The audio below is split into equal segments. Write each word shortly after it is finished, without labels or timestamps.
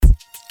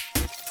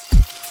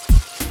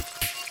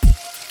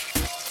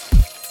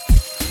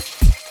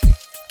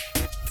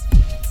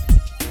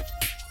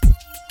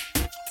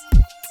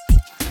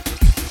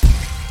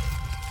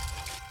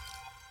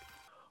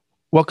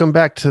Welcome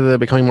back to the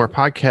Becoming More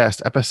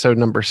podcast, episode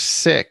number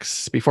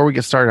 6. Before we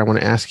get started, I want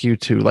to ask you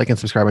to like and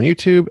subscribe on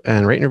YouTube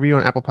and rate and review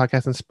on Apple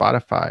Podcasts and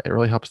Spotify. It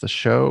really helps the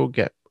show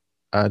get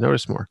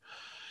noticed more.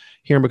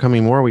 Here in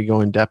Becoming More, we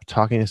go in depth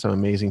talking to some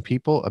amazing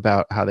people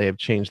about how they have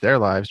changed their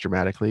lives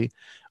dramatically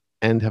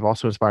and have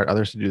also inspired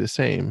others to do the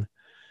same.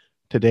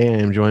 Today, I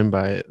am joined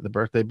by the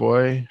birthday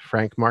boy,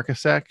 Frank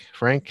Markosek.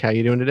 Frank, how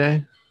you doing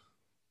today?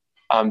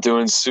 I'm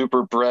doing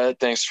super, Brett.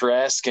 Thanks for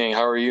asking.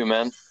 How are you,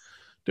 man?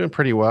 Doing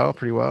pretty well,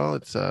 pretty well.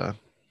 It's a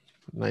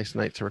nice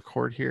night to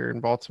record here in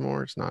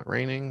Baltimore. It's not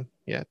raining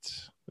yet.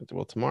 It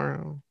will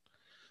tomorrow.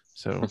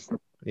 So,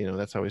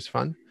 that's always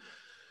fun.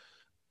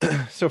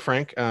 So,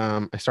 Frank,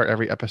 I start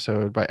every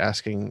episode by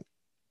asking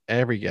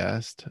every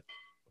guest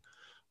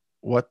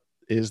what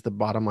is the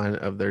bottom line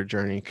of their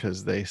journey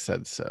because they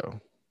said so.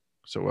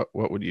 So,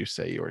 what would you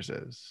say yours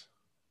is?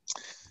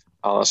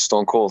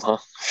 Stone cold, huh?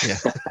 Yeah.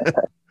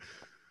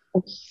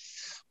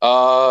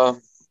 Uh,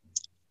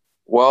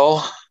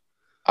 well,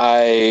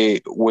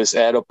 I was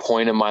at a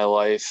point in my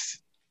life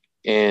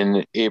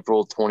in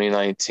April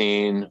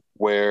 2019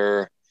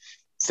 where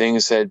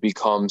things had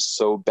become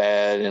so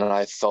bad and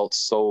I felt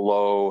so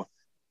low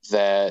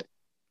that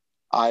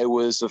I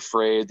was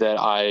afraid that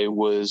I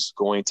was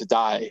going to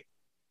die.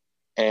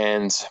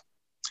 And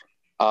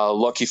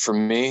lucky for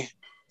me,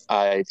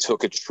 I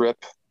took a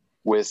trip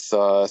with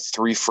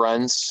 3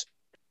 friends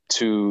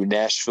to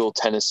Nashville,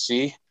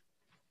 Tennessee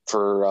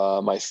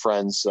for my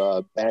friend's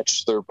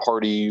bachelor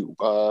party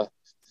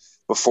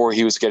before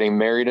he was getting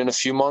married in a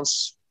few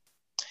months.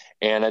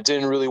 And I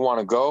didn't really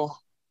want to go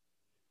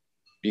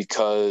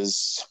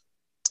because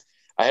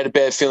I had a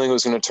bad feeling it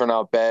was going to turn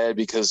out bad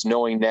because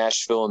knowing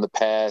Nashville in the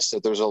past,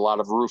 that there's a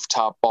lot of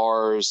rooftop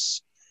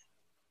bars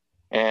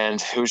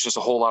and it was just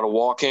a whole lot of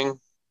walking.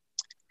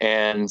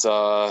 And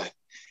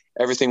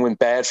everything went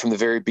bad from the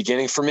very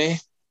beginning for me.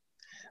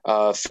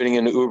 Fitting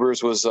into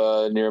Ubers was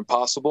near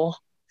impossible.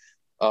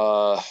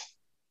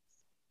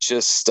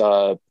 Just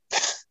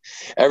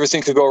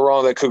everything could go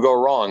wrong that could go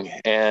wrong.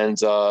 And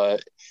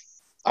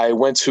I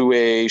went to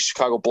a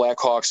Chicago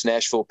Blackhawks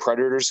Nashville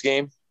Predators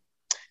game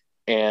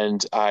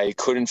and I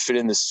couldn't fit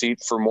in the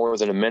seat for more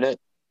than a minute.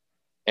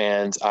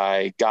 And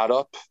I got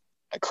up,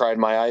 I cried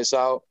my eyes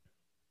out.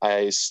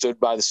 I stood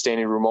by the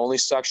standing room only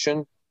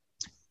section,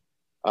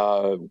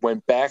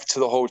 went back to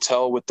the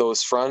hotel with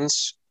those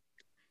friends.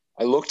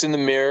 I looked in the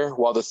mirror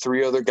while the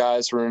 3 other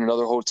guys were in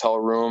another hotel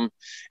room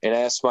and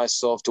asked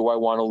myself, do I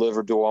want to live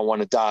or do I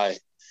want to die?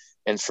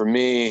 And for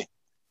me,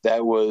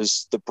 that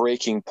was the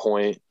breaking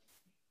point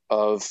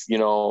of,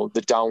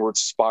 the downward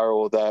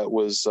spiral that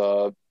was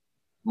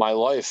my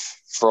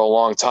life for a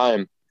long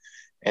time.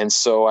 And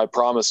so I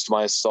promised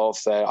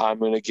myself that I'm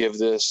going to give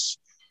this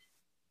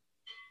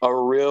a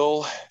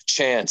real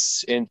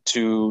chance and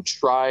to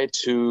try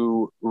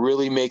to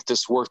really make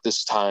this work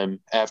this time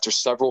after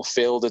several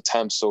failed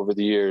attempts over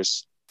the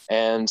years.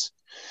 And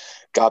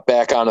got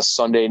back on a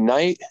Sunday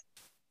night,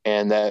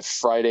 and that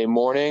Friday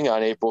morning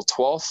on April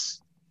 12th,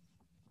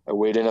 I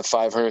weighed in at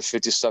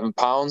 557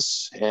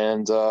 pounds,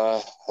 and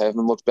I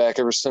haven't looked back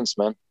ever since,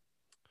 man.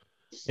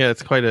 Yeah,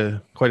 it's quite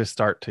a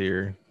start to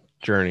your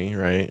journey,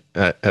 right?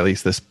 At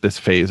least this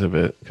phase of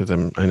it, because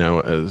I know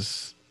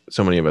as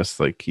so many of us,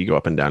 like, you go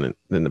up and down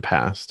in the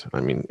past.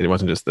 I mean, it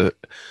wasn't just that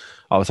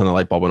all of a sudden the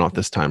light bulb went off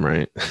this time,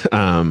 right?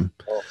 Oh,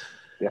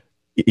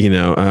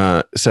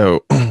 yeah.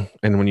 So,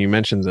 and when you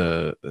mentioned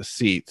the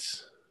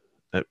seats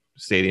at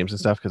stadiums and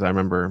stuff, because I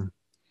remember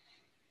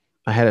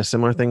I had a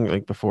similar thing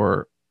like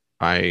before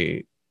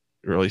I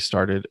really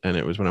started, and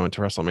it was when I went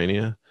to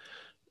WrestleMania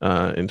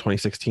in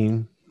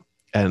 2016,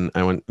 and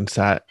I went and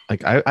sat,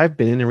 like, I've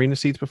been in arena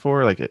seats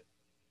before, like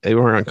they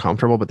weren't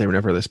uncomfortable, but they were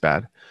never this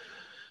bad.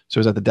 So it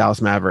was at the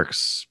Dallas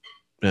Mavericks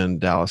and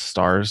Dallas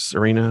Stars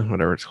Arena,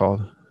 whatever it's called.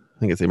 I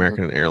think it's the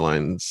American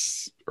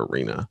Airlines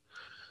Arena.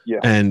 Yeah.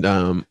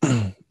 And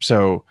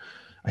so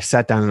I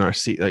sat down in our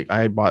seat. Like,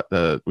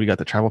 we got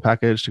the travel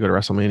package to go to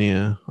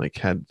WrestleMania, like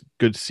had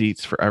good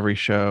seats for every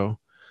show.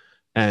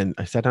 And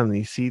I sat down in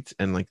these seats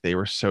and like they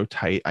were so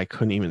tight, I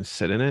couldn't even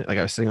sit in it. Like,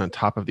 I was sitting on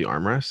top of the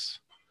armrests.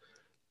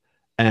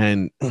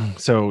 And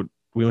so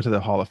we went to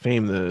the Hall of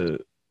Fame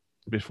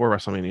before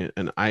WrestleMania,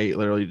 and I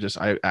literally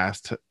I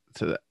asked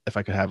if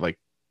I could have, like,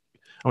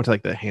 I went to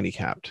like the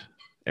handicapped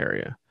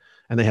area,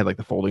 and they had like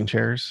the folding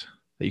chairs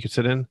that you could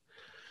sit in.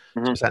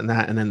 So I sat in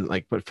that, and then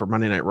but for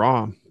Monday Night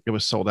Raw, it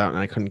was sold out, and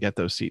I couldn't get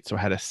those seats, so I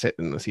had to sit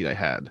in the seat I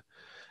had,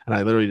 and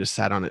I literally just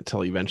sat on it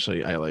till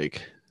eventually I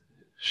like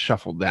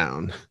shuffled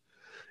down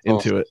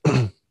into it,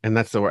 and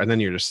that's and then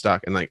you're just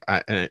stuck, and like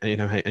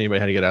anybody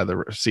had to get out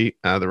of the seat,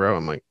 out of the row,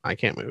 I'm like, I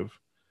can't move,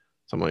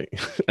 so I'm like,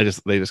 they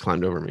just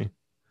climbed over me.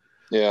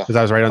 Yeah. Because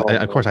I was right on.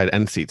 Of course, I had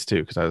end seats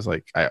too. Because I was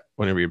like,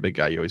 whenever you're a big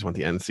guy, you always want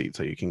the end seat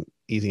so you can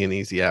easy in,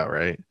 easy out,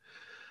 right?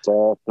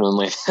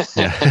 Definitely.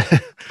 Yeah.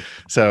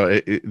 So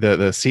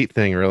the seat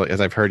thing really, as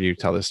I've heard you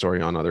tell this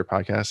story on other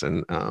podcasts,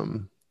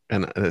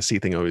 and the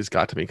seat thing always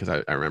got to me because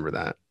I remember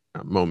that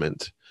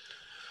moment.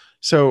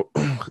 So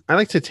I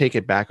like to take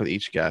it back with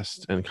each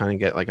guest and kind of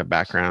get like a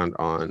background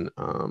on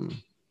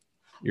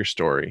your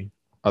story.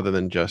 other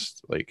than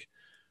just like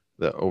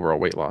the overall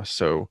weight loss.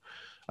 So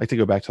I like to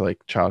go back to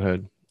like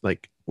childhood.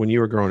 Like when you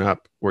were growing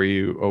up, were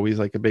you always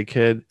like a big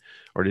kid,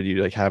 or did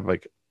you like have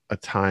like a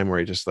time where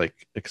you just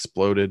like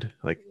exploded,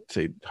 like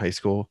say high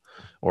school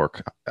or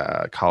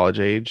college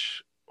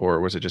age, or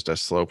was it just a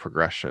slow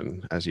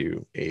progression as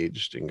you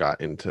aged and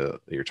got into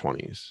your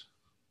 20s?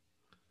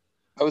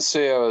 I would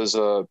say I was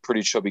a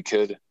pretty chubby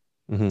kid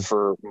Mm-hmm.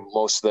 for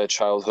most of that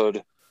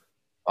childhood.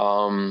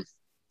 Um,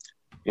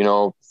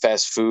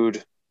 fast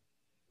food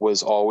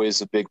was always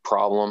a big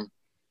problem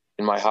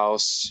in my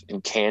house,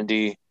 and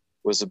candy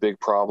was a big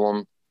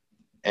problem.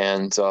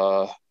 And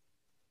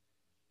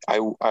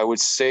I would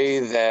say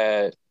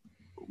that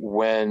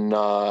when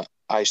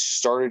I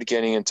started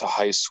getting into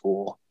high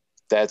school,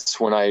 that's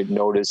when I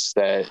noticed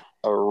that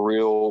a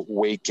real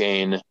weight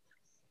gain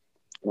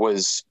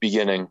was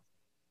beginning.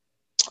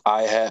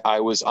 I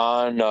was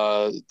on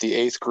the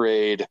eighth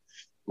grade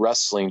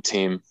wrestling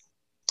team,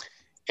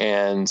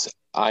 and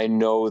I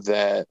know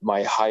that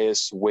my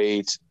highest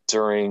weight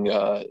during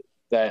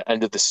that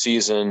end of the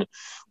season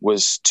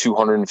was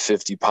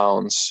 250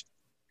 pounds.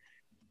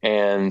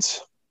 And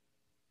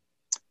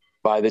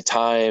by the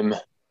time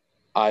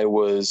I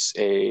was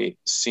a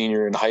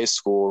senior in high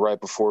school, right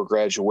before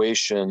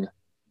graduation,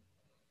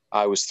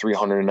 I was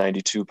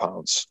 392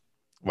 pounds.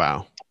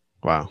 Wow.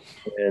 Wow.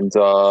 And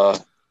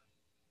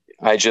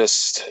I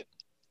just,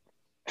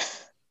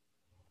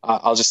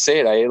 I'll just say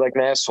it. I ate like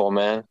an asshole,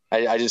 man.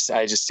 I just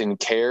didn't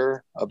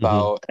care Mm-hmm.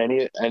 about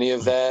any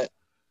of that.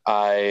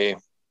 I,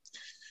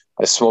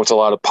 I smoked a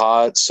lot of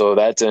pot, so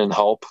that didn't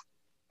help.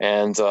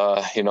 And,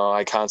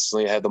 I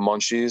constantly had the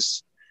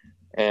munchies,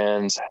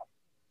 and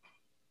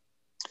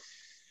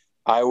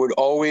I would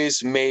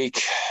always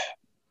make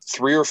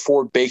 3 or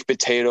 4 baked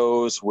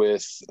potatoes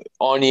with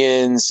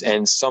onions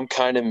and some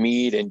kind of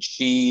meat and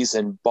cheese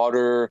and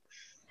butter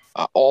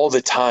all the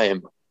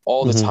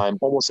Mm-hmm. time,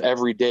 almost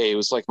every day. It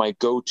was like my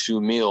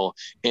go-to meal,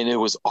 and it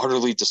was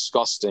utterly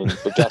disgusting.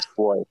 But guess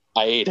what?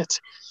 I ate it.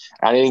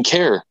 I didn't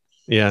care.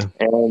 Yeah.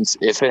 And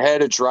if it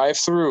had a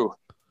drive-through,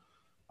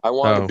 I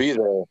wanted to Oh. be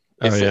there.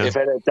 Oh yeah. If it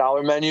had a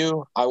dollar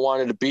menu, I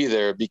wanted to be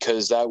there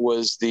because that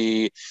was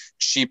the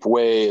cheap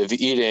way of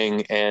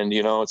eating, and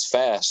it's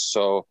fast.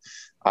 So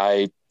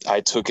I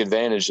took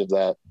advantage of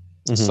that.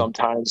 Mm-hmm.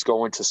 Sometimes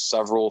going to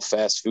several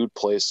fast food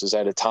places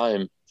at a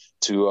time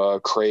to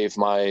crave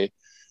my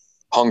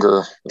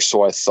hunger, or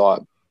so I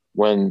thought.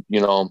 When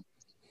in all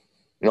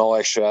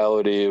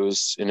actuality, it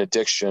was an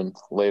addiction.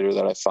 Later,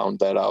 that I found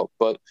that out.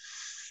 But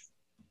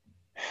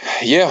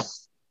yeah,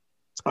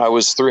 I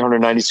was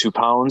 392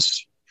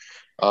 pounds,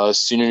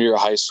 senior year of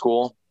high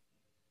school.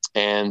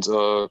 And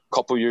a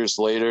couple years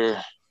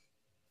later,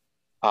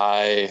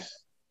 I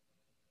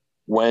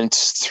went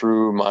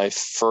through my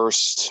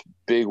first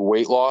big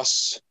weight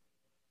loss.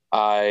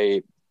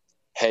 I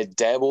had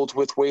dabbled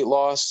with weight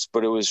loss,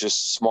 but it was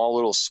just small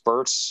little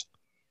spurts.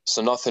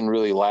 So nothing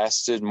really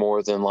lasted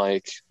more than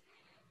like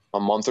a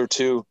month or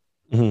two.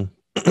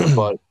 Mm-hmm.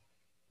 But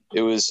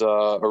it was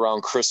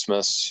around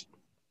Christmas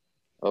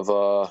of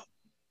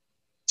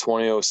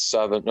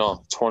 2007.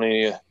 No,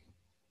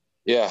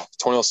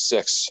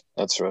 2006.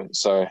 That's right.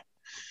 Sorry.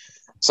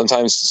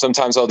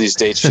 Sometimes all these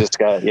dates just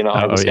got,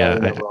 I Oh just got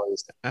to yeah.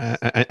 memorize.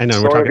 I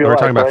know. We're Story of talking your we're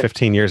talking life, about right?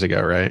 15 years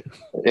ago, right?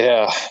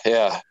 Yeah,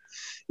 yeah,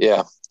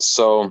 yeah.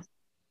 So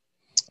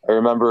I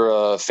remember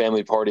a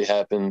family party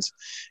happened,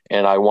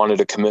 and I wanted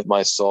to commit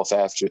myself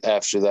after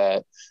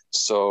that.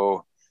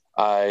 So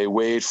I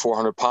weighed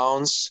 400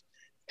 pounds,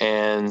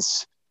 and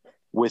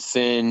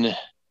within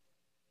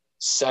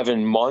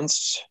 7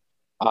 months,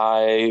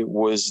 I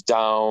was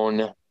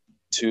down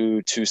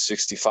to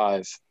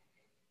 265.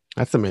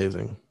 That's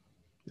amazing.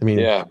 I mean,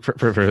 Yeah,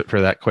 for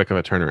that quick of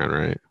a turnaround,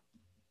 right?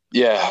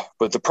 yeah.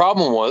 But the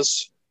problem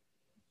was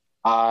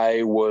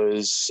I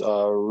was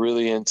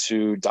really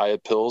into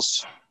diet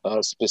pills,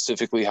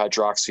 specifically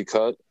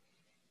hydroxycut.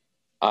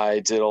 I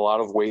did a lot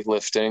of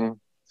weightlifting,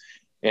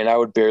 and I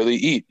would barely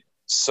eat.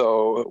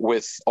 So,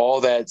 with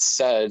all that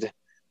said, it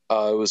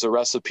was a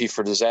recipe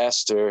for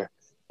disaster.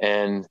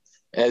 And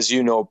as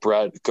you know,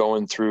 Brett,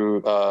 going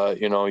through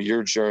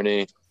your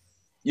journey,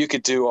 you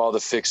could do all the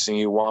fixing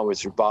you want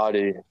with your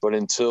body, but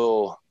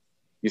until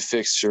you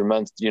fix your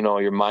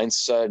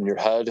mindset and your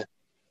head,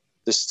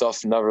 this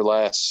stuff never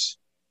lasts.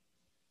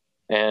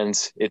 And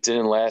it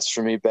didn't last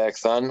for me back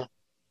then.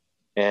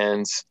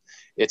 And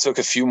it took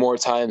a few more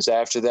times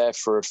after that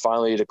for it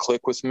finally to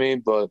click with me,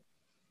 but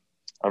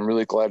I'm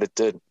really glad it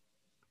did.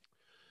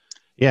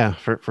 Yeah,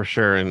 for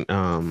sure. And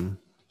I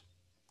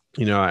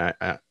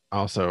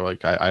also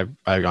like I've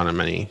gone on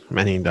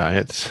many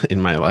diets in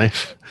my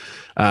life,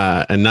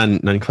 and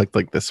none clicked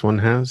like this one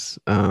has.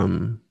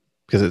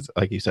 Because it's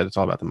like you said, it's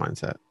all about the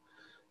mindset.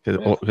 Yeah.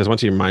 Because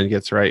once your mind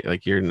gets right,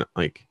 like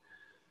like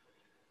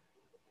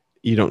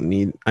you don't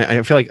need.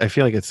 I feel like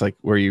it's like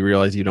where you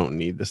realize you don't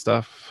need the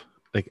stuff.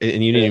 Like,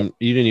 and Yeah.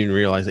 you didn't even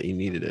realize that you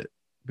needed it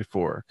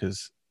before.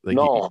 Because like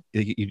No.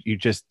 you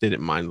just did it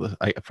mindless.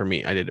 For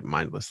me, I did it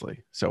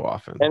mindlessly so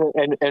often.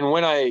 And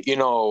when I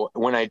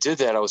did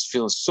that, I was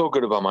feeling so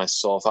good about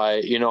myself.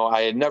 I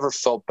had never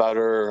felt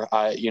better.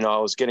 I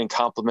was getting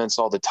compliments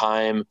all the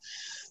time,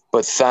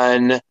 but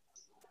then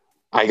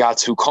I got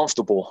too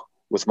comfortable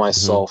with Hmm.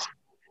 myself,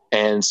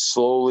 and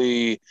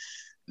slowly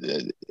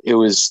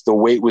the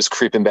weight was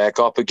creeping back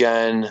up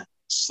again.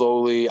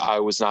 Slowly, I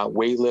was not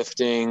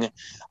weightlifting.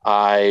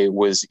 I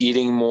was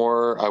eating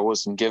more. I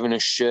wasn't giving a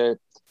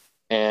shit.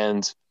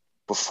 And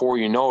before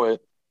you know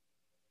it,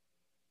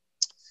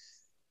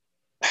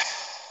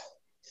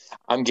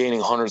 I'm gaining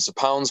hundreds of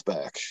pounds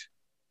back.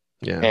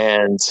 Yeah.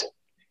 And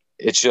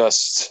it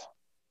just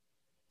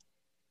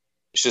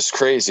it's just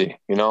crazy,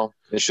 you know.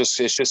 It's just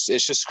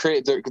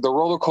crazy. The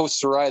roller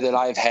coaster ride that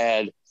I've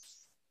had,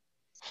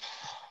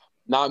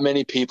 not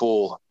many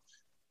people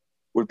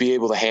would be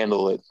able to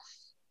handle it.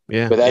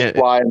 Yeah. But that's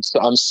Yeah. why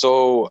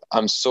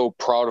I'm so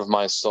proud of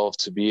myself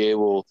to be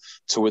able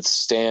to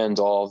withstand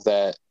all of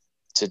that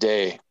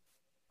today,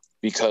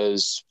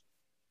 because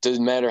it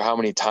didn't matter how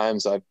many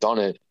times I've done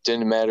it.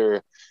 Didn't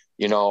matter,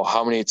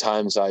 how many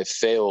times I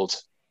failed.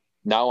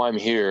 Now I'm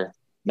here.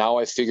 Now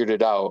I figured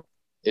it out.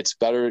 It's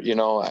better,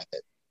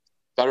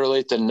 better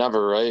late than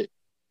never, right?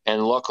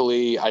 And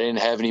luckily, I didn't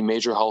have any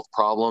major health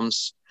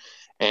problems,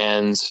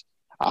 and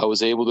I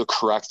was able to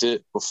correct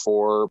it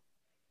before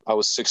I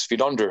was 6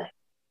 feet under. Yeah.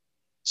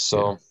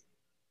 So,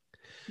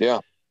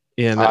 yeah,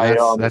 Yeah. And I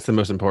that's the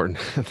most important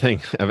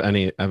thing of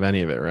any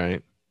of it,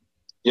 right?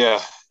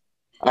 yeah,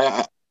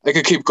 I I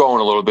could keep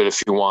going a little bit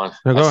if you want.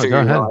 No, I go figure,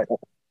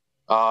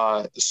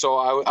 ahead. so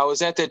I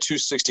was at that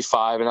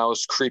 265 and I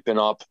was creeping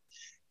up,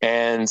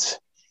 and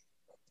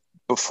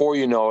before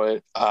you know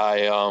it,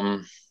 uh,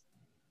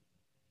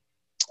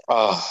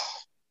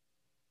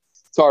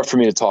 it's hard for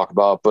me to talk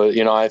about, but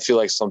I feel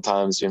like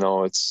sometimes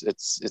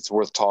it's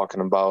worth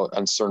talking about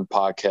on certain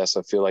podcasts.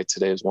 I feel like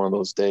today is one of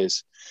those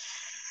days.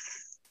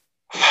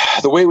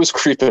 The weight was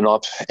creeping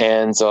up,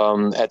 and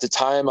at the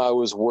time I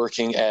was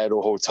working at a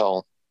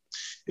hotel.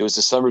 It was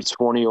December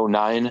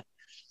 2009,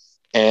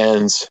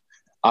 and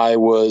I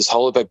was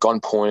held up at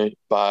gunpoint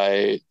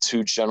by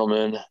two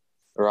gentlemen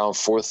around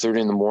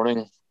 4:30 in the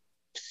morning,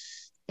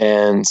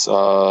 and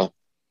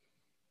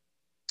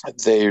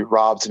they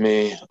robbed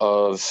me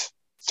of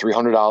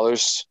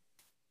 $300.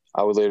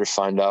 I would later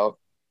find out,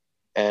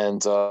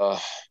 and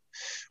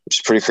which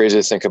is pretty crazy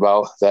to think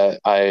about, that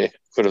I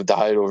could have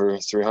died over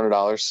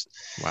 $300.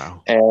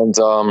 Wow. And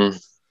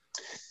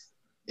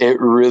it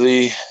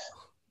really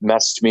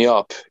messed me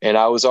up. And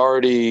I was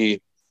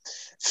already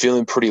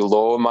feeling pretty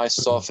low in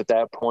myself at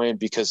that point,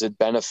 because it'd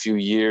been a few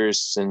years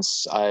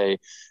since I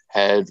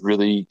had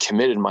really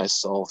committed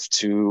myself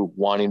to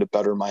wanting to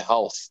better my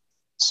health.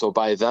 So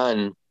by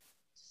then,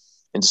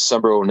 in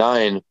December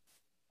 '09,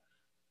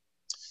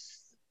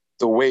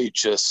 the weight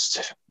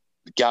just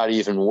got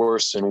even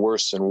worse and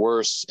worse and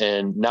worse.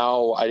 And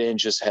now I didn't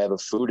just have a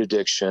food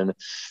addiction.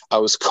 I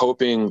was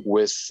coping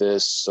with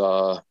this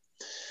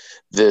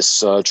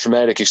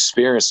traumatic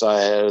experience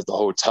I had at the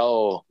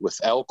hotel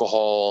with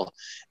alcohol,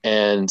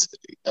 and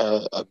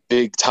a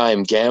big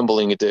time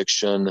gambling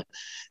addiction.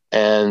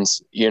 And,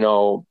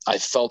 I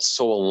felt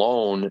so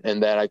alone,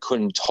 and that I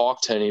couldn't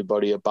talk to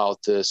anybody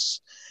about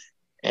this.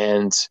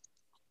 And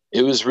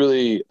it was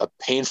really a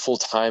painful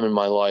time in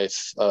my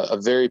life, a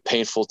very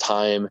painful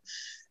time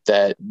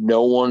that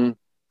no one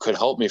could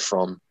help me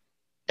from.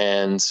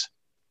 And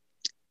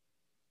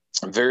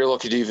I'm very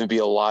lucky to even be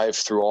alive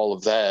through all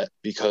of that,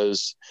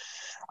 because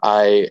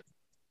I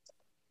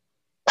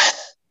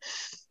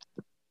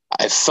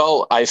I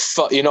felt, I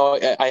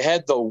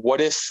had the what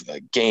if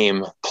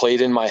game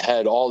played in my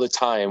head all the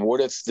time.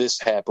 What if this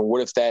happened?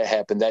 What if that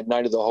happened that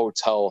night at the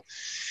hotel?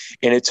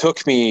 And it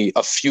took me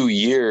a few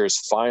years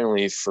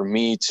finally for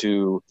me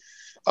to,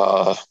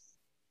 uh,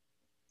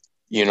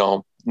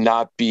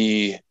 not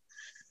be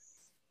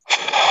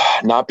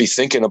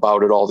thinking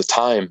about it all the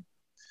time.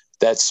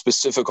 That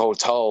specific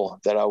hotel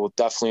that I will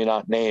definitely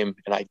not name,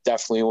 and I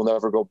definitely will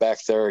never go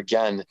back there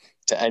again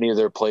to any of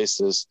their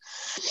places.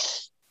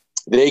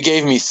 They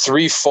gave me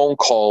 3 phone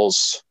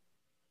calls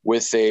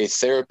with a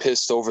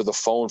therapist over the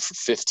phone for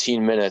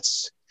 15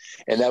 minutes.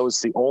 And that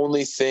was the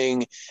only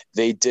thing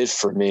they did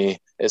for me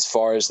as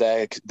far as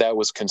that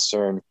was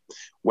concerned.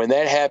 When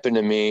that happened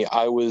to me,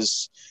 I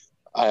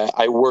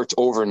worked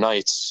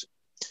overnights.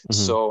 Hmm.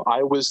 So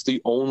I was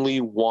the only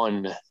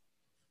one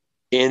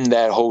in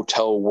that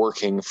hotel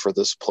working for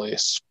this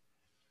place.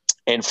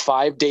 And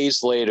 5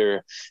 days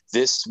later,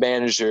 this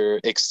manager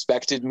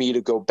expected me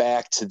to go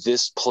back to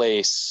this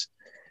place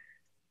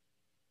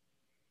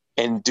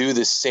and do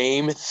the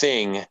same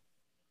thing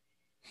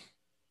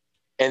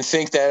and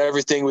think that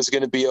everything was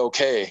going to be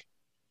okay.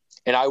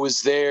 And I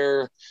was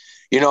there,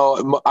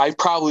 I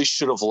probably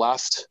should have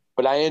left,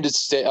 but I ended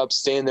up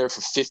staying there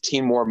for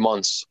 15 more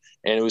months.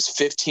 And it was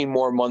 15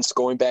 more months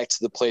going back to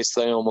the place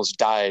that I almost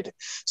died.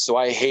 So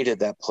I hated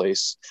that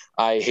place.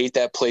 I hate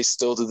that place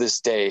still to this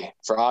day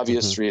for Hmm.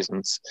 obvious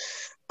reasons.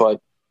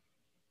 But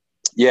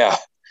yeah,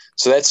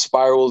 so that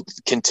spiral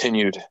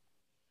continued.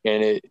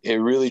 and it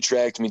really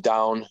dragged me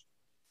down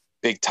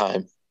big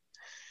time.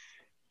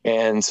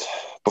 And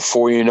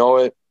before you know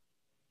it,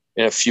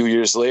 and a few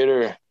years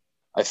later,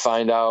 I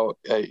find out,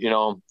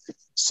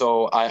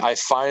 so I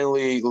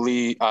finally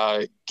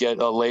get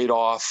laid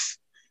off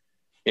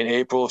in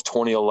April of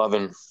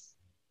 2011.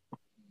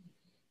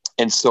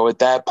 And so at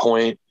that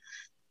point,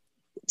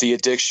 the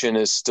addiction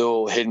is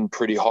still hitting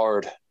pretty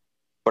hard,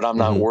 but I'm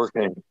not Hmm.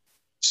 working.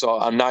 So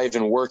I'm not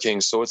even working.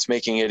 So it's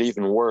making it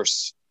even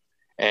worse.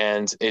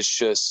 And it's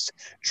just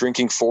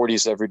drinking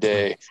 40s every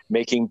day,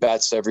 making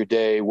bets every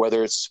day,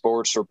 whether it's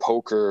sports or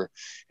poker,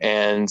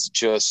 and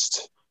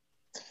just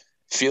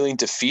feeling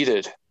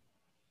defeated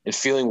and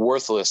feeling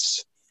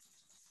worthless.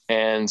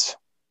 And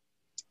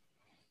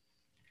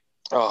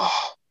oh,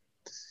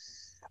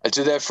 I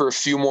did that for a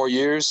few more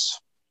years.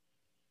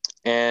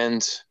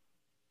 And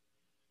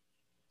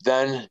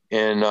then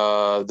in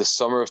the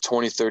summer of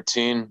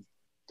 2013,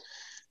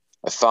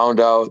 I found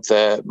out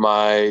that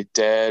my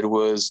dad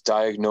was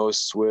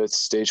diagnosed with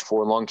stage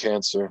 4 lung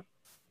cancer.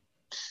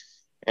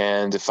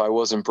 And if I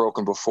wasn't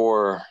broken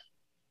before,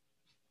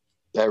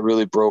 that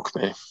really broke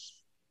me.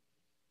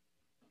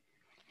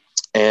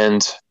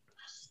 And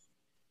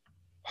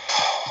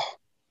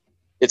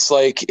it's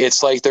like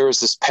there was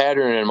this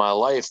pattern in my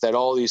life that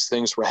all these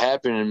things were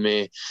happening to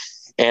me.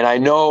 And I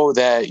know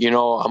that, I'm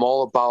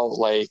all about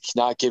like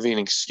not giving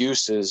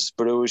excuses,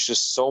 but it was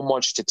just so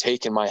much to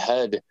take in my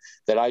head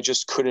that I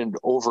just couldn't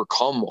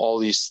overcome all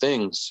these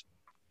things.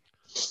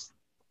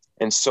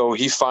 And so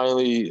he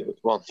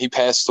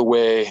passed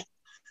away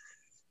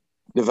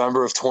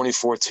November of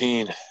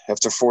 2014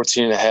 after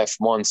 14 and a half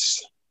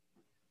months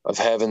of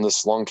having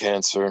this lung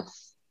cancer.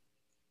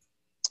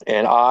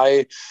 And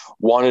I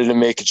wanted to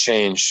make a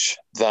change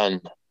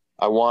then.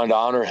 I wanted to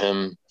honor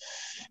him.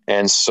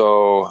 And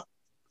so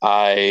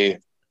I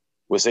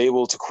was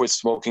able to quit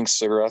smoking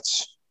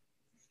cigarettes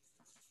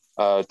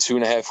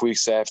 2.5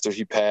 weeks after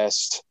he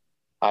passed.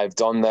 I've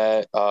done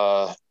that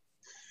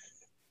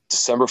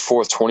December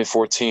 4th,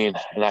 2014,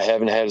 and I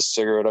haven't had a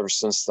cigarette ever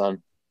since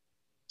then.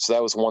 So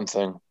that was one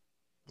thing.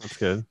 That's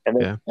good.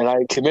 And Yeah. and I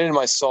committed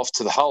myself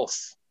to the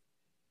health,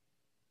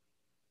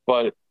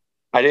 but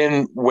I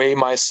didn't weigh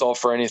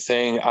myself or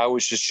anything. I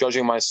was just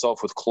judging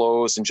myself with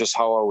clothes and just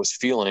how I was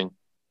feeling.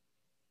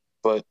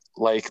 But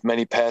like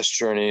many past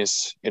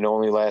journeys, it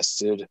only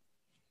lasted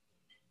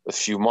a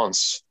few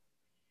months.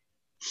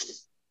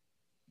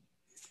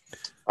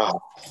 Oh,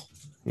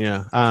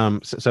 Yeah.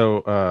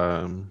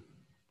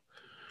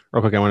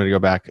 Real quick, I wanted to go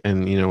back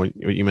and what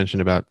you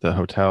mentioned about the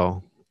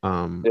hotel.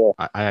 yeah,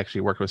 I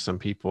actually worked with some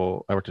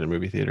people. I worked in a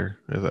movie theater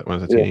when I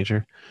was a yeah.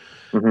 teenager,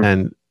 Mm-hmm.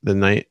 and the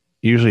night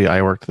usually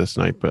I worked this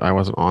night, but I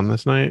wasn't on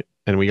this night,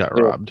 and we got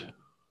Yeah. robbed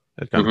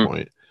at Mm-hmm.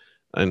 gunpoint.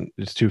 And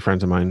it's two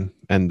friends of mine,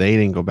 and they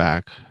didn't go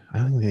back. I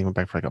think they went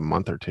back for like a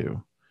month or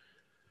two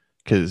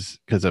because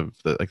of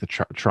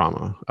the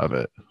trauma of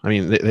it. I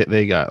mean,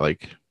 they got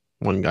like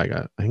one guy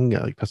got I think he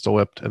got like pistol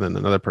whipped, and then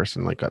another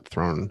person like got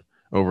thrown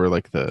over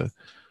like the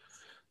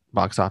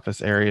box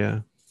office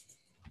area.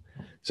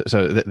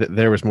 So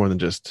there was more than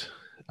just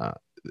uh,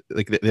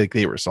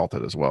 they were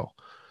assaulted as well.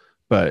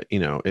 But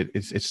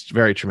it's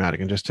very traumatic,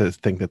 and just to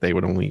think that they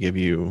would only give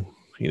you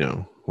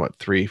what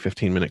 3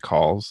 15-minute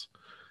calls,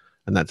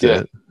 and that's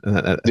Yeah. it.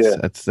 And Yeah.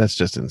 that's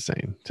just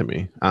insane to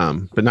me.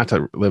 But not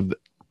to live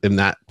in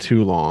that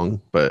too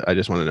long. But I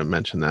just wanted to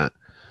mention that.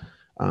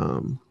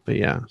 But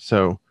yeah,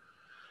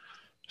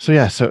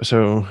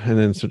 and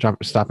then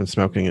stopping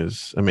smoking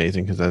is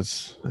amazing because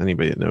as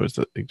anybody that knows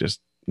that just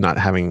not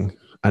having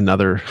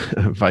another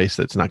vice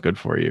that's not good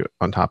for you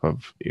on top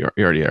of you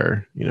already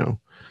are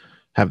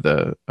have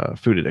the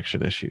food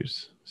addiction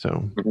issues. So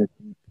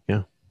Mm-hmm.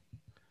 yeah.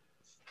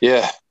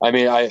 Yeah. I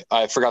mean,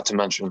 I forgot to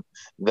mention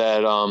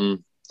that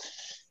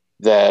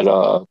that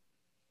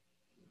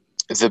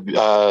at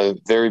the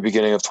very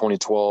beginning of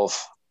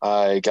 2012,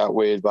 I got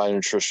weighed by a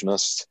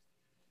nutritionist.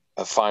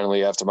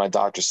 Finally, after my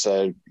doctor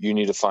said you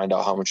need to find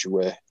out how much you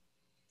weigh,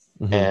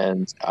 Hmm.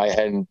 and I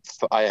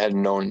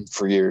hadn't known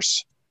for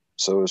years,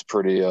 so it was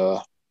pretty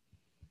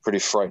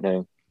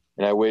frightening.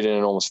 And I weighed in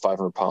at almost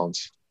 500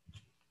 pounds,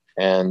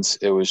 and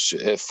it was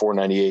at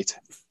 498,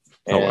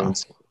 Oh wow.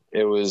 and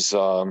it was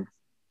um,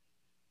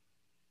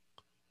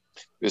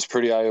 it was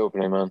pretty eye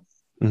opening, man.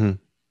 Hmm.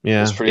 It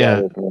was Yeah, pretty eye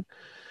yeah. opening.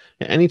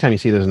 Anytime you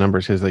see those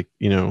numbers, because like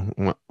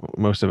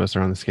most of us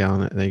are on the scale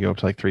and they go up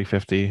to like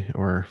 350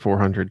 or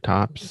 400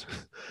 tops,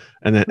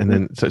 and then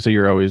Mm-hmm. so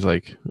you're always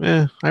like,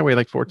 I weigh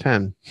like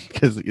 410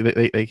 because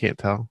they can't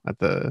tell at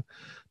the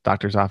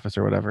doctor's office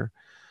or whatever.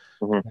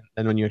 Mm-hmm.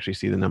 And when you actually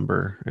see the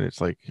number and it's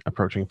like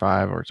approaching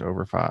 5 or it's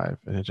over 5,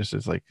 and it just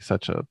is like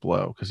such a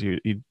blow because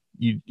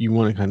you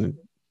want to kind of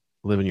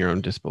live in your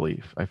own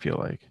disbelief. I feel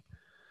like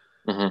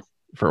Mm-hmm.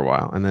 for a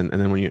while, and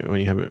then when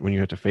you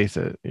have to face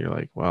it, you're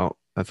like, well,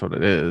 that's what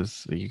it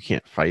is. You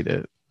can't fight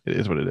it. It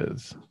is what it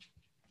is.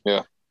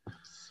 Yeah,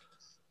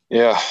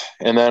 yeah.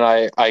 And then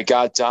I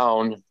got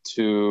down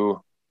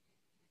to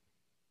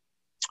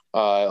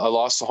I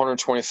lost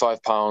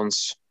 125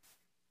 pounds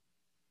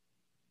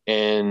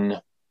in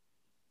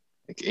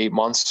like 8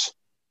 months.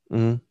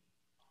 Mm-hmm.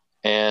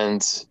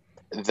 And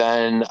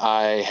then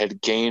I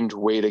had gained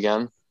weight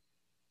again,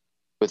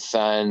 but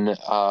then,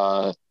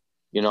 so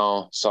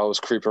I was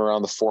creeping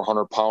around the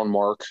 400-pound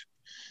mark.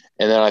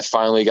 And then I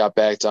finally got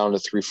back down to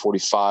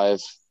 345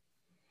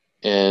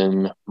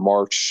 in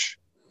March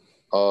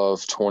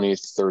of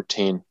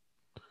 2013.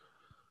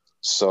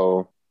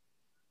 So,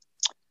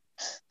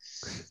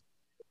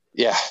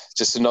 yeah,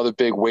 just another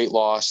big weight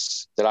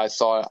loss that I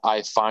thought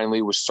I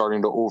finally was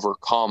starting to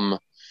overcome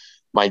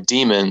my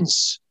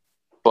demons.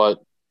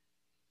 But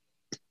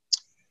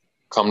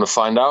come to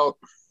find out,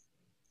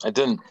 I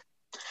didn't.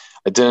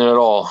 I didn't at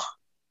all.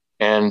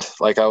 And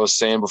like I was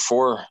saying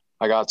before,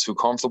 I got too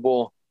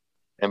comfortable.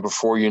 And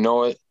before you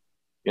know it,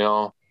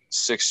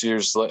 6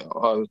 years,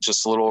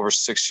 just a little over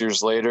 6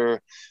 years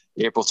later,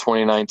 April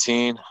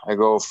 2019, I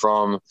go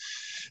from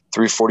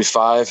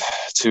 345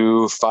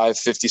 to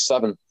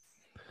 557.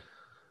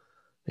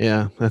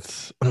 Yeah,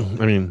 that's.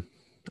 I mean,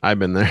 I've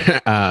been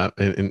there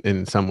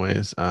in some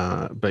ways.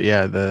 But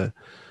yeah,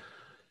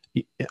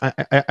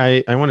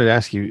 I wanted to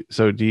ask you.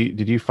 So,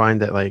 did you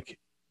find that like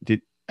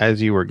did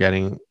as you were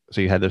getting so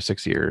you had those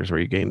 6 years where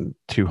you gained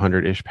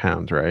 200-ish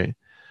pounds, right?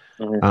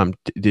 Mm-hmm.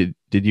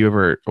 Did you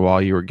ever,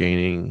 while you were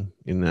gaining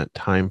in that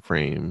time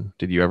frame,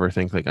 did you ever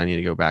think like I need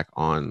to go back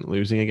on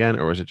losing again,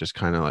 or was it just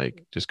kind of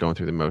like just going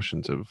through the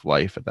motions of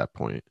life at that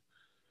point?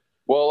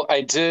 Well,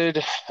 I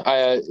did.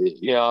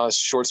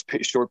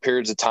 Short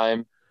periods of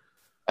time.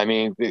 I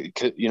mean,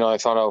 I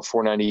found out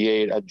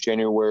 498 at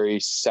January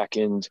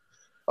 2nd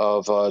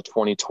of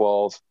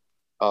 2012.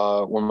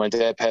 When my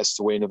dad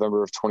passed away in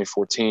November of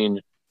 2014,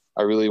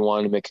 I really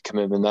wanted to make a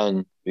commitment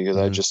then because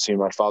I Mm-hmm. just seen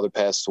my father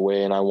passed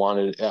away, and I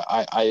wanted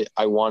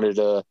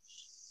to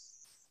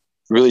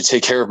really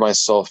take care of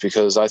myself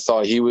because I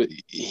thought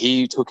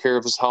he took care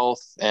of his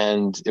health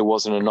and it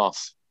wasn't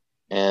enough,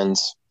 and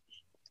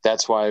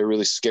that's why it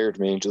really scared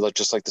me.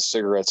 Just like the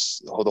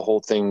cigarettes, the whole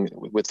thing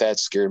with that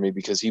scared me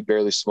because he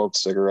barely smoked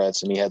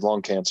cigarettes and he had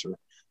lung cancer.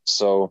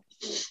 So,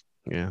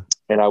 Yeah.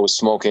 and I was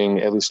smoking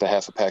at least a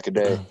half a pack a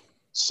day.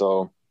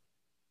 So,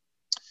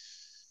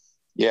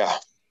 yeah,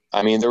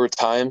 I mean, there were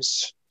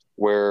times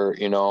where,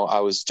 I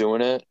was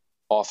doing it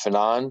off and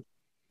on.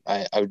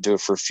 I would do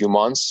it for a few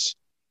months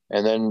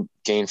and then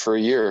gain for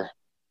a year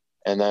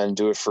and then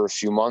do it for a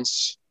few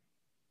months.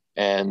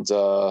 And,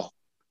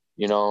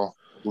 you know,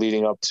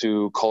 leading up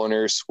to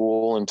culinary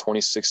school in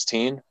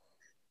 2016.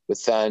 But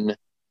then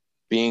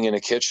being in a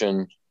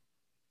kitchen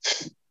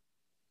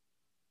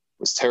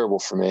was terrible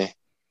for me. It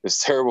was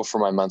terrible for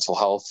my mental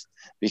health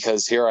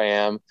because here I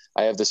am.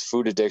 I have this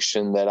food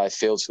addiction that I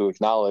fail to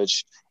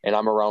acknowledge, and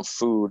I'm around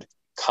food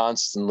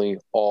constantly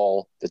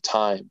all the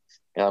time.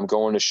 And I'm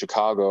going to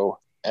Chicago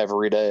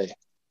every day.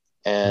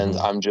 And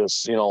Mm-hmm. I'm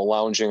just,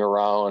 lounging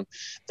around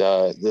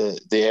the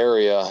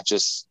area,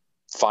 just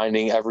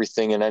finding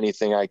everything and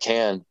anything I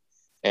can.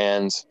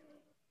 And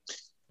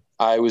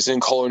I was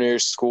in culinary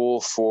school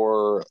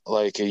for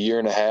like a year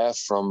and a half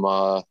from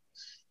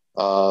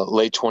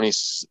late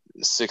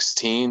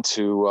 2016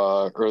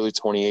 to early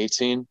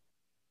 2018.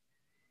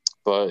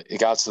 But it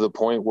got to the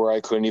point where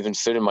I couldn't even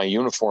fit in my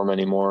uniform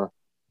anymore.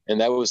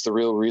 And that was the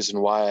real reason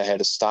why I had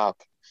to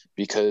stop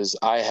because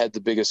I had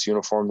the biggest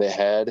uniform they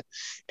had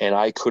and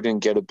I couldn't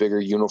get a bigger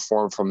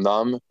uniform from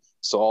them.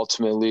 So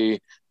ultimately,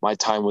 my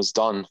time was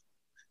done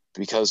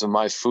because of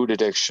my food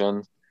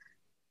addiction.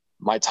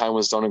 My time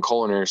was done in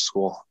culinary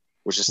school,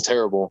 which is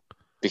terrible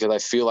because I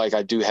feel like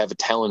I do have a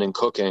talent in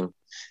cooking.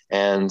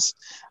 And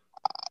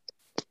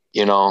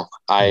Yeah.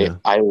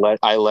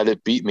 I let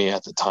it beat me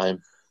at the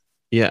time.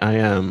 Yeah, I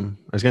am.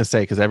 I was gonna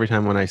say because every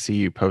time when I see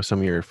you post some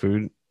of your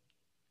food,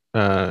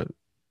 uh,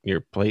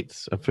 your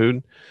plates of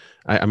food,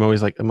 I'm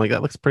like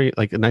that looks pretty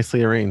like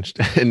nicely arranged,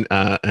 and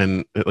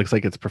it looks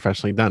like it's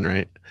professionally done,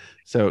 right?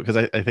 So because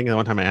I think the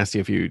one time I asked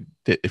you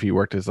if you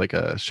worked as like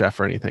a chef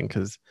or anything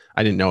because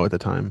I didn't know at the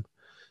time,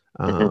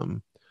 Mhm.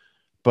 um,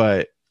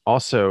 but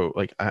also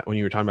like when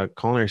you were talking about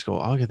culinary school,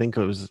 all I could think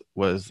of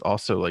was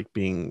also like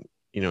being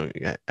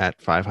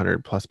at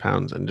 500 plus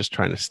pounds and just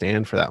trying to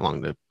stand for that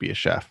long to be a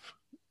chef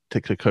to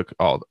cook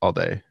all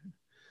day.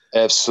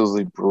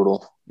 Absolutely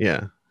brutal.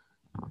 Yeah.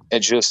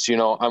 And just,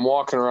 I'm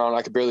walking around,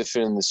 I could barely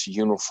fit in this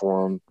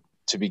uniform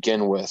to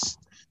begin with.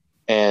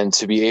 And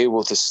to be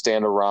able to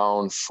stand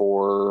around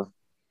for,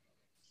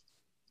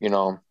 you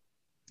know,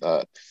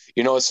 uh,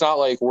 it's not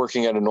like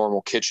working at a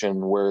normal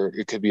kitchen where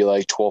it could be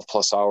like 12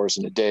 plus hours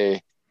in a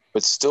day.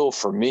 But still,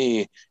 for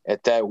me,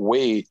 at that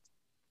weight,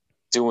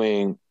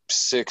 doing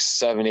 6,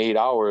 7, 8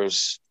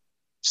 hours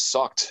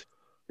sucked.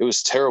 It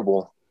was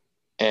terrible.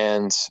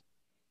 And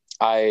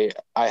I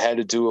had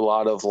to do a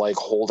lot of like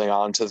holding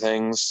on to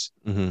things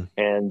Hmm.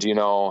 and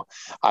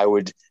I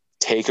would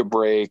take a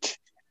break.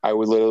 I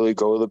would literally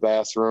go to the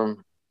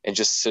bathroom and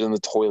just sit in the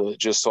toilet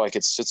just so I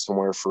could sit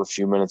somewhere for a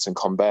few minutes and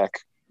come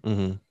back.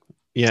 Hmm.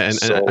 Yeah, and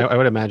So I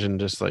would imagine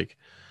just like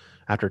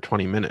after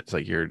 20 minutes,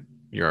 like you're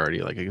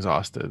already like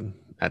exhausted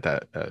at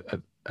that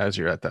as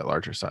you're at that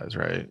larger size,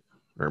 right?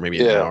 Or maybe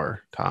an yeah,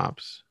 hour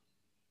tops.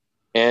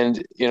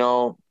 and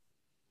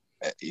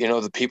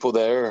the people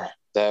there.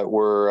 that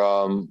were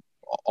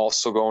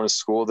also going to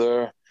school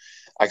there,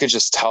 I could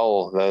just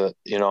tell that,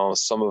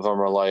 some of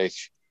them are like,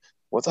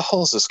 what the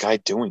hell is this guy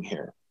doing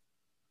here?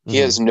 He Hmm.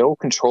 has no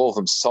control of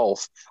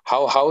himself.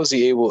 How is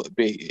he able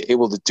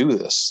to do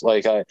this?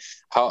 Like,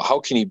 how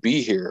can he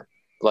be here?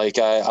 Like,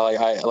 I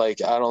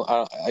don't,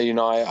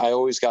 I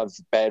always got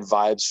bad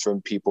vibes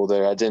from people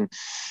there. I didn't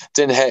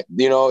have,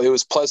 it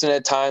was pleasant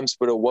at times,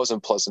 but it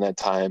wasn't pleasant at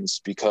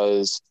times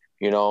because,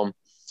 you know,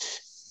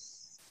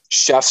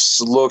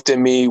 chefs looked at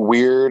me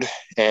weird,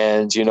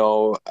 and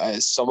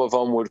some of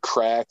them would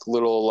crack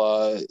little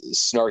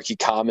snarky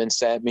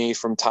comments at me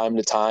from time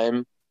to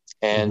time,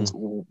 and Hmm.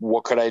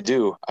 what could I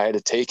do? I had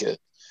to take it.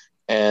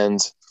 And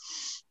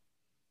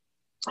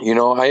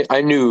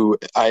I knew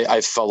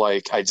I felt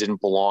like I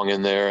didn't belong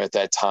in there at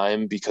that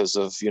time because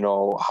of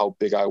how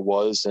big I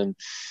was, and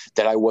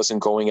that I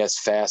wasn't going as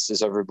fast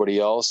as everybody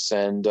else.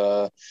 And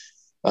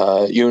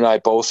you and I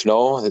both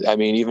know, I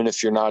mean, even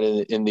if you're not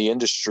in the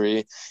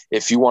industry,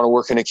 if you want to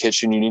work in a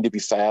kitchen, you need to be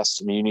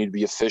fast and you need to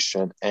be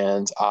efficient.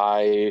 And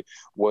I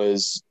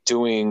was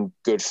doing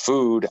good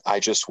food. I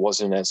just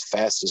wasn't as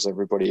fast as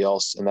everybody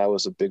else. And that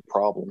was a big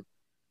problem.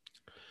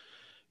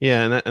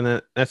 Yeah,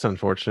 that's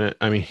unfortunate.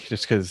 I mean,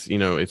 just because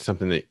it's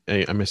something that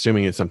I'm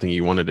assuming it's something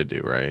you wanted to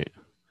do, right?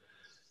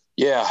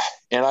 Yeah.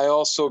 And I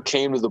also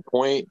came to the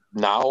point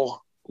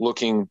now,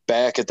 looking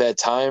back at that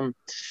time,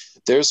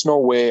 there's no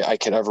way I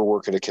could ever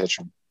work at a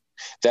kitchen.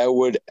 That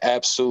would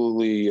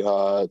absolutely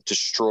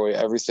destroy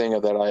everything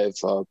that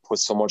I've put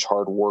so much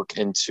hard work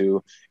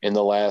into in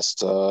the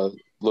last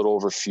little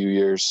over few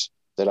years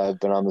that I've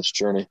been on this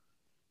journey.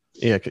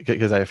 Yeah,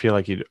 because I feel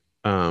like it's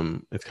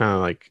kind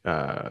of like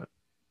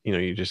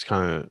you just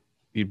kind of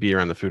you'd be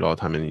around the food all the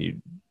time and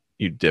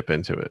you dip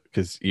into it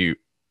because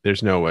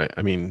there's no way.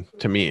 I mean,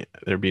 to me,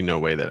 there'd be no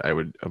way that I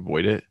would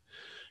avoid it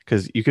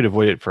because you could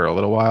avoid it for a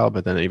little while,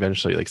 but then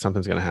eventually, like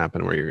something's gonna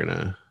happen where you're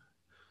gonna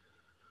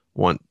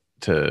want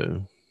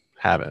to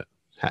have it,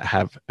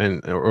 have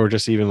and or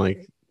just even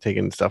like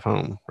taking stuff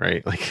home,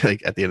 right?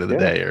 Like at the end of the Yeah,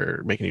 day,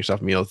 or making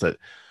yourself meals that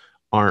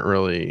aren't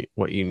really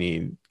what you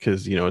need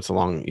because it's a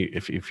long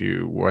if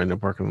you wind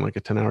up working like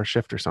a 10-hour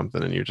shift or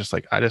something and you're just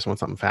like I just want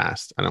something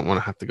fast. I don't want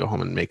to have to go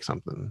home and make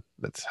something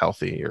that's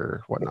healthy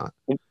or whatnot.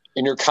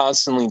 and you're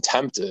constantly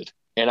tempted.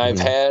 And I've Hmm.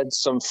 had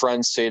some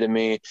friends say to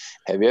me,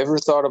 "Have you ever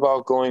thought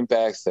about going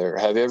back there?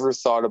 Have you ever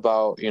thought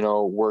about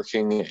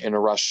working in a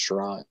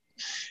restaurant?"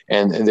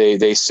 And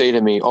they say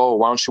to me, "Oh,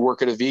 why don't you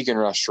work at a vegan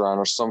restaurant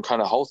or some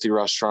kind of healthy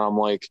restaurant?" I'm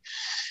like,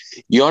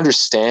 you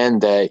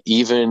understand that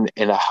even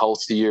in a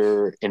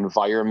healthier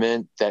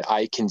environment that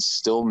I can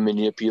still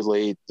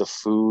manipulate the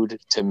food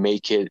to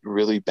make it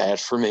really bad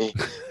for me.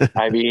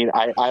 I mean,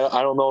 I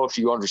don't know if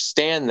you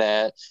understand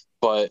that,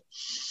 but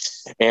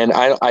and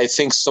I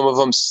think some of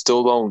them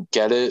still don't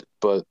get it,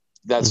 but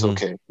that's Hmm.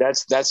 okay.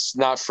 That's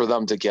not for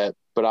them to get,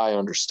 but I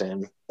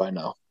understand by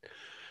now.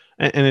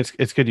 And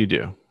it's good you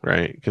do,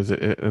 right? Because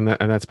and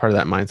that's part of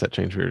that mindset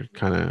change we were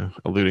kind of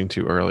alluding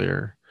to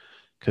earlier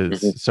because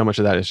Mm-hmm. so much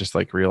of that is just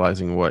like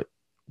realizing what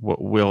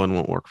will and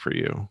won't work for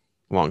you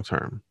long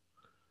term.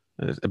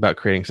 It's about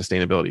creating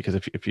sustainability because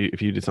if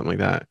you did something like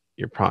that,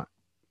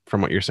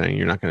 from what you're saying,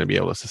 you're not going to be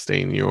able to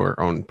sustain your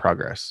own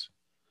progress.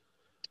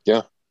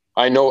 Yeah,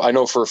 I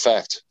know for a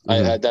fact.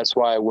 Hmm. That's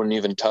why I wouldn't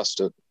even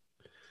test it.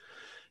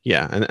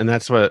 Yeah, and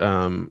that's what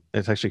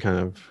it's actually kind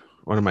of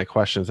one of my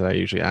questions that I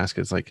usually ask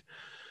is like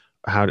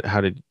how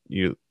did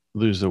you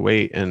lose the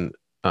weight and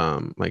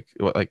like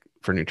what like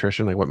for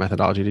nutrition like what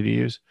methodology did you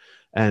use?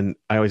 And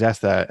I always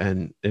ask that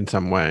and in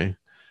some way.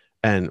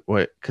 And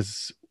what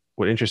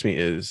interests me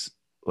is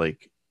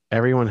like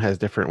everyone has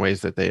different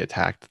ways that they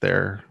attacked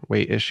their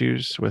weight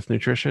issues with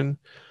nutrition.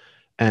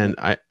 Mm-hmm. And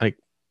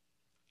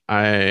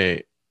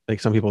I like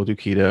some people do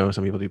keto,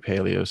 some people do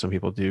paleo, some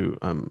people do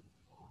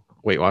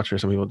Weight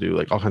Watchers, some people do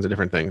like all kinds of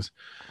different things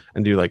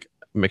and do like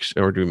mix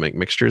or do make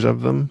mixtures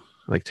of them.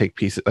 Like take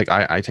pieces like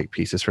I take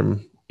pieces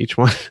from each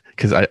one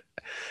because I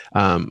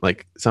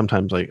like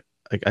sometimes like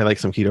I like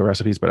some keto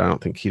recipes, but I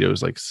don't think keto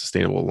is like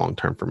sustainable long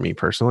term for me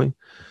personally.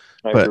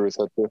 I But agree with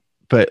that too.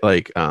 but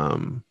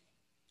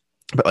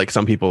like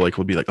some people like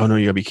will be like, oh no,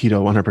 you gotta be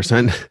keto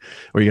 100%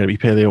 or you gotta be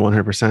paleo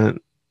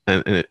 100%,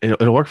 and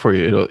it'll work for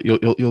you.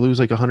 You'll lose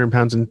like 100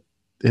 pounds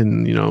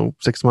in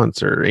 6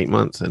 months or 8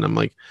 months, and I'm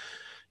like,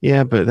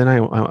 yeah, but then I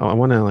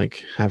want to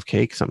like have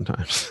cake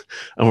sometimes,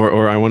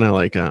 or I want to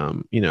like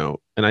and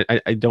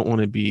I don't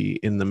want to be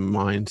in the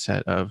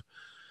mindset of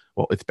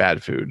well it's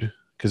bad food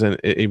because then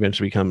it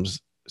eventually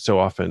becomes so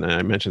often. And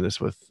I mentioned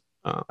this with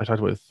I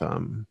talked with I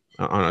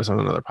was on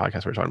another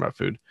podcast where we are talking about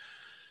food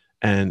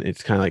and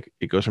it's kind of like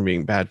it goes from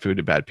being bad food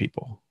to bad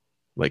people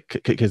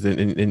like because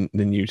then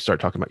you start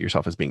talking about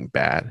yourself as being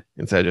bad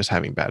instead of just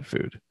having bad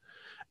food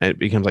and it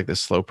becomes like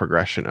this slow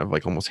progression of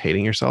like almost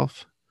hating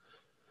yourself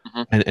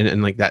Mm-hmm.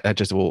 and like that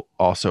just will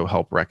also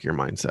help wreck your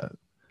mindset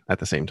at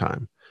the same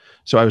time.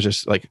 So I was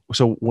just like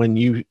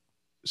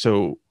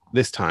so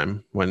this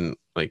time when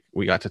like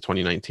we got to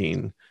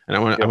 2019 and I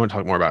Yep. want to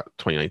talk more about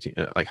 2019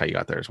 like how you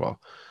got there as well.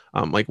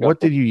 Like Yep. what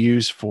did you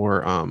use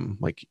for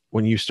like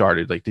when you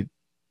started like did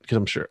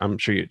because I'm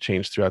sure you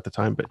changed throughout the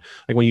time, but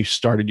like when you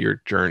started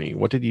your journey,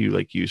 what did you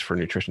like use for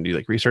nutrition? Do you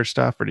like research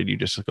stuff, or did you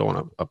just go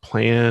on a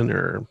plan,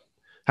 or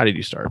how did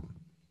you start?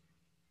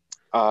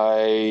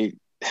 I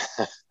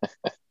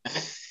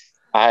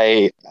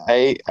I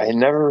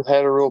never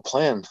had a real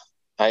plan.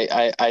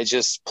 I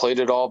just played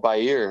it all by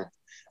ear.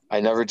 I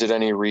never did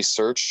any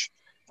research.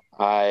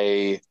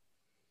 I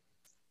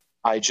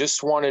I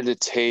just wanted to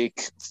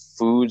take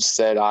foods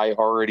that I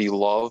already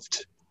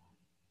loved,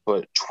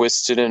 but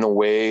twist it in a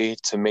way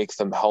to make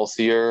them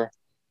healthier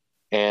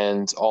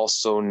and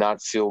also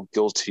not feel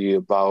guilty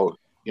about,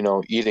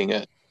 eating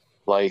it.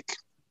 Like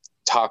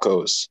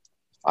tacos.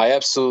 I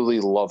absolutely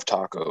love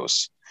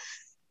tacos.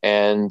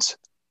 And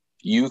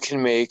you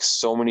can make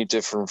so many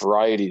different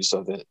varieties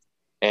of it.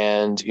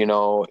 And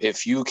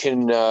if you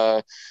can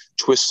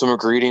twist some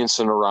ingredients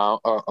and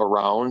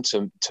around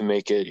to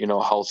make it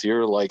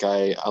healthier, like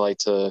I like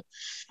to,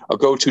 a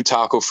go-to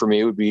taco for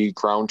me would be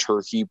ground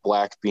turkey,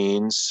 black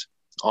beans,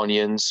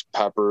 onions,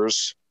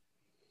 peppers,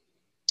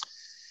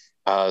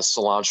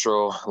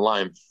 cilantro,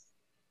 lime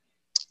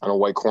on a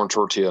white corn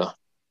tortilla.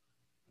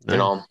 you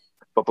know. Nice.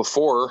 But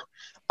before,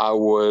 I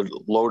would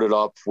load it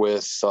up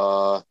with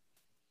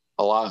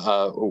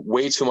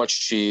way too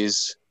much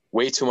cheese,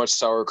 way too much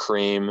sour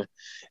cream,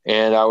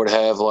 and I would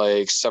have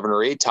like 7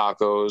 or 8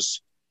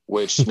 tacos,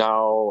 which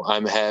now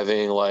I'm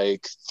having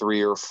like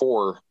 3 or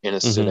 4 in a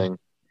Hmm. sitting,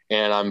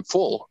 and I'm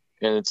full,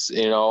 and it's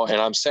and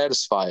I'm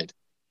satisfied,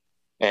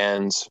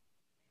 and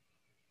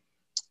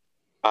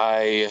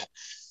I.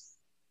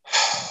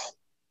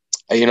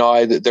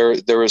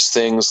 There was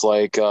things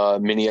like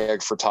mini egg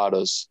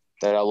frittatas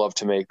that I love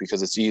to make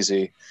because it's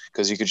easy,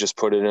 because you could just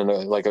put it in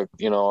a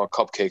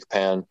cupcake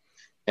pan,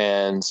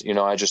 and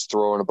I just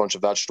throw in a bunch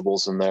of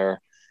vegetables in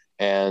there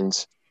and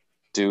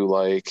do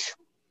like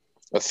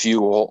a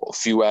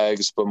few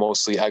eggs, but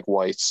mostly egg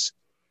whites,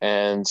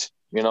 and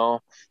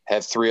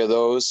have 3 of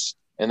those,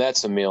 and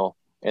that's a meal.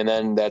 And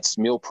then that's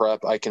meal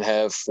prep. I can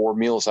have 4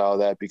 meals out of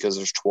that because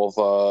there's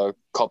 12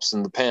 cups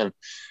in the pan.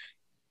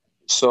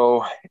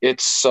 So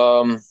it's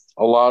a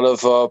lot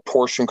of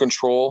portion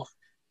control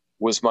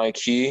was my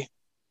key.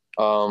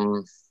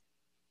 Um,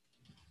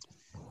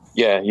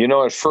 yeah,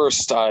 at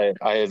first I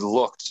had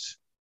looked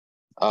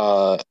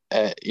at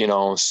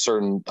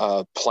certain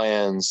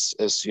plans,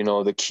 as the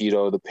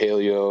keto, the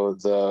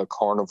paleo, the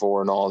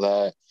carnivore, and all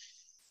that,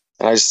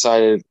 and I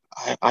decided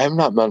I'm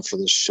not meant for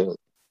this shit,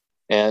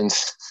 and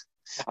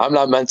I'm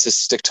not meant to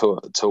stick to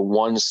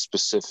one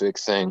specific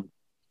thing.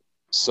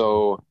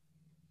 So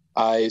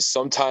I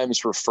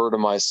sometimes refer to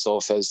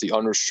myself as the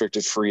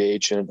unrestricted free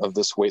agent of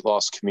this weight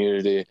loss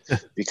community,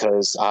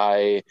 because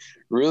I've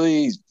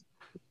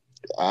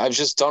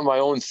just done my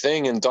own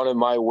thing and done it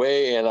my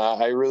way. And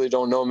I really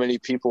don't know many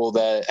people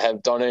that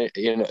have done it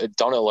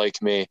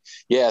like me.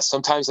 Yeah.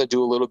 Sometimes I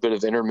do a little bit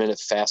of intermittent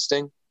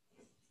fasting,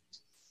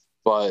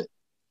 but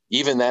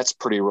even that's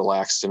pretty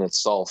relaxed in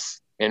itself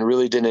and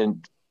really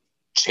didn't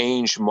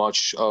change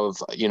much of,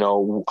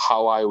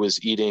 how I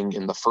was eating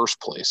in the first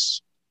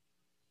place.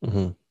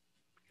 Hmm.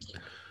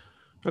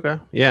 Okay.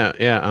 Yeah.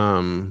 Yeah.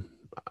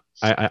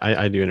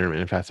 I do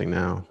intermittent fasting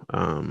now.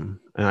 And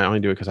I only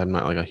do it because I'm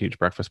not like a huge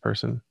breakfast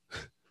person.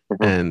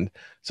 Mhm. And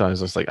so I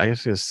was just like, I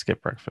guess just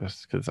skip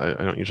breakfast because I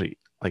don't usually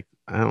like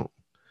I don't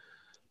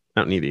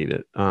need to eat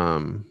it.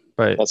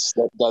 But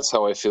That's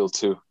how I feel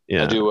too. I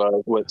yeah.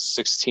 do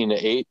 16 to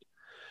 8.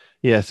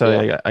 Yeah,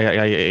 so Yeah.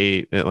 I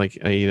ate it like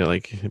I eat it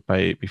like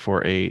by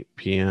before 8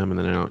 p.m. and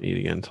then I don't eat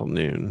again until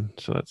noon.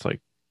 So that's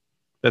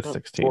Yeah, four,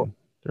 16,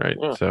 right?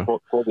 yeah, So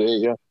 4 to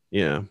 8.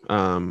 Yeah.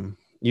 yeah.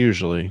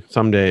 Usually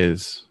some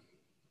days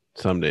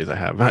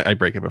I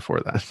break it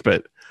before that,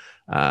 but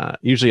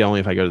usually only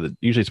if I go to the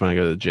usually it's when I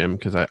go to the gym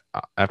because if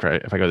I go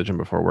to the gym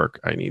before work,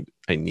 I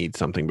need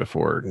something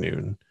before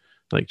noon,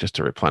 like just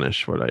to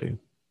replenish what I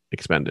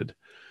expended.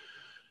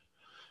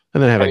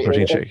 And then I have like Hey,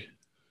 protein shake.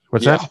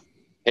 What's yeah. that?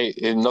 Hey,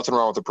 nothing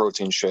wrong with the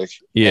protein shake.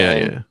 Yeah,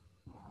 And yeah.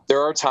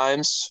 there are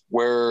times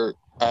where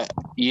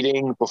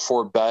eating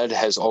before bed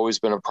has always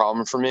been a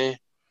problem for me.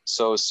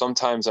 So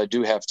sometimes I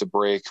do have to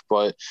break,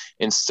 but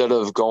instead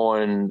of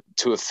going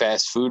to a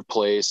fast food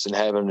place and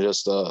having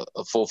just a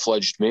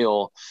full-fledged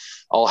meal,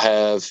 I'll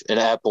have an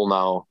apple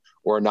now,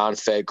 or a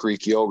non-fat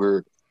Greek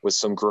yogurt with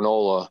some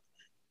granola,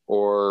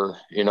 or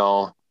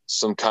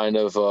some kind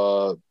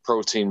of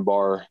protein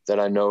bar that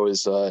I know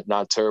is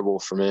not terrible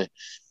for me.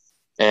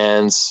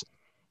 And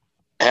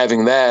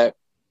having that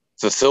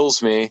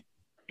fulfills me,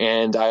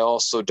 and I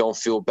also don't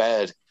feel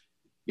bad.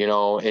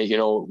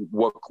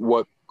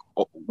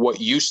 What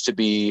used to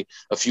be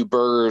a few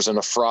burgers and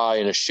a fry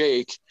and a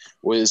shake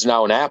was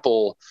now an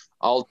apple.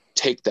 I'll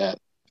take that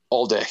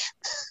all day.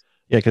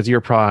 Yeah, because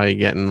you're probably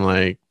getting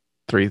like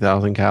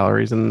 3,000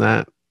 calories in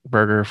that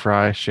burger,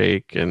 fry,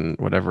 shake, and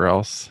whatever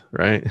else,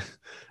 right?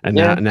 And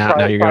Yeah, now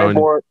probably, you're probably going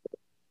more,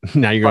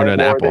 now you're going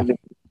to probably an more apple.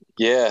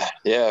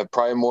 than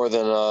probably more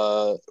than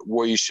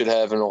what you should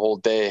have in a whole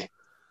day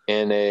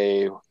in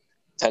a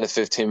 10 to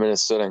 15 minute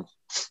sitting.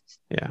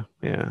 Yeah,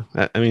 yeah.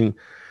 I mean,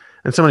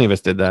 And so many of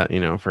us did that,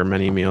 for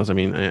many meals. I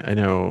mean, I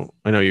know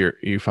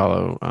you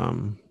follow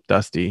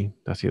Dusty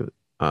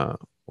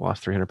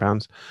lost 300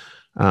 pounds.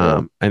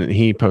 Yeah. And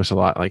he posts a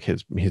lot like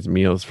his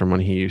meals from when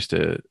he used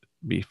to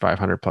be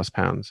 500 plus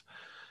pounds.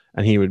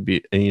 And he would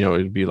be, and it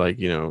would be like,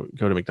 go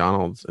to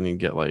McDonald's and you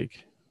get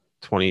like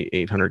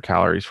 2,800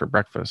 calories for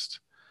breakfast.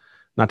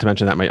 Not to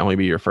mention that might only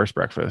be your first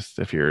breakfast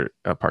if you're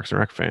a Parks and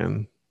Rec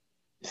fan.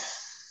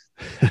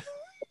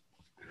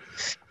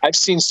 I've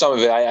seen some of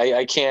it.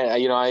 I can't,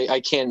 I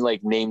can't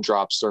like name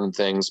drop certain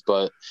things,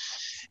 but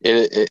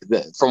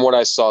from what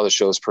I saw, the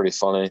show is pretty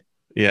funny.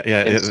 Yeah,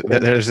 yeah.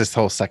 And There's this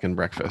whole second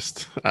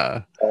breakfast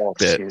oh,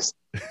 bit. jeez.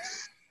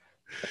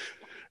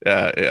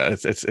 Yeah,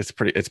 it's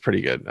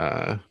pretty good.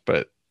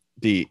 But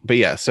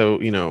yeah, so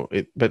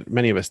but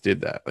many of us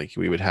did that. Like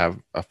we would have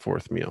a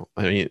fourth meal.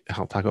 I mean,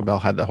 how Taco Bell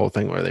had the whole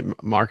thing where they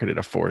marketed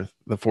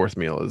the fourth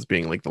meal as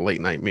being like the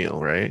late night meal,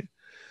 right?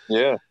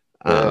 Yeah.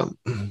 Yeah.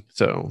 Um,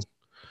 so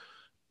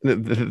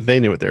they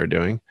knew what they were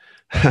doing.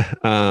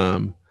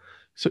 um,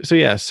 so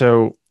yeah,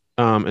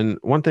 and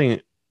one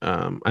thing,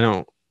 I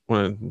don't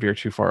want to veer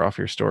too far off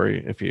your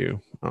story if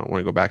you want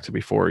to go back to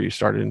before you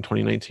started in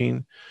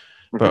 2019.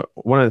 Mhm. But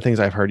one of the things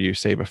I've heard you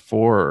say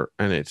before,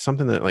 and it's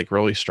something that like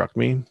really struck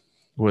me,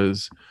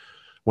 was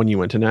when you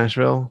went to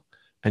Nashville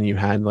and you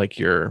had like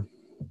your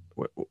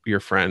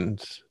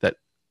friends that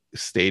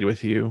stayed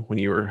with you when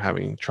you were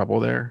having trouble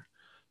there.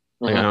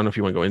 Like I Mhm. don't know if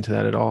you want to go into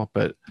that at all,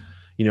 but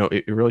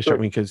it really struck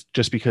Sure. me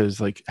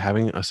because like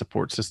having a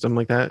support system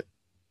like that,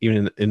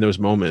 even in those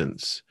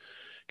moments,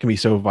 can be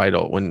so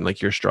vital when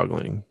like you're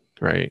struggling,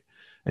 right?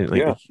 And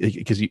Yeah. like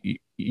because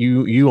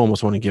you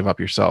almost want to give up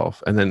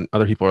yourself, and then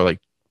other people are like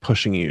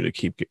pushing you to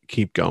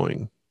keep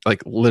going,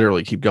 like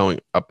literally keep going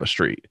up a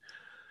street,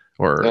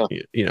 or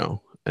Yeah.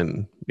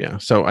 and yeah.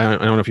 So I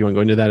don't know if you want to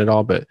go into that at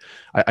all, but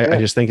I Yeah.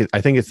 just think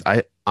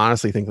I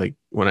honestly think like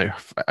when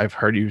I've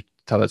heard you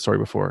tell that story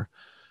before,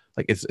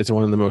 like it's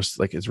one of the most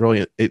like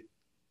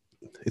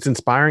it's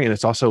inspiring, and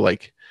it's also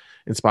like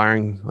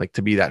inspiring like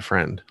to be that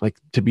friend, like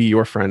to be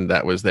your friend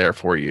that was there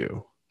for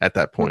you at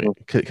that point,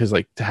 Mhm. because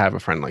like to have a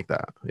friend like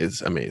that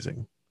is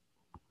amazing.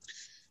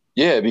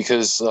 Yeah,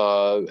 because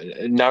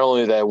not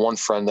only that one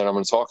friend that I'm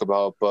going to talk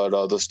about, but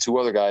those two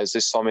other guys, they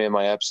saw me at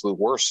my absolute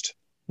worst.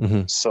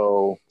 Hmm.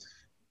 So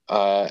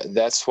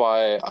that's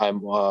why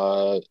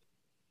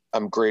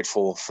I'm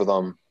grateful for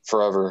them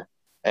forever,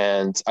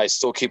 and I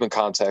still keep in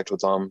contact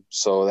with them.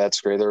 So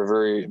that's great. They're a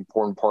very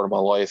important part of my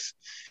life,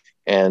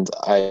 and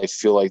I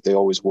feel like they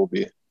always will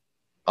be.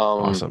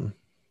 Um, Awesome.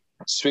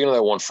 Speaking of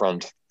that one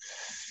friend,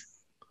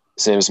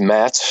 his name is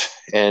Matt,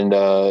 and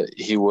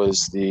he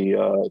was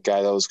the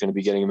guy that was going to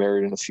be getting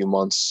married in a few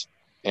months.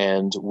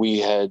 And we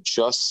had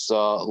just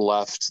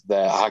left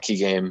that hockey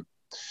game,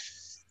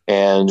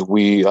 and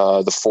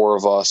the four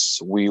of us,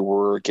 we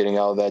were getting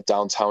out of that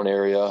downtown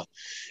area,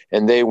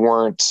 and they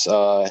weren't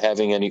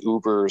having any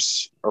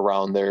Ubers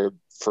around there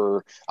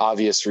for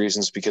obvious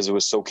reasons because it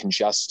was so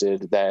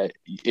congested that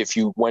if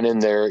you went in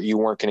there, you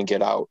weren't going to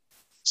get out.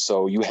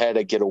 So you had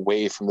to get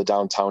away from the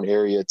downtown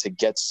area to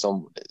get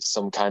some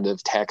kind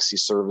of taxi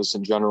service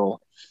in general.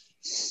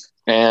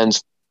 And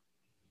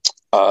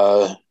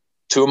uh,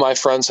 two of my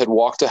friends had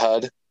walked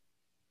ahead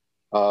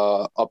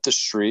up the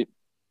street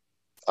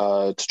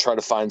to try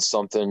to find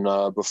something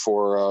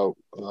before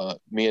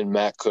me and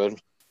Matt could.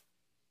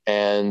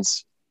 And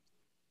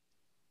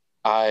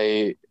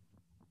I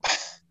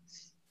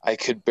I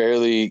could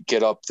barely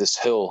get up this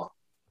hill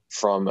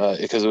from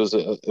because it was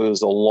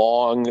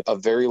a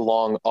very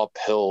long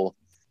uphill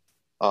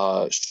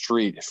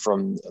street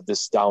from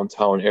this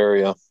downtown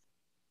area,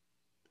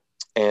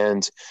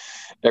 and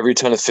every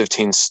 10 to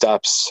 15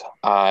 steps,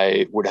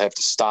 I would have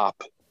to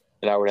stop,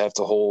 and I would have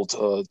to hold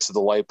to the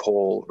light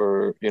pole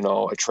or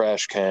a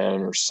trash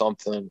can or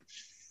something,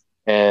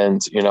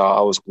 and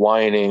I was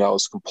whining, I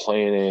was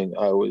complaining,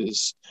 I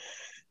was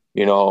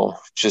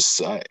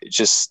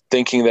just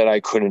thinking that I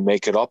couldn't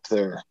make it up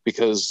there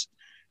because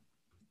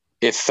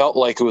it felt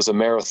like it was a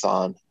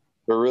marathon,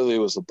 but really it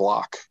was a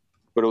block.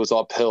 But it was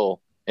uphill,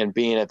 and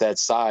being at that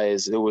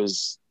size, it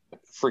was a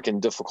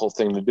freaking difficult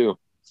thing to do.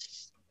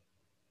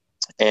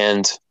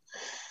 And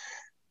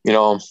you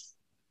know,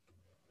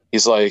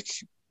 he's like,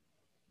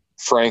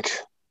 Frank,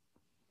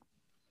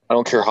 I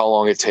don't care how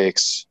long it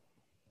takes.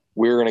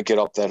 We're gonna get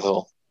up that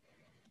hill,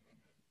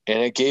 and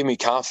it gave me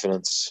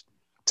confidence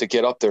to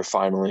get up there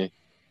finally.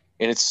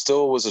 And it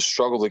still was a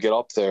struggle to get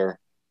up there,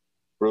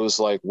 but it was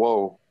like,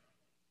 whoa,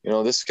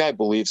 this guy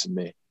believes in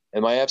me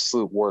and my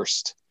absolute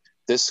worst.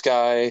 This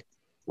guy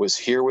was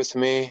here with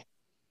me,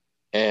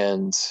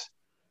 and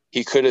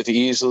he could have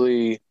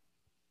easily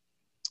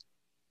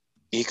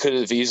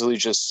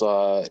just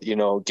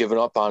given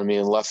up on me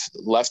and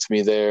left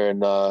me there.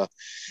 And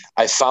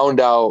I found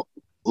out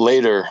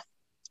later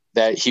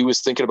that he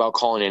was thinking about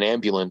calling an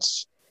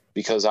ambulance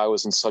because I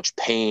was in such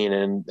pain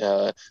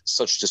and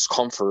such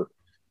discomfort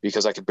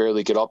because I could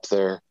barely get up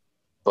there.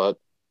 But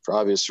for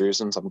obvious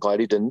reasons, I'm glad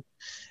he didn't.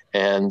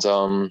 And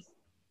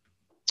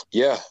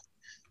yeah,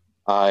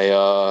 I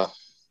uh,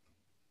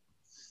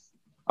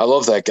 I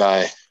love that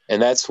guy,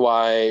 And that's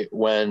why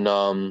when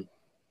I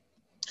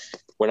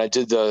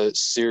did the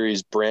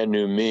series Brand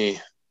New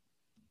Me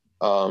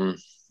um,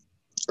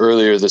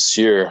 earlier this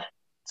year,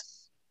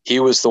 he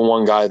was the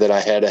one guy that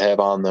I had to have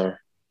on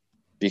there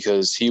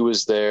because he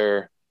was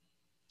there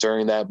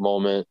during that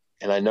moment,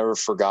 and I never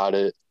forgot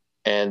it.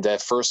 And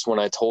at first, when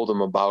I told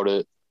him about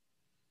it,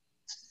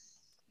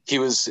 he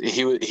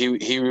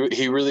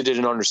really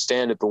didn't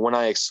understand it. But when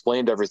I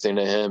explained everything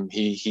to him,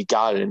 he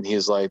got it, and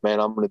he's like, "Man,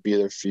 I'm going to be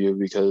there for you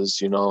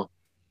because you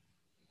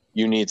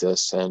need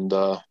this." And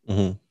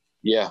Hmm.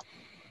 yeah,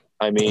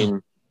 I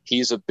mean,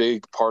 he's a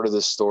big part of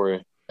this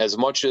story. As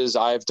much as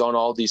I've done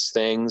all these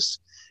things,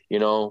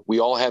 we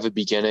all have a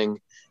beginning,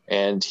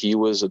 and he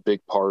was a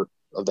big part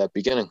of that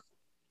beginning.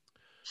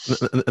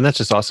 And that's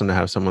just awesome to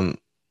have someone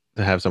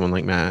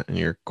like Matt in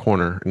your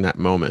corner in that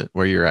moment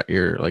where you're at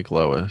your like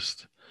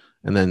lowest,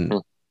 and then Mm-hmm.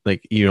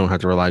 like you don't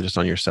have to rely just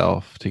on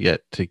yourself to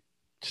get to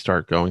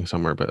start going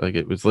somewhere. But like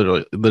it was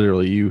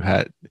literally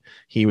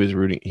he was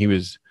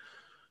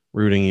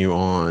rooting you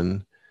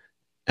on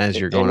as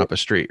you're going And up a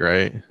street,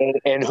 right?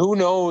 and who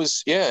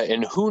knows? Yeah,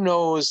 and who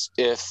knows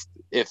if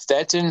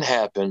that didn't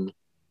happen?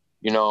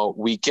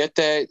 We get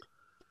that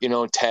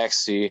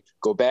taxi,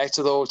 go back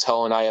to the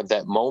hotel, and I have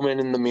that moment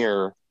in the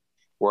mirror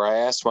where I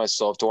asked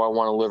myself, do I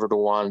want to live or do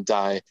I want to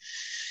die?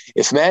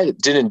 If Matt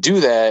didn't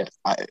do that,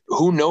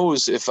 who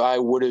knows if I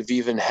would have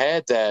even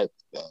had that,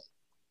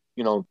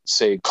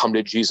 say, come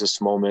to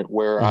Jesus moment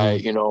where I,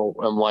 Hmm.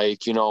 I'm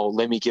like,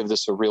 let me give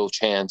this a real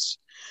chance.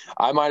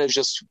 I might have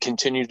just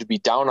continued to be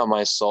down on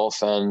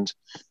myself and,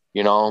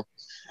 you know,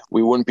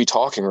 we wouldn't be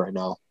talking right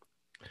now.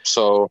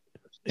 So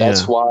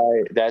that's Yeah.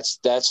 why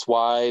that's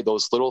why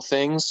those little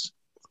things,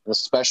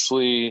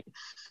 especially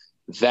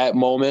that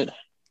moment,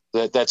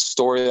 that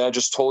story that I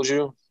just told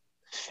you,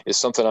 is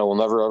something I will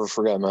never ever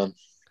forget, man.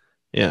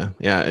 Yeah,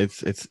 yeah,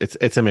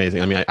 it's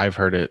amazing. I mean, I've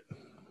heard it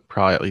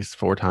probably at least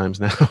 4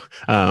 times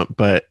now,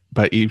 but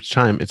each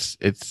time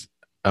it's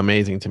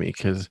amazing to me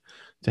because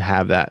to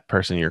have that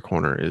person in your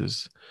corner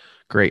is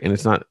great, and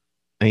it's not,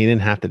 and he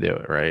didn't have to do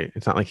it, right?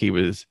 It's not like he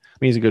was. I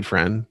mean, he's a good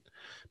friend,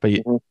 but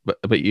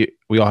Mm-hmm.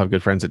 we all have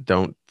good friends that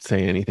don't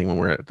say anything when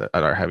we're at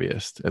our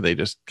heaviest, and they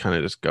just kind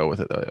of just go with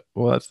it. They're like,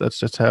 well, that's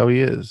just how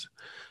he is.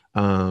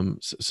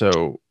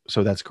 So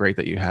that's great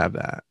that you have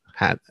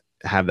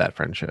that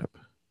friendship.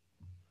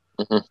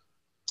 Mm-hmm.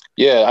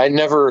 Yeah, I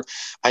never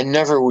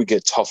would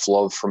get tough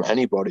love from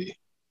anybody,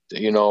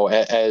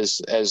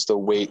 as the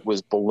weight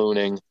was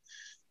ballooning.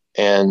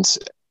 And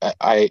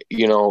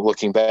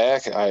looking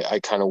back, I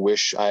kind of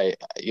wish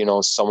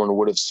someone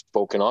would have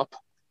spoken up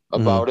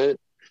Hmm. about it.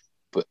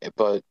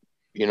 But,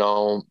 you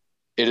know,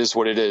 it is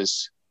what it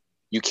is.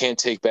 You can't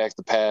take back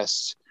the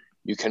past.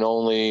 You can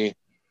only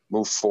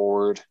move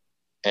forward.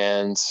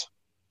 And,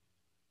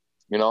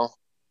 you know,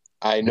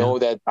 I Yeah. know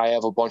that I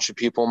have a bunch of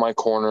people in my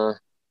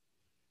corner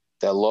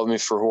that love me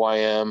for who I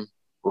am,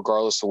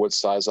 regardless of what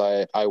size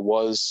I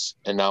was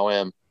and now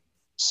am.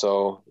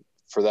 So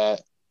for that,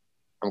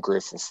 I'm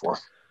grateful for.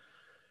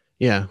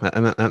 Yeah,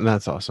 and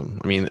that's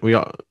awesome. I mean, we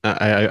all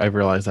I've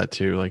realized that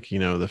too. Like,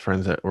 the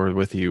friends that were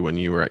with you when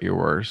you were at your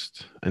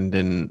worst and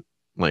didn't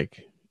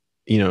like,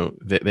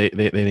 they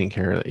didn't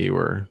care that you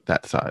were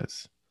that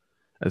size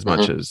as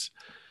much Mm-hmm. as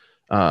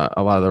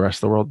a lot of the rest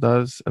of the world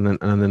does. And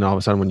then all of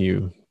a sudden when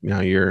you've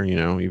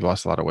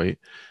lost a lot of weight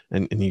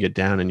and you get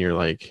down and you're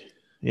like,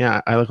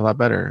 yeah, I look a lot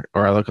better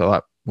or I look a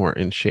lot more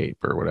in shape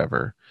or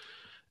whatever.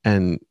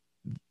 And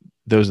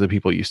those are the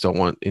people you still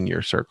want in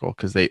your circle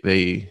because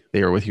they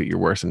are with you at your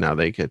worst, and now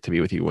they get to be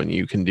with you when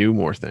you can do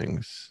more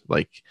things.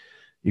 Like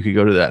you could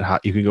go to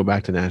you could go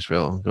back to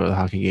Nashville, go to the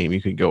hockey game,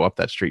 you could go up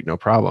that street, no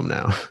problem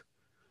now.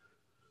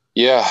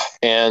 Yeah.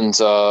 And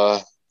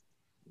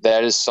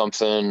that is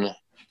something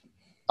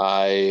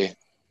I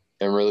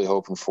am really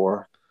hoping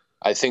for.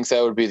 I think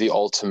that would be the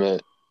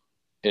ultimate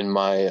in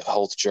my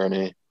health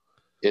journey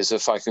is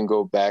if I can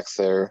go back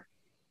there,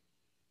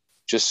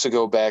 just to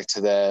go back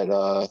to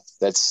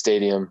that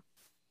stadium,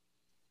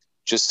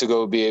 just to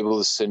go be able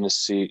to sit in a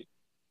seat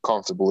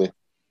comfortably,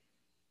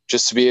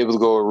 just to be able to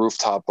go to a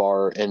rooftop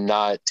bar and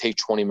not take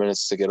 20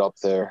 minutes to get up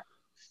there.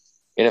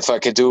 And if I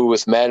could do it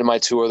with Matt and my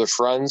two other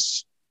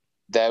friends,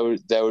 that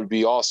would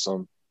be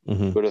awesome.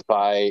 Hmm. But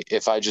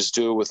if I just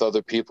do it with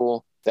other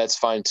people, that's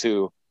fine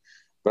too.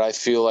 But I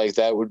feel like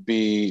that would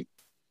be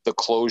the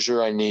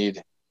closure I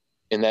need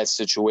in that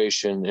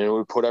situation, and it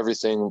would put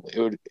everything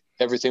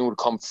would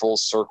come full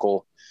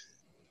circle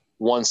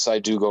once I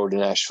do go to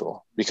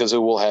Nashville, because it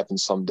will happen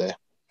someday,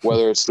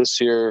 whether it's this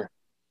year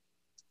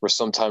or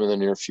sometime in the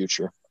near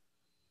future.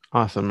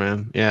 Awesome,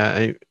 man.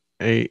 Yeah,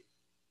 I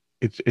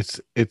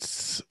it's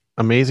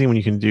amazing when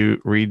you can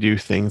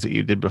redo things that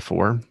you did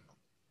before.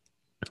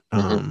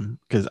 Mm-hmm.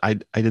 Because I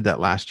did that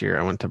last year.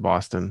 I went to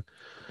Boston,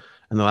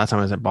 and the last time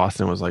I was at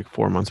Boston was like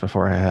 4 months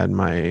before I had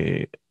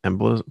my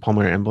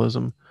pulmonary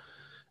embolism.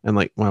 And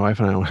like my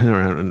wife and I went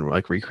around and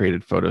like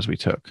recreated photos we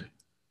took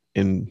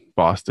in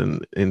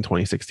Boston in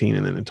 2016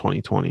 and then in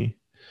 2020.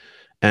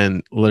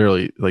 And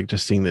literally like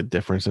just seeing the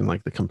difference in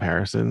like the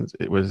comparisons,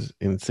 it was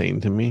insane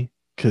to me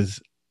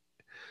because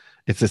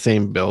it's the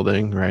same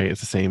building, right?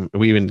 It's the same.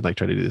 We even like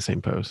try to do the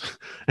same pose,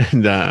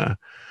 and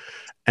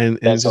and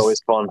That's just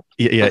always fun.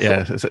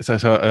 yeah.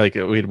 So like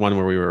we had one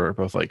where we were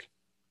both like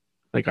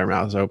our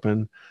mouths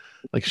open,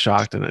 like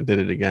shocked, and I did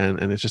it again,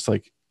 and it's just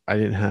like I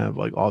didn't have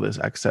like all this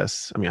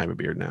excess. I mean, I have a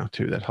beard now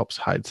too that helps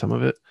hide some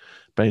of it,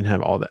 but I didn't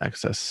have all the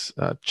excess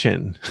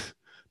chin,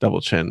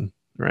 double chin,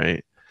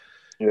 right?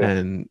 Yeah.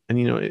 And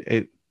you know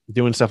it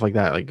doing stuff like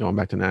that, like going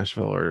back to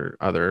Nashville or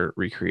other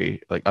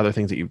recreate like other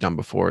things that you've done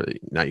before.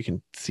 Now you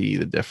can see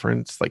the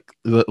difference. Like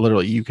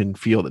literally, you can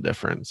feel the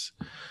difference.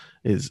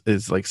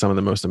 Is like some of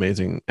the most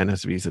amazing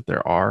NSVs that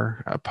there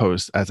are,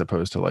 as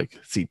opposed to like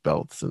seat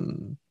belts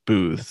and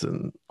booths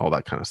and all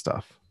that kind of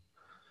stuff.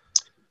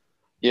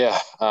 Yeah.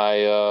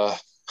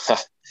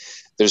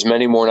 There's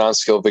many more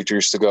non-scale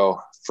victories to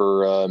go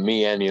for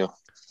me and you.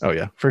 Oh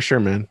yeah, for sure,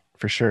 man,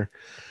 for sure.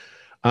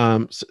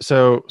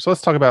 So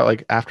let's talk about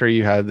like after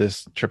you had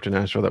this trip to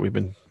Nashville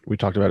that we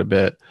talked about a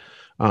bit.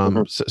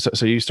 Mhm.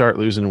 So you start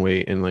losing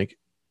weight and like,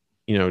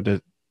 you know,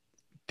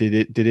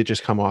 did it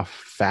just come off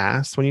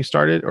fast when you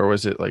started, or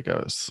was it like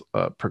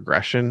a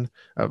progression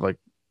of like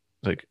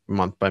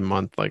month by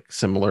month, like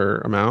similar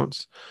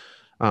amounts?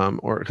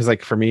 Or because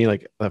like for me,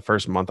 like the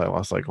first month I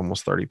lost like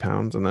almost 30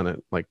 pounds, and then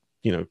it like,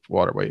 you know,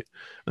 water weight,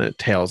 and it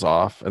tails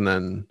off, and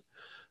then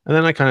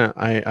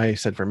I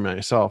said for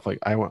myself, like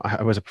I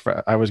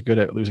was good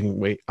at losing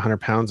weight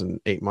 100 pounds in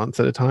 8 months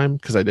at a time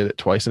because I did it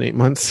twice in 8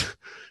 months.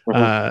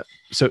 Mhm.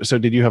 So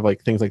did you have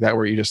like things like that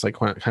where you just like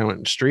kind of went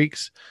in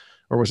streaks,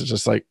 or was it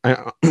just like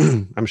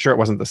I'm sure it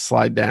wasn't the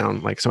slide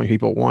down like so many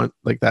people want,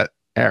 like that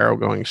arrow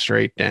going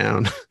straight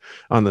down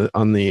on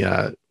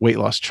the weight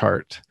loss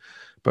chart.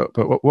 But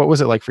what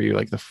was it like for you,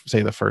 like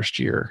say the first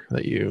year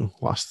that you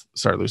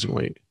started losing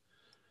weight?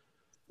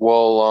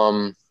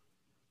 Well,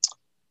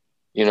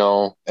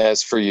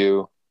 as for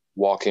you,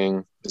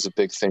 walking is a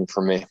big thing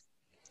for me.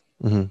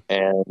 Hmm.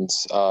 And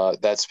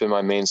that's been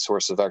my main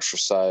source of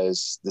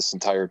exercise this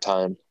entire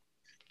time.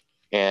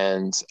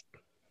 And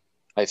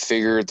I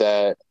figured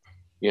that,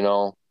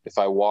 if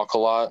I walk a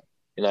lot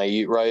and I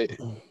eat right,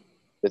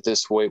 that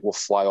this weight will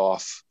fly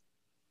off.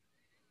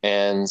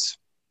 And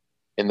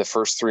in the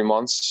first 3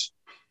 months,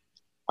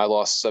 I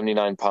lost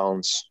 79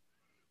 pounds.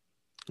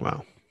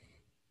 Wow.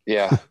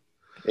 Yeah.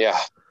 Yeah.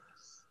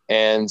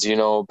 And,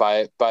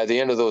 by the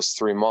end of those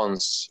 3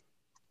 months,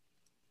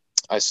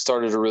 I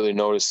started to really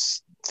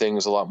notice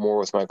things a lot more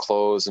with my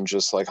clothes and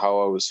just like how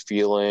I was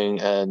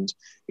feeling. And,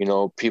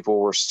 people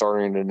were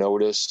starting to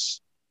notice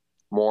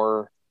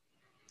more.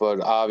 But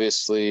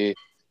obviously,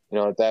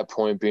 at that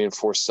point, being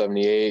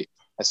 478,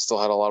 I still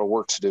had a lot of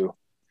work to do.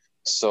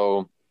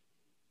 So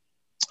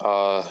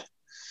uh,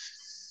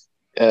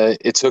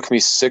 it took me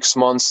 6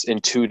 months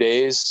and 2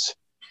 days,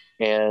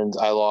 and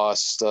I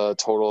lost a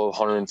total of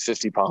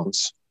 150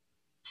 pounds.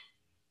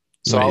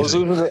 So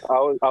Amazing.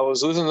 I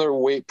was losing their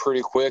weight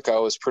pretty quick. I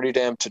was pretty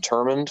damn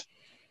determined,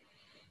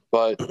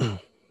 but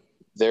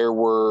there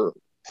were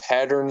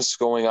patterns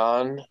going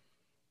on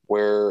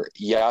where,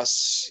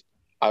 yes,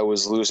 I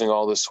was losing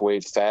all this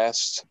weight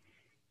fast,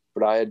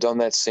 but I had done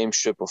that same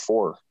shit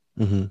before.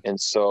 Hmm. And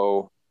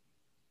so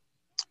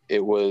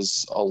it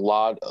was a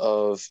lot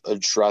of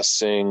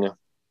addressing,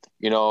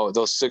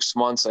 those 6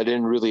 months, I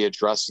didn't really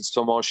address it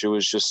so much. It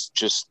was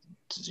just,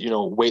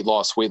 weight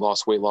loss, weight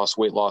loss, weight loss,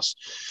 weight loss.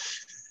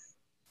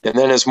 And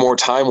then as more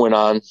time went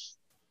on,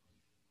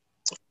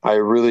 I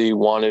really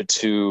wanted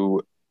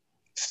to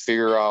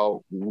figure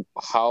out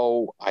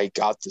how I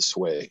got this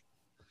way.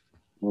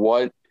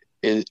 What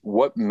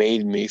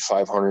made me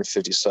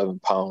 557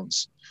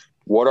 pounds?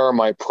 What are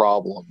my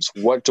problems?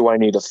 What do I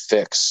need to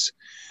fix?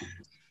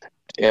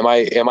 Am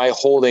I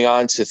holding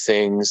on to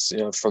things,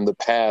 from the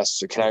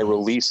past? Or can I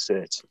release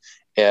it?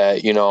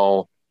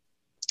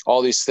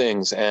 All these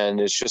things, and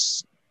it's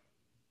just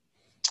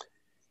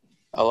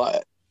a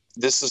lot.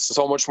 This is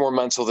so much more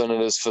mental than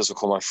it is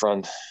physical, my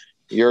friend.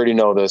 You already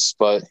know this,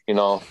 but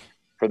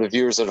for the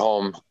viewers at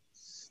home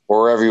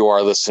or wherever you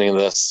are listening to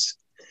this,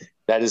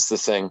 that is the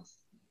thing.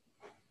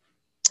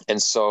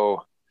 And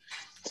so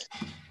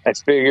I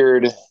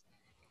figured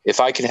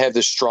if I could have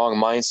this strong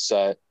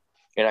mindset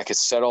and I could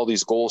set all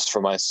these goals for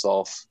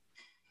myself,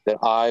 that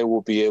I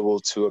will be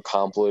able to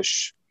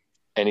accomplish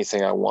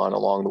anything I want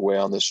along the way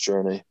on this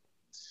journey.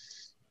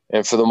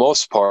 And for the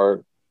most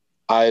part,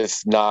 I've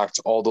knocked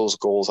all those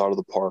goals out of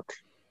the park.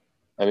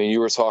 I mean, you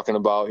were talking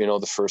about,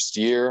 the first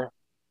year.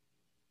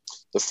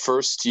 The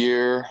first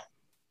year,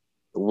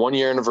 the 1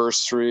 year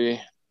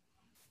anniversary,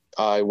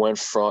 I went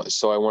from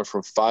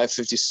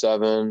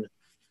 557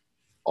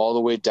 all the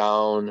way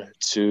down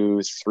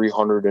to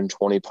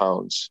 320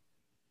 pounds.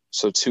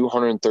 So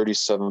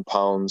 237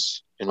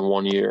 pounds in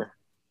 1 year.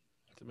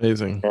 It's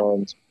amazing.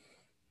 And,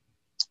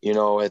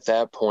 at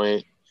that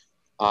point,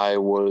 I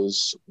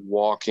was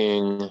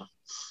walking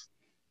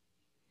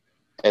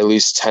at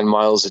least 10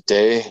 miles a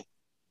day.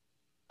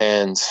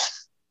 And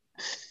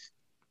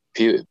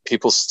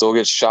people still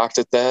get shocked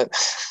at that.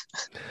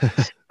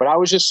 But I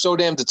was just so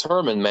damn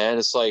determined, man.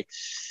 It's like,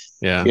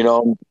 Yeah. You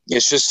know,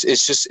 it's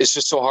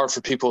just so hard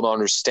for people to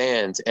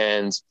understand.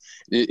 And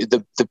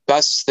the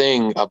best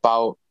thing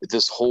about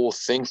this whole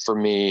thing for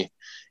me,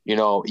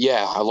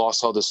 yeah, I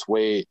lost all this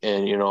weight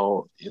and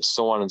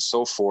so on and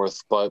so forth,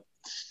 but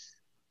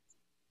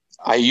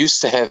I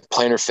used to have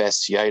plantar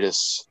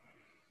fasciitis.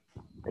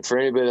 And for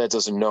anybody that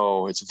doesn't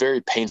know, it's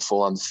very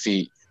painful on the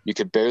feet. You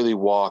could barely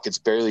walk. It's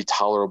barely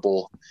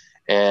tolerable.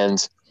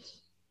 And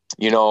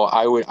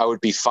I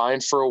would be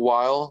fine for a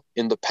while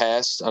in the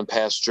past on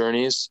past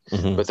journeys,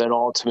 Hmm. but then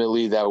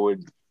ultimately that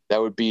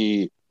would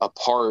be a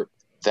part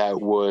that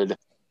would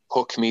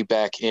hook me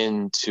back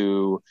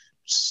into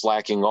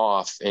slacking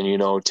off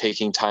and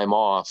taking time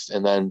off,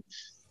 and then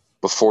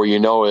before you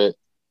know it,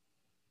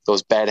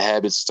 those bad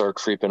habits start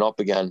creeping up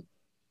again.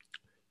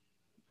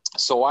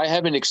 So I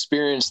haven't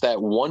experienced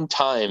that one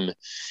time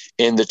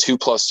in the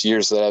 2+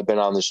 years that I've been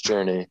on this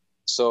journey.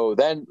 So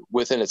that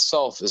within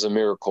itself is a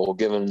miracle,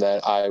 given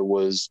that I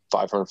was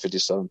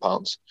 557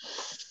 pounds.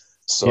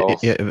 Yeah, So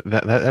yeah,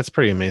 that's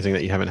pretty amazing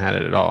that you haven't had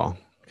it at all.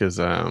 Because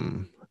I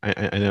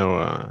know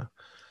I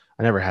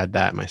never had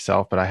that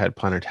myself, but I had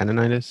plantar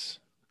tendonitis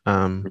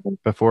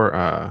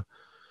before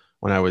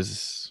when I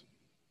was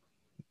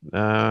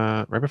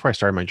right before I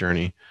started my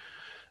journey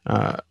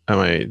at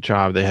my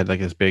job. They had like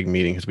this big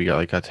meeting because we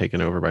got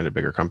taken over by the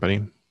bigger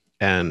company,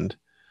 and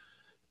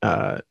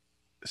uh,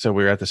 so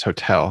we were at this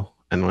hotel.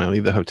 And when I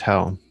leave the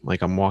hotel,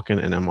 like I'm walking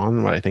and I'm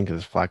on what I think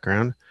is flat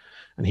ground,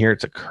 and here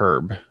it's a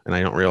curb, and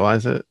I don't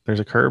realize it. There's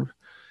a curb,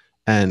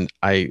 and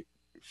I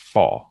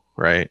fall,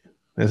 right?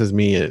 This is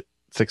me at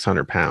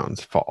 600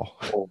 pounds fall.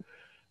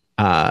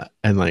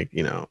 And like,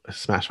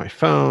 smash my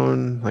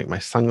phone, like my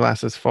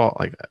sunglasses fall.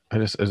 Like it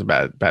was a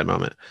bad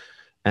moment.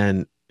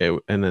 And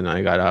then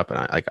I got up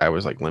and I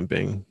was like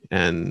limping.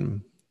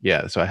 And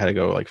yeah, so I had to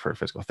go like for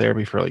physical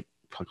therapy for like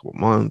a couple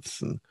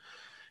months, and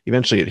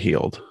eventually it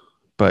healed.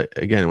 But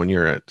again, when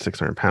you're at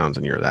 600 pounds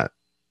and you're that,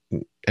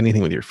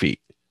 anything with your feet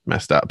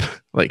messed up,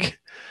 like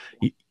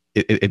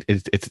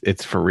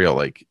it's for real.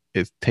 Like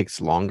it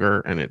takes longer,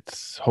 and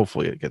it's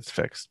hopefully it gets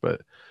fixed.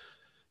 But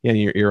yeah,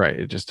 you're right.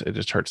 It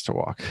just hurts to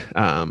walk.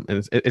 And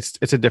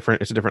it's a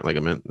different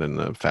ligament than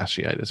the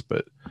fasciitis,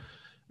 but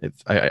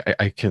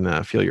I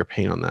can feel your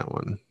pain on that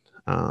one.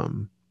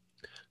 Um,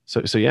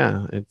 so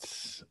yeah, and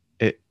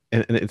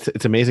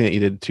it's amazing that you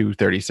did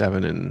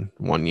 237 in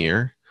 1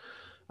 year.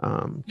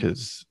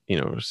 Because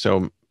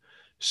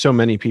so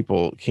many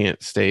people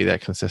can't stay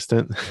that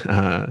consistent,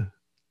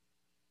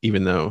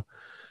 even though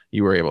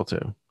you were able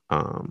to.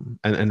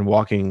 And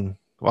walk.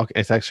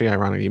 It's actually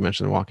ironic you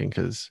mentioned walking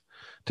because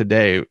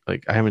today,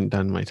 like I haven't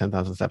done my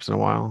 10,000 steps in a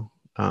while.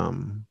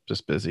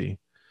 Just busy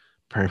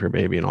preparing for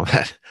baby and all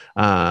that.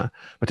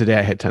 But today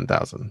I hit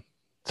 10,000.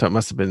 So it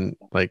must have been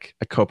like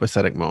a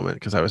copacetic moment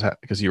because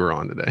because you were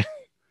on today.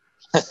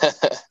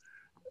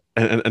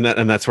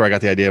 And that's where I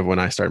got the idea of when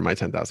I started my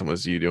 10,000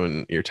 was you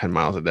doing your 10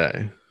 miles a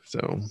day.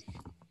 So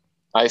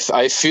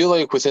I feel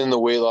like within the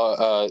weight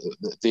loss,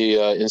 the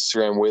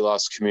Instagram weight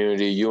loss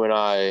community, you and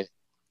I,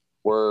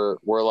 we're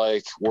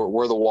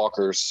the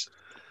walkers.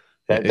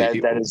 That it, that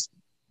it- that is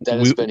that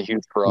has we been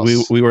huge for we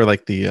us. we were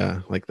like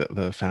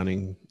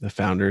the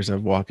founders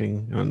of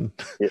walking on.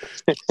 Yeah.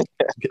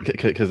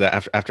 Because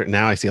after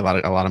now I see a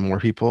lot of more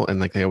people, and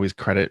like they always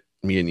credit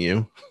me and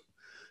you,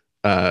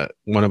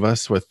 one of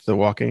us, with the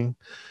walking.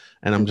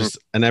 And Mhm.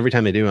 and every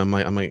time they do, I'm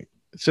like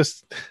it's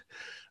just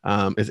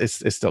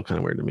it's still kind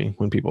of weird to me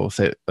when people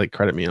say like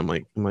credit me. I'm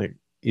like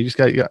you just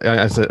got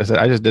I said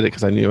I just did it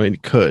because I knew I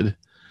could,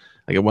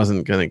 like it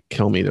wasn't gonna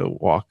kill me to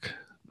walk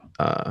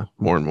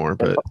more and more.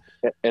 But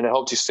And it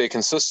helped you stay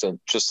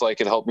consistent, just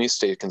like it helped me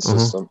stay uh-huh.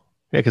 consistent.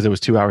 Yeah, because it was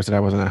 2 hours that I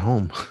wasn't at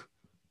home.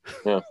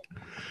 Yeah.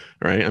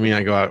 Right, I mean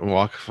I go out and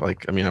walk,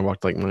 like I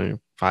walked like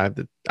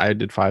I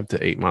did 5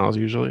 to 8 miles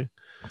usually,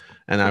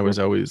 and I Mhm. was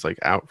always like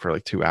out for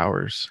like 2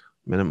 hours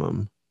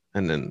minimum.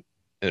 And then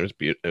it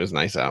was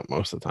nice out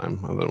most of the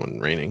time other than when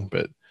raining.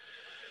 But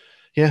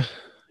yeah,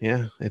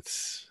 yeah,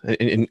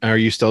 and are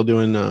you still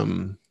doing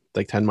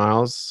like 10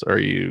 miles, or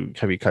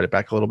have you cut it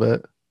back a little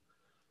bit?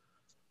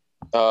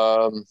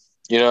 Um,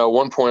 at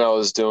one point I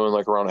was doing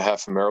like around a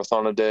half a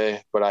marathon a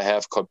day, but I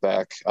have cut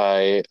back.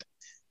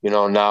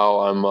 Now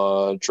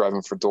I'm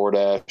driving for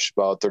DoorDash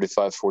about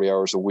 35, 40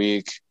 hours a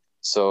week.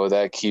 So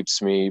that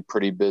keeps me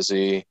pretty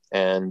busy.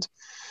 And,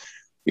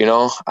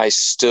 I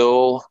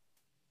still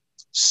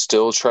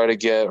try to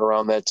get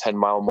around that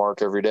 10-mile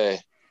mark every day.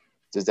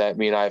 Does that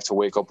mean I have to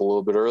wake up a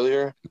little bit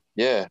earlier?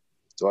 Yeah.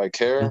 Do I Mhm.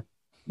 care?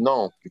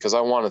 No, because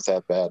I want it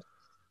that bad.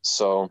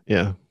 So,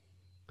 Yeah.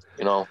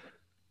 you know,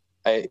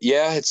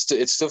 yeah, it's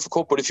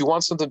difficult, but if you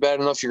want something bad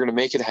enough, you're going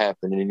to make it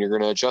happen, and you're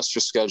going to adjust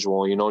your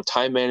schedule.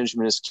 Time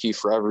management is key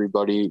for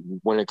everybody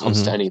when it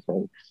comes to Hmm.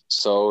 anything.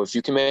 So if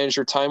you can manage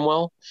your time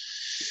well,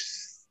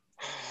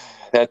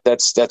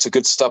 that's a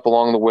good step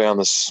along the way on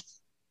this.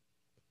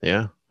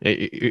 Yeah.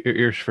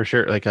 You're for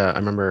sure. Like I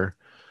remember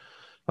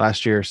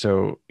last year.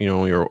 So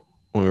when we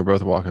were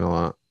both walking a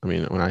lot. I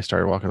mean, when I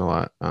started walking a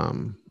lot,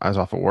 I was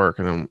off of work,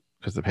 and then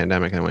because the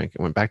pandemic, I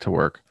went back to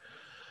work.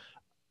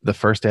 the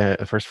first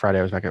Friday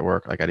I was back at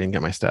work, like I didn't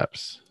get my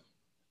steps,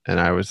 and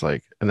I was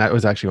like, and that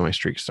was actually when my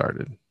streak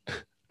started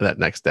that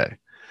next day,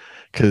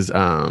 because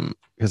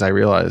I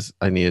realized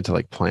I needed to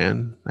like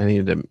plan, I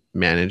needed to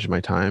manage my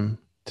time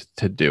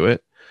to do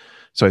it.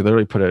 So I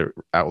literally put a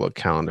Outlook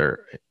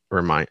calendar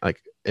remind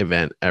like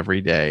event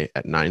every day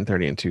at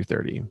 9:30 and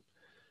 2:30,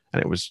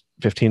 and it was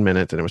 15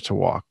 minutes, and it was to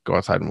walk, go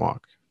outside and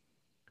walk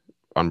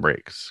on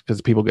breaks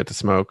because people get to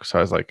smoke. So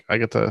I was like, I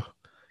get to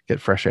get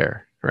fresh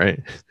air,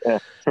 right? Yeah.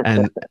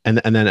 And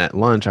then at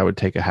lunch I would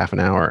take a half an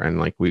hour, and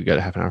like we'd get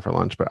a half an hour for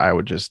lunch, but I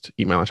would just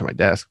eat my lunch at my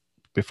desk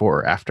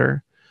before or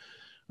after,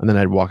 and then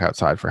I'd walk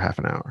outside for half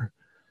an hour.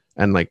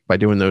 And like by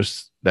doing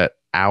those that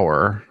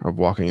hour of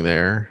walking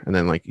there, and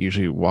then like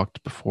usually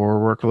walked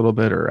before work a little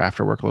bit or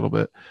after work a little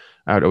bit,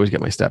 I would always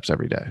get my steps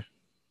every day. I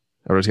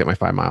would always get my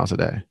 5 miles a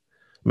day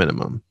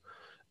minimum.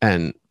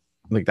 And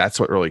like that's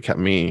what really kept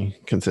me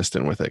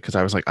consistent with it, because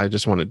I was like, I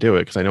just want to do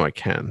it because I know I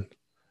can.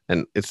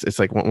 And it's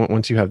like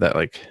once you have that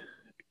like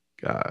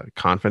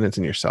confidence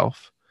in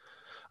yourself,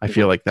 I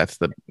feel Mhm. like that's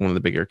the one of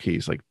the bigger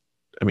keys. Like,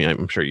 I mean,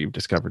 I'm sure you've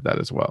discovered that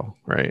as well,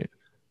 right?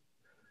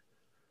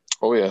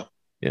 Oh yeah.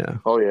 Yeah.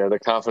 Oh yeah. The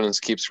confidence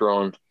keeps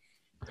growing,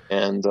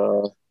 and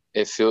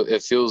it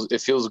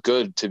feels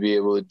good to be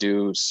able to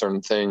do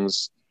certain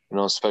things.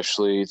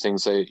 Especially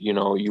things that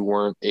you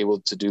weren't able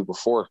to do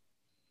before, Mhm.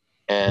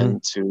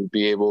 and to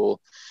be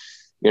able,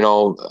 you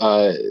know,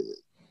 uh,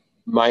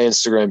 my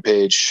Instagram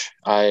page,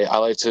 I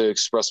like to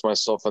express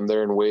myself on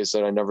there in ways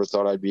that I never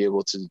thought I'd be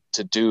able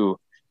to do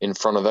in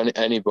front of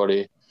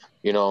anybody.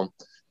 You know,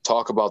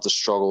 talk about the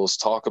struggles,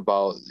 talk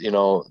about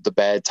the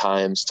bad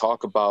times,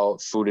 talk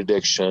about food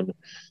addiction,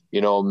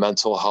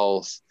 mental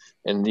health,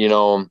 and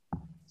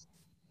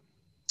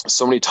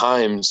so many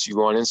times you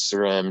go on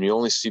Instagram and you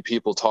only see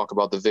people talk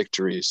about the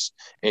victories.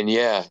 And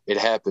yeah, it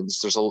happens.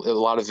 There's a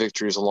lot of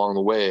victories along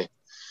the way,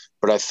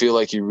 but I feel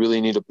like you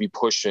really need to be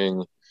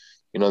pushing.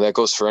 That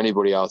goes for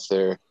anybody out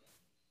there.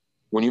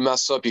 When you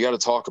mess up, you got to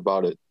talk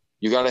about it.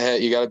 You got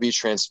to be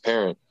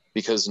transparent,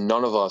 because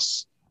none of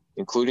us,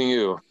 including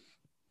you,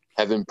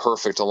 have been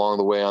perfect along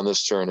the way on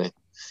this journey.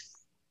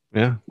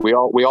 Yeah. We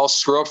all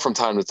screw up from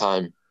time to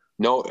time.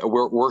 No,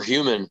 we're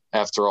human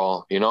after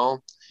all.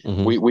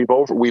 Hmm.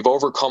 We've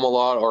overcome a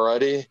lot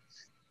already,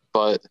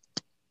 but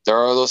there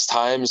are those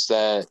times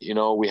that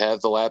we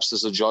have the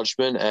lapses of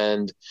judgment,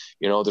 and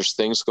there's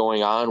things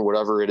going on,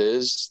 whatever it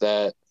is,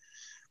 that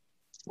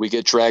we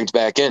get dragged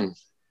back in.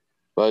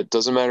 But it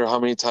doesn't matter how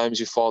many times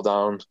you fall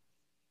down.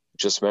 It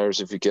just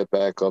matters if you get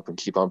back up and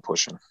keep on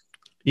pushing.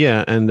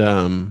 Yeah. And, I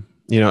don't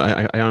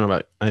know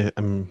about,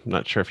 I'm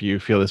not sure if you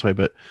feel this way,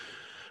 but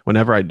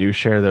whenever I do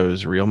share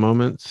those real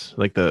moments,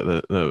 like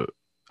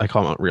I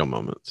call them real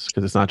moments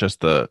because it's not just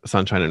the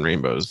sunshine and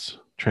rainbows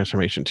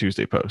transformation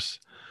Tuesday posts.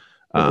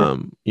 Mhm.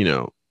 um you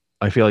know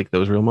I feel like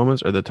those real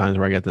moments are the times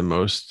where I get the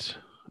most,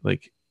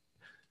 like,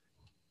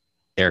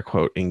 air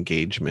quote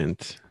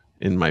engagement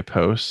in my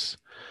posts,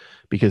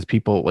 because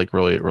people like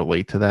really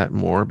relate to that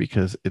more,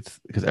 because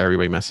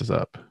everybody messes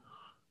up.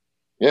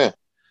 Yeah.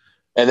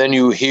 And then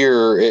you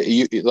hear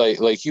you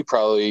like you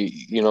probably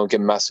get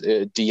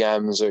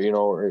DMs, or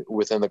or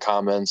within the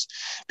comments,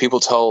 people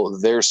tell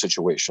their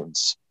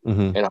situations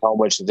Hmm. and how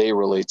much they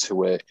relate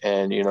to it,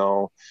 and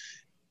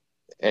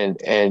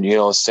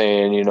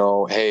saying,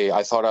 hey,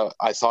 I thought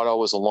I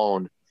was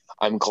alone.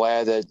 I'm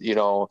glad that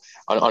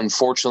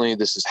unfortunately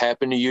this has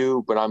happened to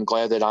you, but I'm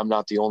glad that I'm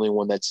not the only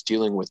one that's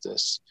dealing with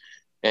this.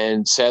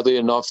 And sadly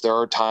enough, there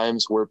are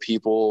times where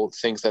people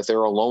think that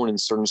they're alone in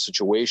certain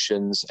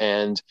situations,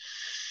 and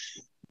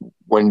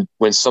when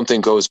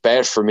something goes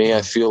bad for me,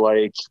 I feel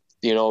like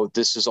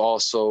this is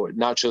also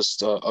not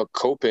just a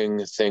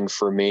coping thing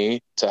for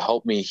me to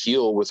help me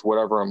heal with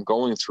whatever I'm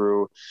going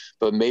through,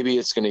 but maybe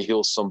it's going to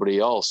heal somebody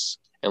else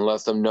and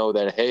let them know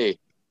that, hey,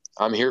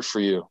 I'm here for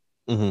you.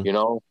 Hmm. you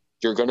know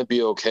you're going to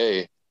be okay.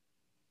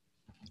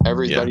 Yeah.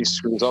 Everybody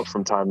screws up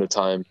from time to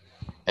time,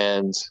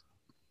 and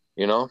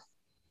you know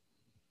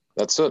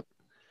that's it.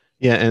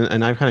 Yeah,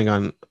 and I've kind of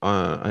gone,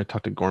 I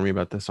talked to Gormy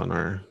about this on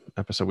our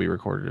episode we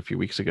recorded a few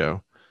weeks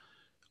ago.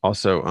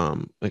 Also,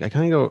 like I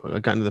kind of go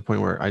gotten to the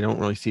point where I don't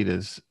really see it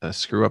as a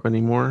screw up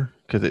anymore,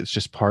 because it's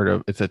just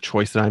it's a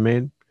choice that I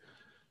made.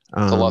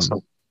 It's a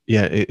lesson.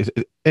 Yeah,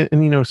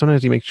 and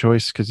sometimes you make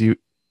choice because you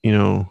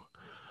know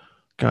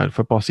God,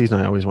 football season,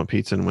 I always want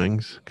pizza and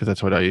wings because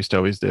that's what I used to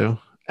always do.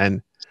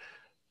 And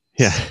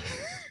yeah,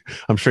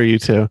 I'm sure you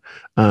too.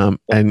 And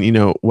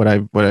what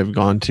I've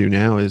gone to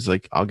now is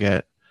like I'll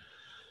get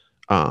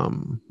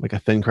like a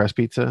thin crust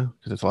pizza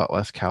because it's a lot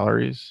less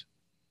calories,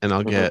 and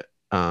I'll Mm-hmm. get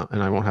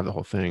and I won't have the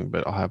whole thing,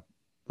 but I'll have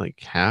like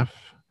half,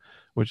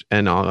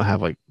 and I'll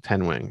have like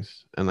 10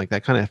 wings, and like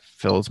that kind of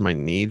fills my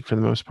need for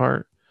the most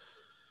part.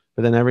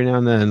 But then every now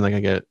and then, like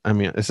I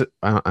mean,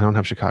 I don't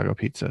have Chicago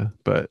pizza,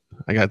 but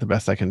I got the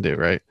best I can do,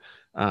 right?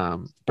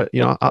 But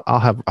I'll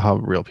have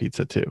real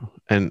pizza too,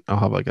 and I'll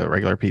have like a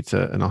regular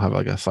pizza, and I'll have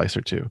like a slice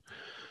or two.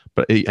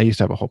 But I used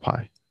to have a whole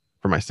pie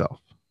for myself.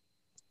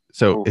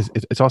 So Ooh.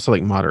 it's also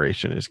like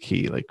moderation is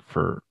key, like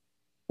for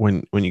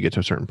when you get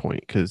to a certain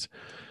point, because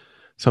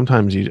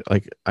sometimes you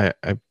like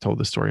I've told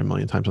this story a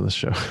million times on this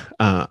show.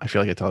 I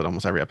feel like I tell it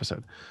almost every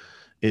episode.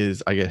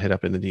 Is I get hit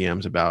up in the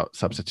DMs about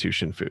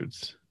substitution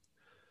foods.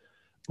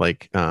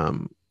 Like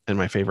and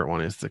my favorite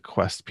one is the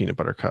Quest peanut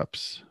butter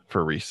cups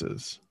for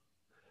Reese's.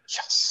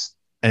 Yes.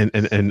 And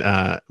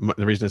the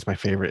reason it's my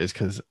favorite is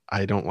because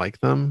I don't like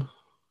them.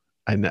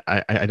 I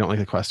don't like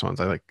the Quest ones.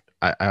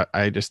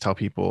 I just tell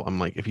people I'm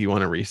like, if you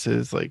want a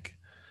Reese's, like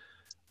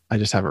I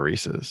just have a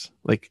Reese's.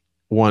 Like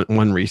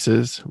one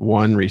Reese's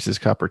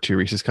cup or two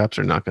Reese's cups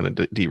are not going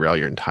to derail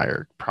your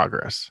entire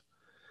progress.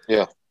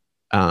 Yeah.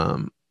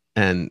 Um,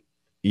 and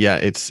yeah,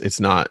 it's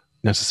not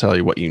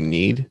necessarily what you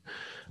need,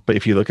 but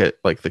if you look at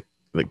like the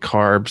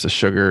carbs, the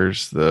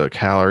sugars, the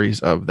calories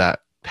of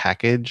that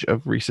package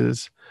of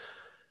Reese's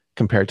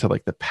compared to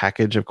like the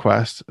package of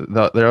Quest,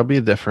 there'll be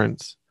a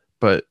difference.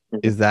 But Mhm.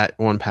 is that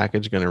one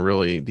package going to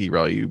really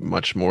derail you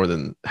much more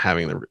than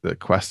having the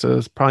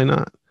Questas? Probably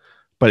not.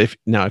 But if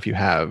you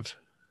have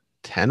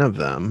 10 of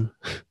them,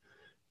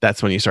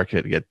 that's when you start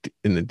to get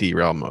in the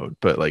derail mode.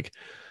 But like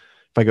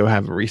if I go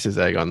have a Reese's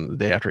egg on the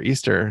day after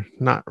Easter,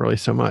 not really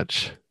so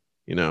much,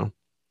 you know,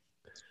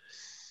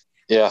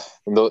 Yeah.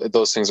 And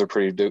those things are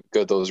pretty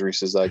good, those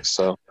Reese's eggs.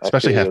 So I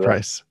especially feel half you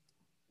price.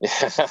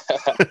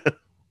 there.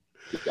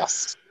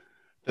 Yes.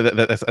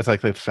 That's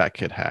like the fat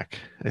kid hack.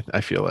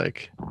 I feel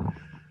like,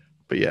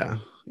 but yeah,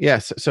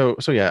 yes. So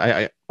yeah,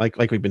 I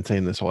like we've been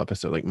saying this whole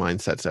episode, like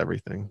mindset's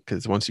everything.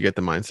 Because once you get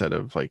the mindset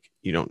of like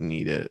you don't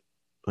need it,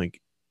 like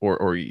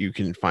or you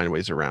can find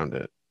ways around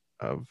it.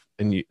 Of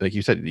and you like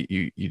you said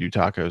you do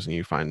tacos and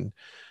you find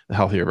the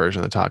healthier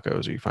version of the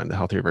tacos, or you find the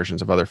healthier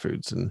versions of other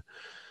foods, and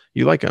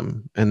you like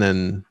them, and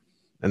then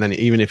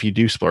even if you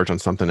do splurge on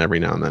something every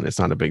now and then, it's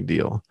not a big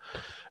deal.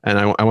 And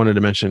I wanted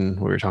to mention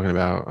what we were talking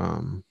about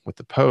with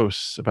the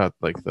posts about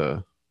like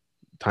the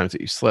times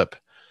that you slip.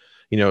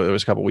 You know, it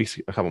was a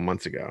couple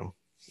months ago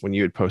when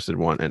you had posted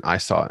one and I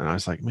saw it and I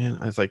was like, man,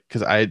 I was like,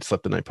 because I had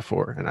slept the night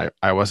before and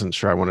I wasn't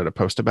sure I wanted to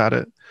post about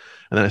it.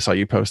 And then I saw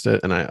you post it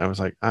and I was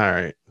like, all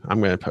right, I'm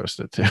going to post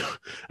it too.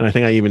 And I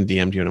think I even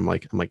DM'd you and I'm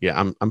like, yeah,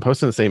 I'm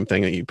posting the same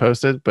thing that you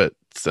posted, but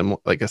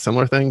like a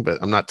similar thing, but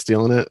I'm not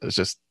stealing it. It's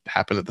just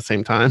happened at the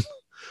same time.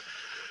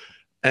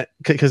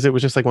 Because it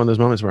was just like one of those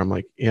moments where I'm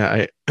like,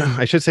 yeah,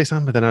 I should say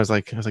something, but then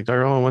do I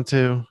really want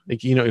to?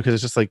 Like, you know, because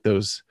it's just like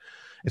those,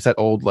 it's that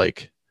old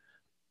like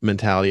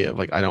mentality of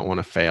like I don't want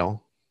to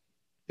fail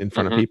in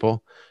front of Hmm.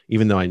 people,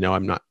 even though I know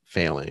I'm not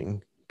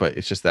failing. But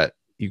it's just that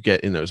you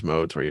get in those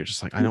modes where you're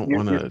just like, I don't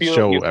want to You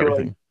show feel like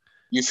everything.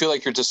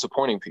 you're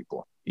disappointing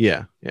people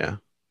Yeah,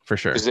 for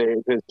sure.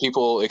 because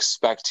people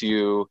expect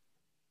you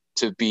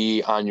to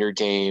be on your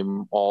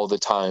game all the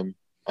time.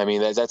 I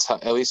mean, that's how,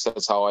 at least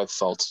that's how I've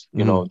felt,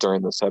 Hmm.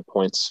 during the set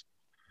points.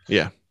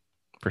 Yeah,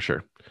 for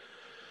sure.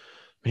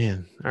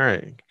 Man, all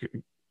right.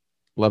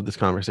 Love this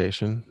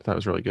conversation. That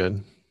was really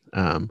good.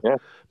 Um, Yeah,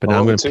 but I now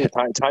I'm love it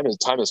gonna too.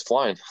 Time is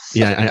flying.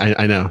 yeah,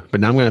 I know.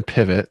 But now I'm gonna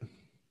pivot.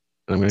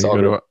 And It's all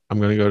good. I'm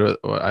gonna go to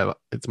what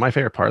it's my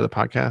favorite part of the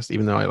podcast,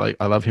 even though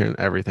I love hearing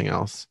everything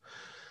else,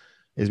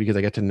 is because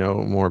I get to know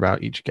more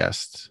about each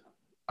guest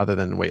other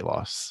than weight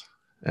loss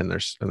and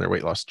their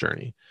weight loss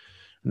journey.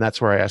 And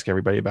that's where I ask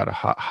everybody about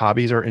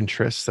hobbies or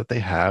interests that they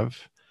have.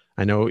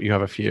 I know you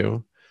have a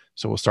few,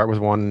 so we'll start with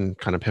one and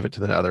kind of pivot to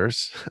the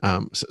others.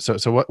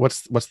 So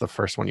what's the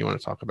first one you want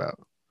to talk about?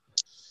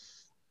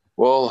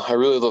 Well, I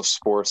really love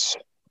sports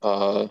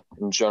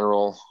in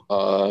general.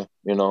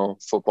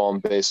 Football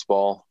and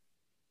baseball.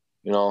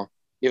 You know,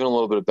 even a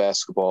little bit of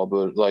basketball,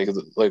 but like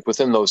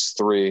within those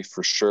three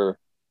for sure.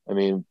 I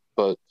mean,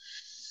 but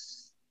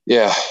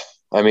yeah,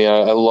 I mean,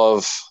 I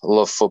love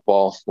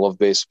football, love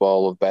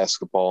baseball, love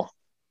basketball.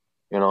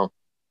 You know,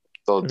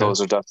 Okay.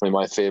 those are definitely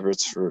my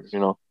favorites for.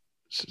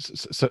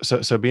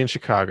 So being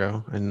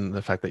Chicago and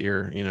the fact that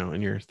you're, you know,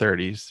 in your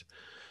 30s,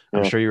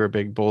 I'm Yeah. sure you were a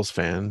big Bulls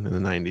fan in the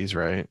 90s,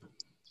 right?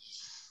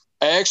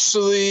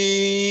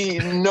 Actually,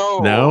 no,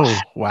 No.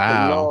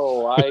 Wow.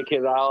 no.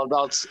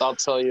 I'll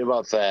tell you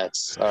about that.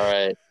 All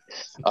right.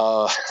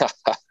 Uh,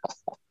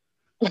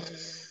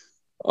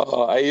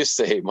 I used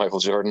to hate Michael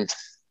Jordan.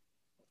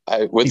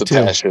 Me With a too.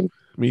 passion,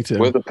 Me too.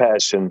 with a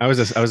passion. I was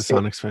a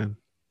Sonics fan.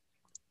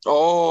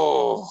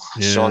 Oh,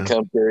 Sean Yeah.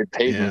 Kemp, Gary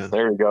Payton. Yeah.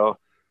 There we go.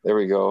 There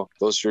we go.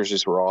 Those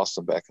jerseys were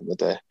awesome back in the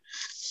day.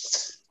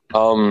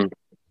 Um,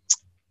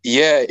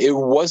 yeah, it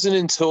wasn't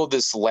until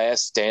this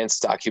Last Dance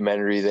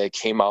documentary that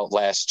came out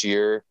last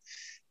year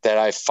that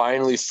I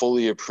finally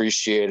fully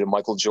appreciated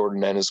Michael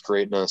Jordan and his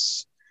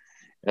greatness.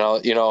 And I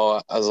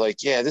was like,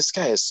 yeah, this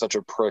guy is such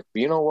a prick.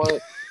 But you know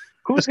what?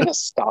 Who's gonna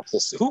stop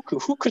this? Who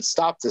could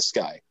stop this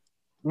guy?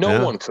 No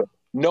Yeah. one could.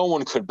 No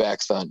one could back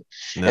then.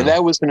 And No.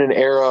 that was in an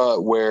era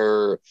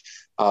where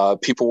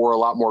people were a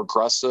lot more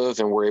aggressive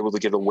and were able to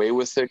get away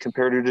with it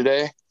compared to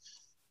today.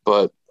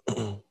 But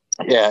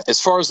yeah, as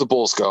far as the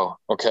Bulls go,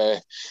 okay,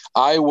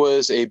 I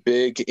was a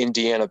big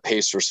Indiana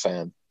Pacers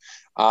fan.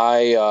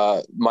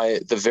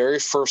 The very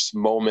first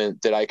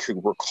moment that I could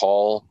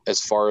recall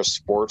as far as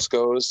sports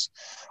goes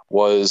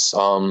was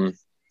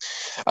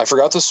I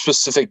forgot the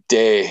specific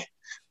day,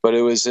 but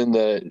it was in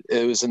the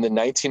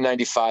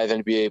 1995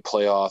 NBA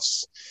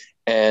playoffs,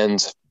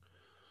 and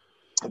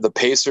the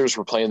Pacers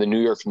were playing the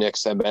New York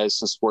Knicks at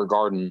Madison Square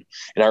Garden.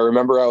 And I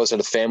remember I was at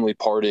a family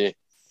party,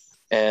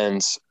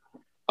 and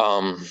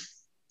um,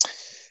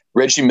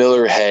 Reggie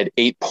Miller had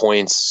 8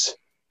 points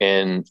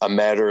in a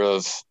matter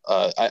of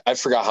I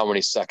forgot how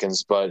many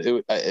seconds, but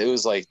it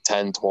was like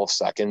 10, 12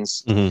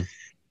 seconds. Mm-hmm.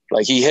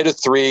 Like he hit a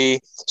three,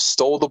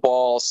 stole the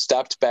ball,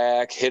 stepped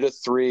back, hit a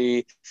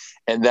three,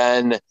 and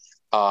then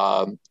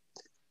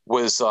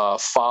was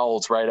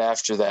fouled right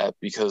after that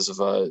because of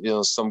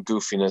some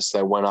goofiness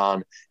that went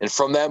on. And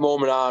from that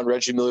moment on,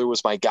 Reggie Miller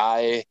was my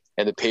guy,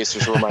 and the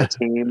Pacers were my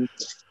team.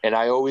 And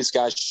I always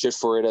got shit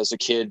for it as a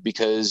kid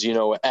because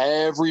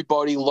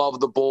everybody loved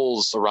the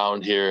Bulls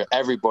around here.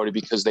 Everybody,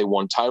 because they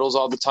won titles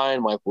all the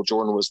time. Michael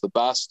Jordan was the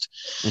best.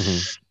 Mm-hmm.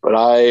 But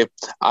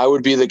I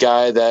would be the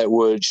guy that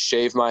would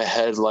shave my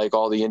head like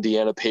all the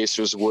Indiana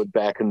Pacers would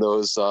back in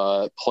those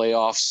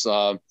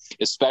playoffs,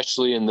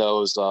 especially in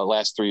those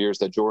last 3 years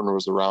that Jordan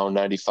was around,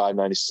 95,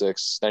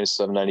 96,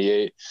 97,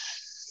 98.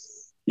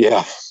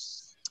 Yeah.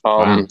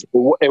 Wow.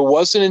 It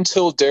wasn't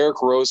until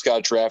Derrick Rose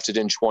got drafted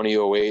in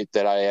 2008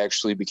 that I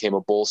actually became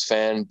a Bulls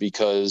fan,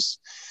 because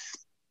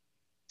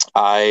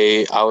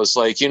I was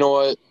like, you know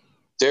what?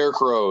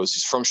 Derrick Rose,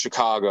 he's from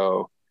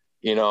Chicago.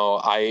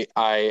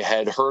 I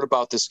had heard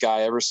about this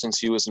guy ever since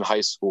he was in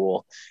high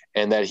school,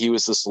 and that he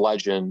was this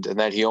legend,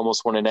 and that he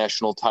almost won a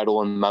national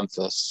title in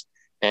Memphis.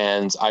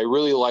 And I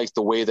really liked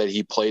the way that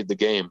he played the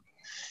game.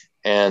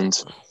 And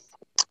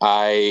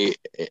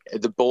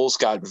the Bulls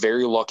got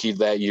very lucky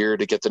that year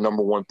to get the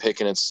number one pick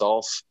in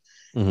itself.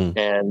 Mm-hmm.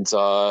 And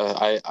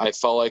I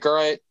felt like, all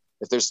right,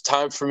 if there's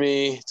time for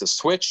me to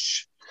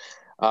switch,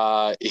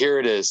 here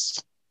it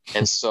is.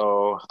 And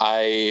so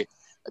I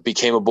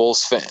became a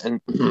Bulls fan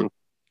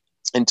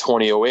in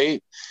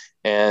 2008,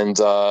 and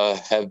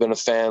have been a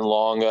fan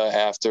long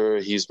after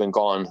he's been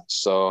gone.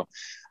 So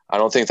I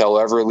don't think that'll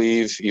ever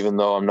leave, even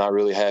though I'm not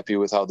really happy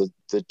with how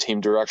the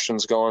team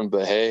direction's going.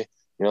 But hey,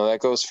 that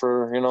goes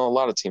for, a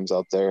lot of teams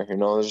out there.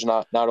 There's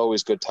not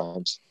always good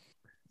times.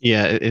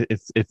 Yeah,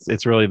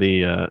 it's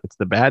really it's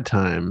the bad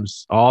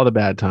times, all the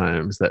bad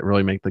times, that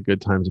really make the good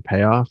times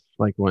pay off.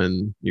 Like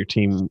when your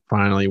team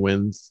finally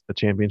wins the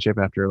championship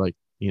after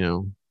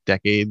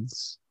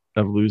decades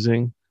of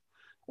losing,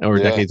 or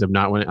Yeah. decades of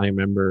not winning. I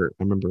remember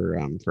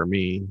for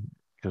me,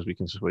 because we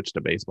can switch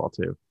to baseball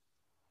too.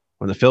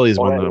 When the Phillies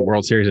won the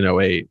World Series in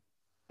 '08,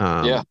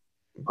 Yeah.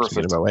 speaking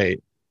Perfect. of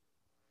 '08,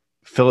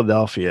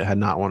 Philadelphia had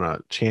not won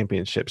a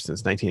championship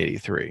since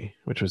 1983,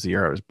 which was the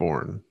year I was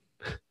born.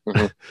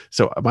 Mm-hmm.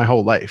 So my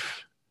whole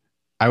life,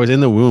 I was in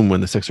the womb when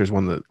the Sixers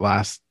won the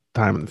last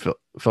time, and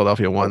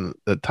Philadelphia won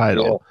the Yeah.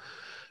 title.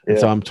 And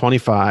so I'm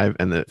 25,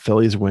 and the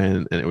Phillies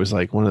win, and it was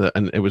like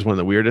and it was one of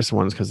the weirdest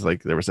ones, because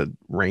like there was a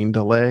rain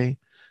delay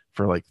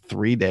for like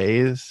 3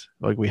 days.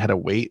 Like we had to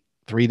wait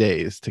 3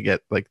 days to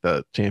get like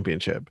the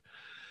championship,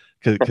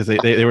 because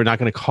they were not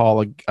going to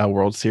call a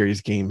World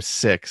Series game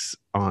 6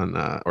 on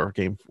or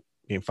game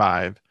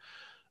 5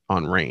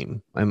 on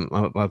rain, and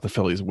let the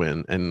Phillies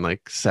win in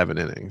like 7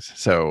 innings.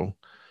 So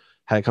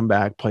had to come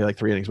back, play like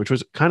 3 innings, which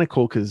was kind of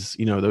cool, because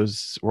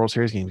those World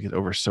Series games get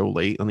over so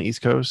late on the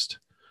East Coast,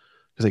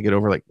 because they get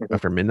over like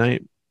after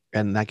midnight,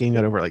 and that game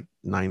got over like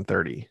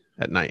 9:30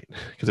 at night,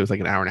 because it was like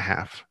an hour and a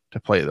half to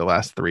play the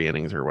last 3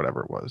 innings or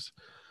whatever it was.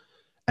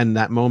 And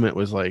that moment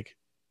was like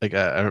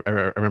I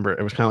remember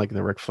it was kind of like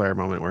the Ric Flair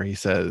moment where he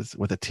says,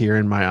 with a tear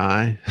in my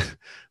eye,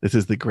 this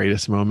is the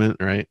greatest moment,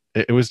 right?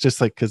 It was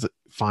just like, because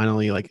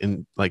finally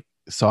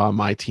saw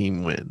my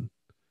team win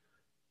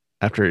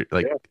after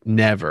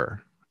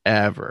never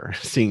ever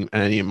seeing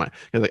any of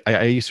like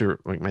I used to,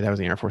 like, my dad was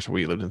in the Air Force, so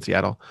we lived in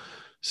Seattle.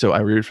 So I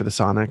rooted for the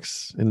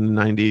Sonics in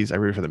the 90s. I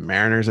rooted for the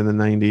Mariners in the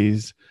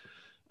 90s.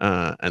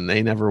 And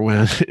they never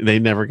went. They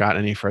never got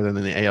any further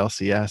than the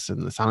ALCS,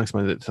 and the Sonics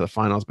made it to the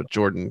finals, but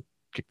Jordan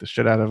kicked the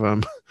shit out of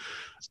them.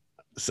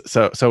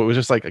 So it was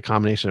just like a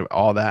combination of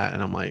all that,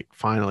 and I'm like,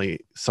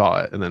 finally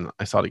saw it, and then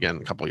I saw it again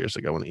a couple of years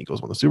ago when the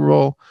Eagles won the Super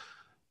Bowl.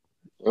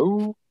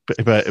 Oh.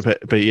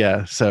 But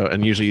yeah. So,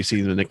 and usually you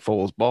see the Nick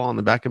Foles ball on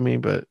the back of me,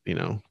 but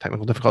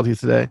technical difficulties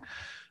today.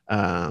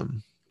 But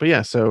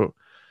yeah. So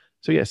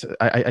yes,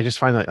 I just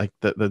find that like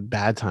the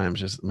bad times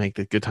just make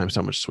the good times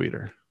so much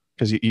sweeter,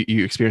 because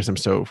you experience them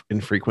so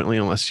infrequently,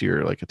 unless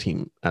you're like a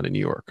team out of New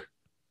York.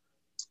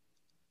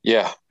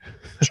 Yeah,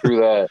 true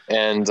that.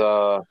 And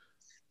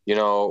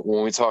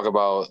when we talk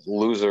about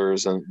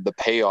losers and the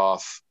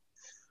payoff,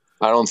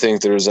 I don't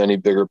think there's any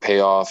bigger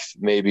payoff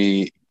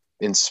maybe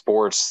in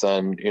sports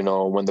than,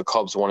 when the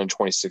Cubs won in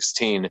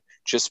 2016,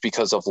 just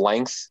because of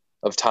length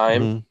of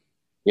time,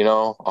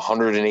 Mm-hmm.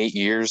 108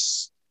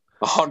 years.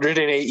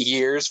 108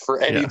 years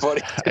for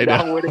anybody I to know.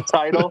 not win a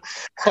title.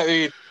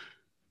 I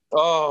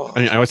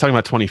mean, I was talking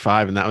about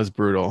 25, and that was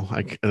brutal.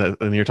 Like,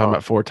 and you're talking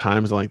about 4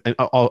 times. Like,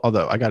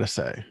 although I gotta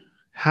say,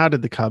 how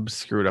did the Cubs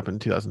screw it up in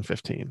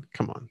 2015?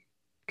 Come on,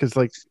 because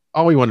like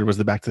all we wanted was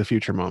the Back to the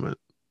Future moment.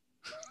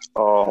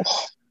 Oh,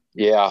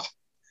 yeah.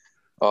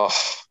 Oh,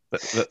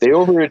 But they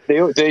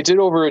did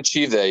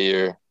overachieve that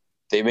year.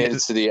 They made it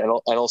to the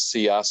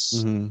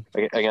NLCS Mhm.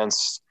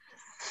 against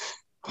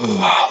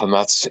the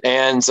Mets,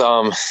 and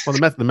Well,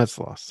 the Mets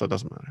lost, so it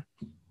doesn't matter.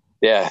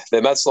 yeah,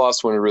 the Mets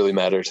lost when it really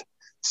mattered.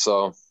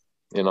 So,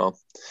 you know,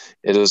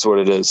 it is what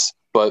it is.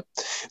 But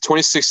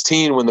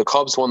 2016, when the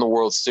Cubs won the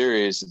World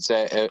Series,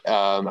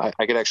 I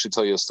could actually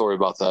tell you a story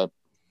about that.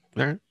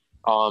 All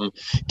right.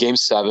 Game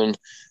 7,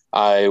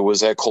 I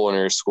was at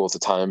culinary school at the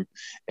time,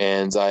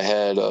 and I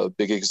had a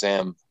big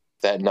exam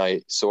that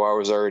night, so I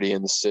was already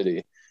in the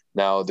city.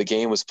 Now the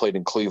game was played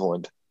in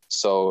Cleveland,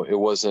 so it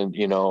wasn't,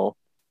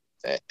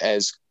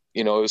 as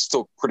it was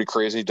still pretty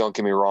crazy. Don't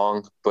get me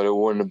wrong, but it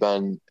wouldn't have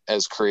been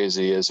as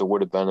crazy as it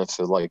would have been if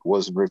it like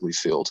was in Wrigley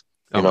Field,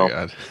 Oh you my know.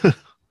 God.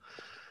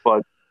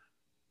 But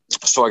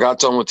so I got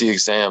done with the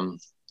exam,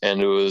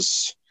 and it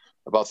was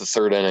about the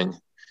third inning,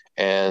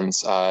 and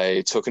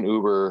I took an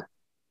Uber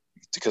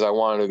because I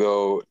wanted to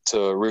go to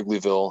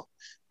Wrigleyville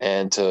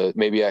and to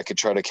maybe I could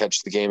try to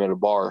catch the game at a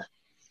bar.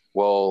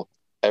 Well,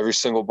 every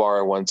single bar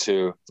I went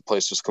to, the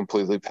place was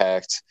completely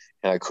packed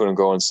and I couldn't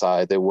go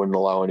inside. They wouldn't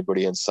allow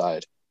anybody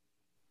inside.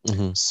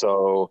 Hmm.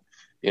 So,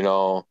 you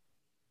know,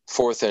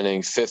 fourth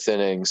inning, fifth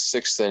inning,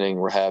 sixth inning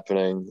were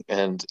happening.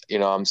 And,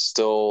 I'm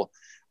still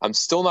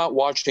not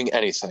watching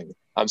anything.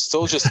 I'm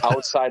still just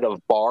outside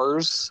of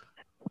bars.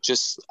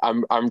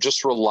 I'm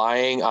just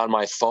relying on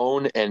my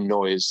phone and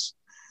noise.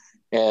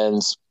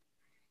 And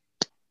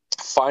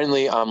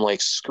finally, I'm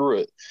like, screw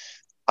it.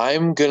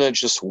 I'm going to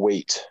just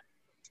wait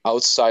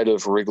outside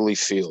of Wrigley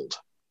Field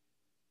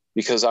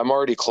because I'm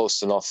already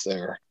close enough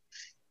there.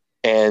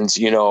 And,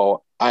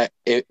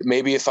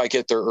 maybe if I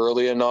get there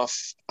early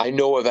enough, I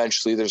know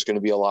eventually there's going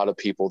to be a lot of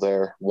people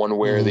there, one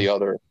way or Hmm. the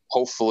other.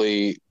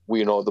 Hopefully,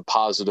 the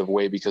positive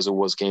way because it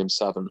was game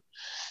 7.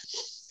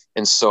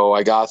 And so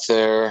I got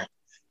there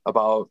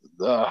about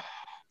the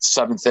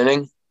seventh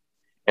inning.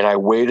 And I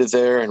waited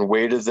there and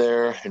waited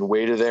there and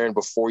waited there. And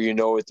before you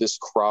know it, this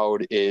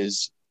crowd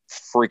is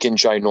freaking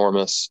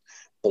ginormous.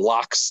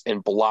 Blocks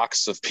and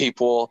blocks of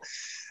people,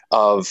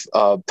 of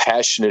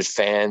passionate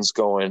fans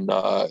going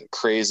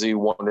crazy,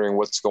 wondering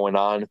what's going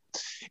on.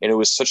 And it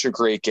was such a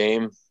great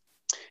game.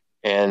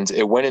 And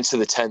it went into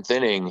the 10th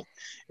inning.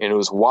 And it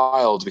was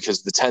wild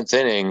because the 10th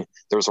inning,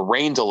 there was a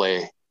rain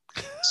delay.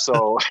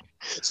 So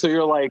so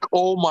you're like,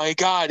 oh my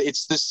God,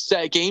 it's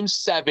the game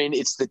 7.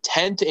 It's the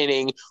 10th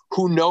inning.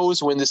 Who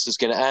knows when this is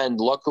going to end?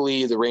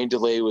 Luckily, the rain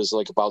delay was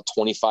like about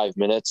 25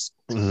 minutes.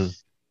 Hmm.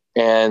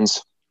 And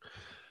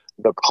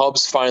the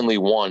Cubs finally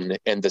won.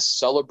 And the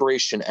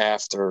celebration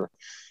after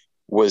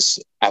was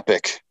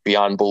epic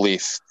beyond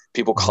belief.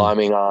 People Hmm.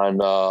 climbing on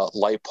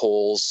light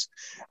poles.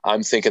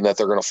 I'm thinking that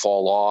they're going to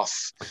fall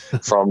off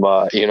from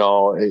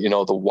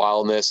the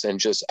wildness, and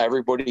just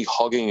everybody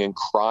hugging and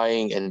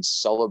crying and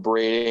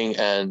celebrating.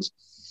 And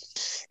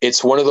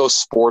it's one of those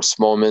sports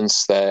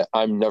moments that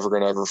I'm never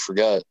going to ever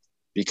forget,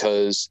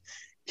 because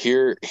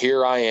here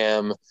I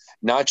am,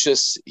 not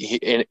just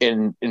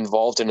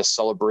involved in a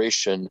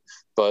celebration,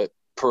 but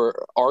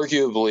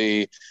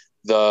arguably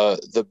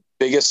the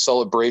biggest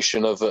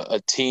celebration of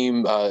a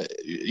team,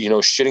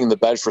 shitting the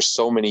bed for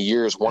so many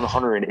years,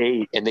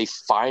 108, and they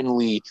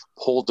finally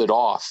pulled it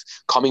off,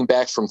 coming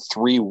back from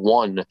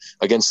 3-1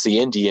 against the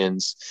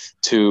Indians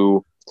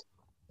to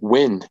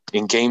win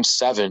in game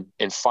 7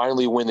 and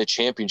finally win the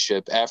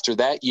championship. After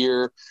that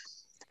year,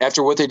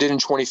 after what they did in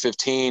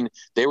 2015,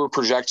 they were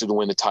projected to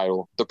win the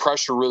title. The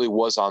pressure really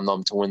was on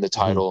them to win the Hmm.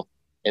 title,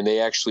 and they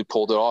actually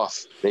pulled it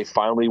off. They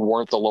finally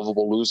weren't the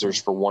lovable losers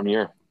for 1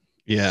 year.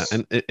 Yeah,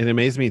 and it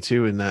amazed me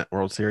too in that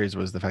World Series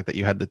was the fact that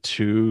you had the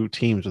two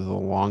teams with the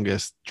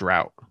longest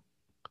drought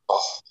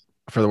Oh,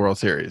 for the World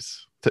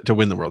Series to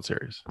win the World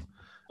Series.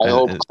 I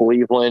hope And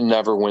Cleveland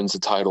never wins a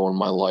title in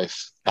my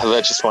life.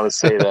 I just want to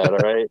say that, all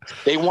right?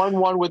 They won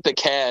one with the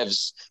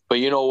Cavs, but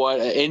you know what?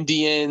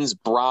 Indians,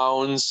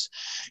 Browns,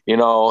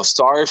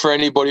 sorry for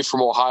anybody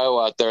from Ohio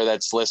out there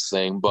that's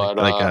listening, but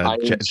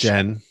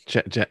Jen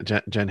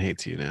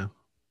hates you now.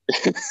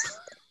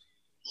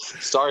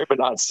 sorry, but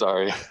not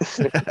sorry.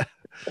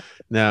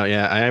 No,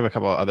 yeah, I have a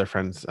couple of other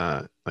friends,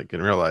 like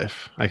in real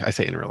life. I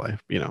say in real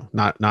life,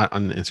 not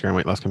on the Instagram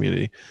weight loss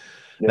community,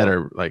 that Yeah.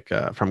 are like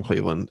from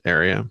Cleveland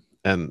area,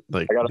 and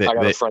like I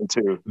got a friend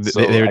too, they so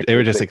were I they can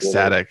were just think of it.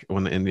 ecstatic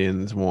when the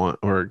Indians were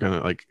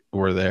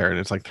there, and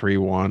it's like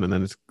 3-1, and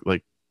then it's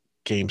like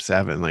game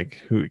 7. Like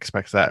who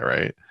expects that,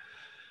 right?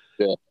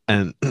 Yeah.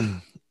 And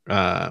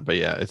but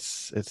yeah,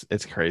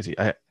 it's crazy.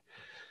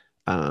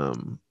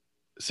 Um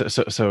so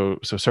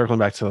circling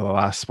back to the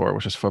last sport,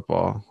 which is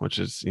football, which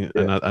is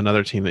Yeah.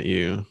 another team that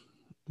you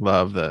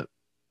love that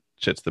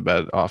shits the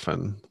bed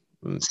often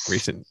in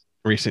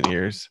recent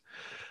years.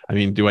 I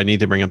mean, do I need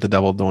to bring up the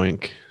double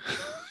doink?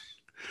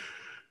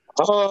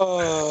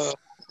 Uh,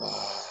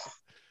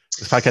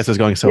 This podcast is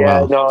going so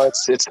yeah, well. no,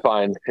 it's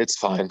fine. It's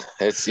fine.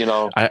 It's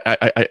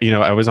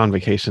I was on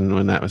vacation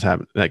when that was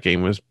happening. That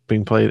game was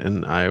being played,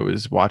 and I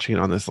was watching it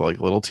on this like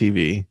little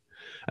TV,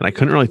 and I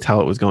couldn't really tell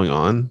what was going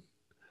on.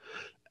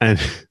 And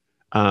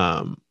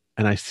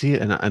and I see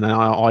it, and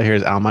all I hear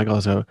is Al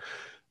Michaels go,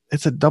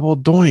 it's a double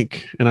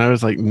doink. And I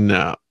was like,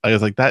 no. I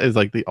was like, that is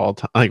like the all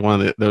time, like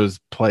one of those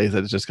plays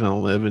that's just going to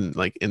live in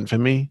like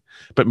infamy,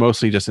 but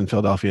mostly just in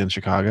Philadelphia and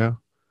Chicago.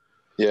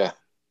 Yeah.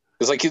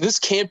 It's like, this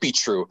can't be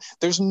true.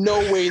 There's no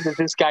way that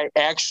this guy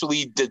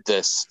actually did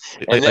this.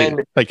 And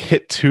then Like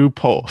hit two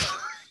poles.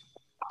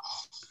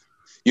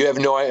 you have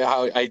no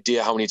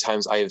idea how many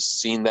times I have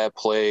seen that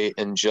play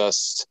and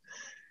just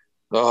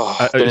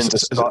been in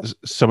disgust.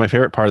 So my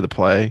favorite part of the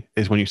play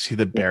is when you see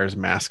the Bears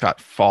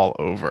mascot fall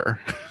over.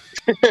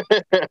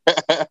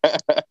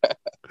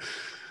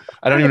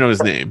 I don't even know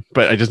his name,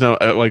 but I just know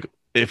like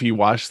if you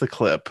watch the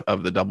clip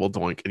of the double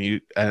doink and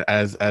you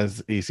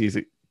as he sees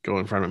it go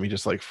in front of him, he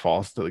just like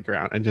falls to the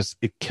ground and just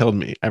it killed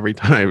me every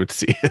time I would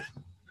see it.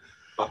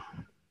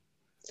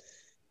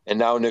 And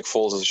now Nick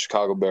Foles is a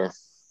Chicago Bear.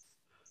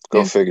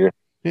 Go figure.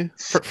 Yeah,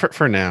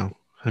 for now.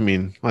 I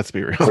mean, let's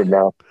be real.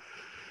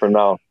 For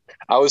now.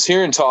 I was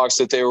hearing talks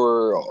that they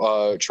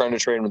were trying to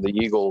trade him to the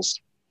Eagles,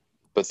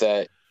 but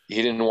that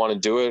he didn't want to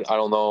do it. I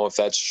don't know if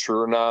that's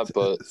true or not,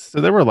 but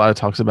so there were a lot of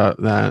talks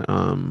about that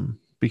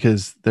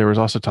because there was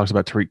also talks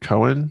about Tariq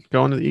Cohen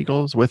going to the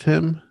Eagles with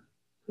him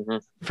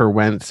for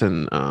Wentz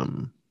and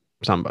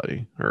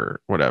somebody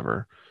or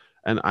whatever.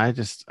 And I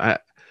was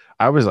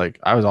like,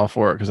 I was all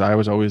for it because I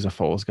was always a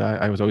Foles guy.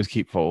 I was always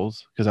keep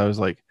Foles because I was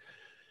like,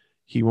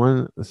 he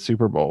won the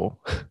Super Bowl.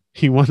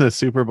 He won the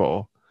Super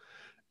Bowl.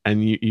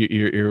 And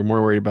you're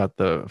more worried about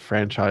the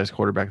franchise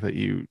quarterback that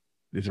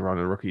is around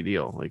a rookie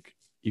deal. Like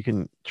you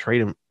can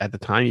trade him at the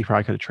time. You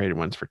probably could have traded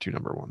Wentz for 2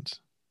 number ones.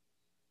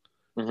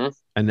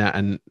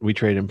 And we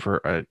traded him for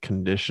a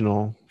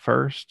conditional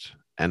first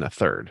and a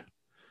third.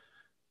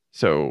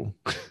 So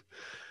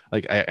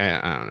like, I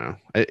don't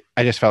know.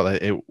 I just felt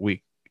that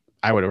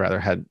I would have rather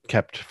had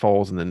kept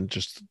Foles and then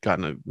just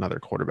gotten another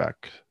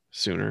quarterback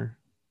sooner.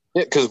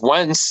 Yeah, because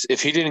Wentz,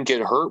 if he didn't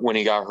get hurt when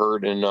he got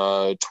hurt in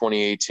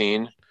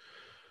 2018,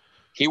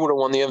 he would have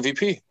won the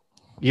MVP.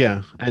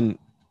 Yeah, and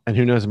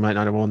who knows, he might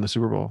not have won the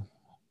Super Bowl.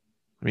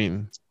 I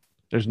mean,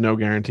 there's no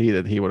guarantee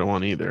that he would have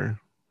won either,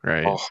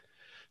 right? Oh,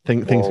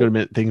 things would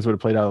have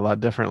played out a lot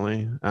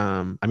differently.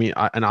 I mean,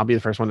 I'll be the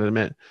first one to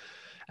admit,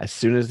 as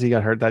soon as he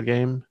got hurt that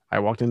game, I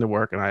walked into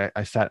work and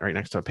I sat right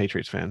next to a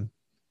Patriots fan,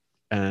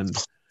 and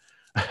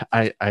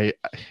I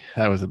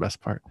that was the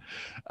best part.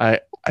 I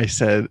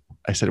said,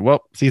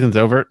 well, season's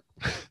over.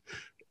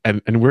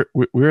 And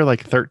we're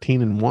like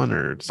 13-1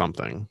 or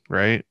something,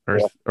 right?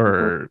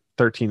 Or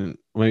 13,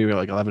 maybe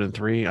like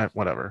 11-3,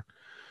 whatever.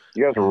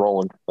 You guys were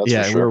rolling. That's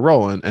yeah, for sure. we were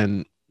rolling,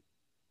 and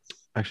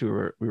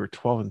actually we were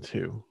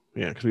 12-2.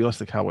 Yeah, because we lost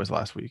the Cowboys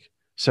last week,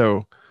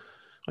 so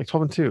like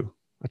 12-2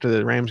 after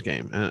the Rams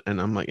game,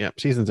 and I'm like, yeah,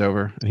 season's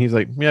over, and he's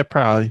like, yeah,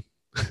 probably.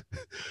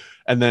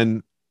 and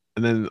then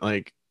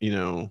like we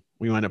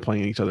wind up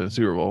playing each other in the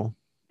Super Bowl,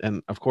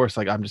 and of course,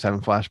 like I'm just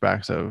having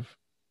flashbacks of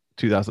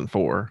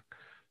 2004.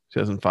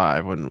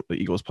 2005 when the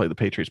Eagles played the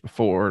Patriots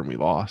before and we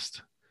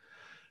lost.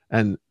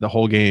 And the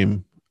whole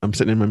game, I'm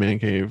sitting in my man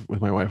cave with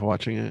my wife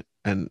watching it.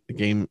 And the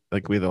game,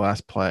 like we had the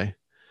last play.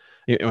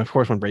 And of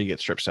course, when Brady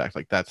gets strip sacked,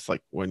 like that's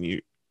like when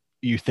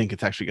you think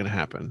it's actually going to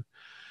happen.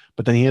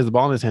 But then he has the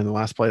ball in his hand, the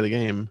last play of the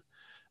game,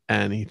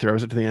 and he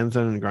throws it to the end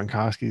zone, and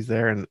Gronkowski's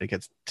there, and it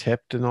gets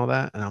tipped and all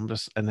that.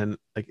 And then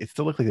like it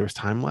still looked like there was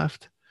time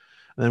left.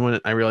 And then when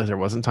I realized there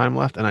wasn't time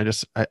left, and I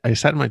was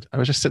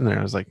just sitting there.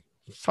 I was like,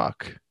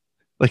 fuck.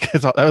 Like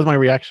that was my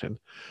reaction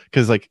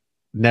because like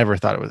never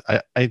thought it was.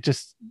 I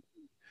just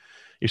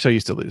you're so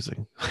used to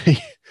losing,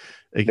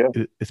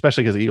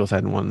 especially because the Eagles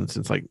hadn't won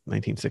since like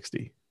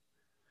 1960.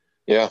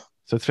 Yeah,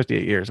 so it's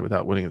 58 years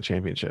without winning a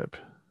championship.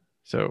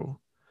 So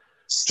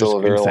still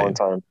a very long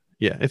time.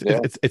 Yeah,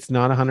 it's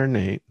not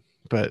 108,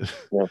 but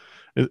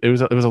it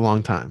was a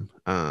long time.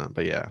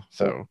 But yeah,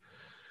 so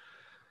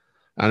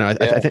I don't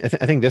know.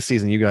 I think this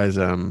season you guys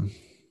are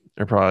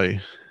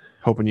probably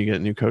hoping you get a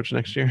new coach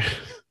next year.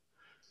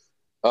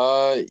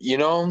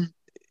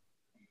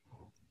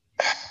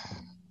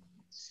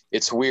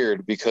 It's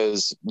weird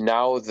because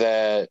now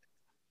that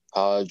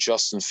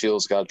Justin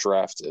Fields got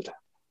drafted,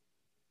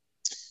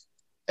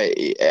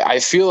 I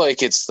feel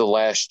like it's the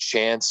last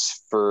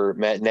chance for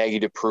Matt Nagy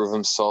to prove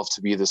himself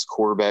to be this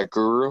quarterback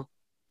guru.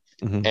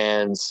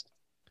 And,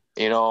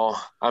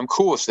 I'm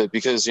cool with it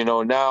because,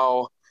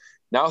 now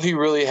he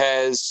really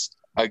has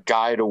a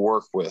guy to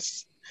work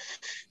with.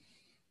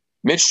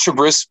 Mitch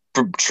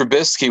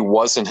Trubisky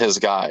wasn't his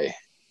guy,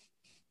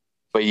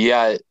 but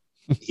yet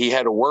he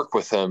had to work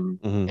with him,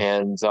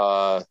 and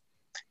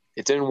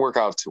it didn't work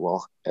out too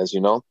well, as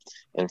you know.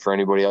 And for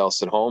anybody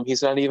else at home,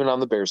 he's not even on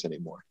the Bears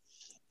anymore.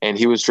 And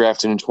he was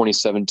drafted in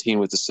 2017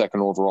 with the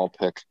 2nd overall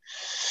pick.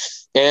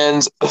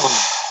 And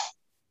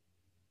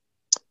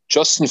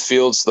Justin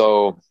Fields,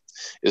 though,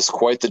 is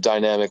quite the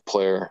dynamic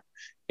player,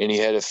 and he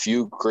had a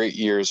few great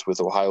years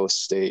with Ohio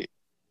State.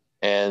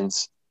 And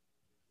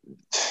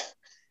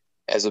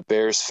as a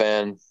Bears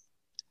fan,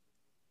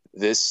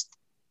 this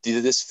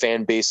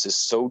fan base is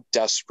so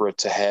desperate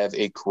to have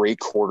a great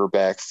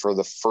quarterback for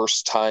the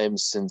first time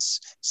since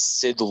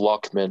Sid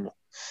Luckman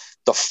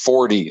the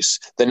 40s,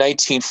 the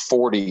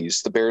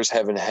 1940s, the Bears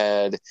haven't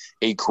had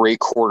a great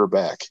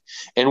quarterback.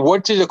 And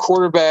what did a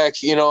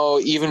quarterback,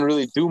 even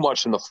really do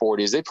much in the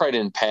 40s? They probably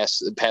didn't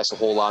pass a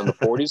whole lot in the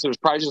 40s. There was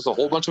probably just a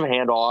whole bunch of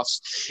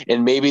handoffs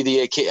and maybe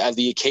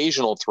the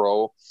occasional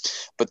throw,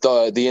 but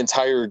the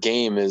entire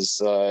game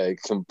is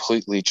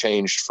completely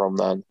changed from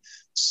then.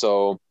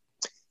 So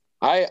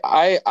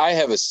I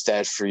have a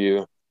stat for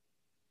you.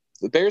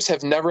 The Bears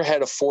have never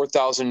had a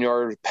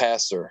 4,000-yard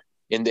passer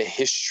in the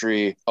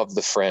history of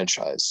the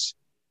franchise.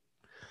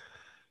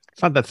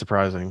 It's not that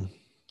surprising,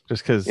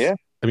 just because Yeah.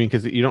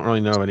 because you don't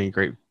really know any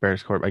great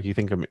Bears quarterback. You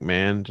think of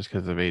McMahon just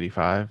because of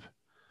 '85.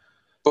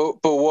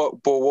 But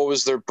what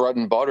was their bread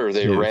and butter?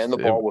 They ran the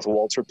ball with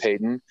Walter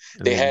Payton.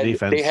 And then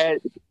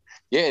defense.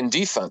 In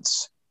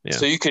defense. Yeah.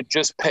 So you could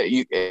just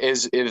pay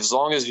as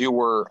long as you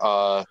were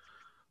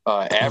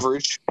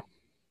average,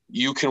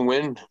 you can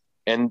win.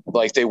 And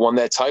like they won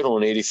that title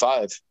in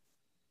 '85.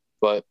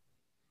 But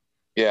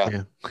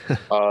yeah.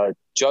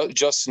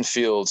 Justin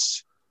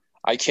Fields,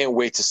 I can't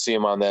wait to see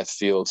him on that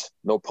field.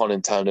 No pun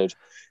intended.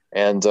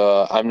 And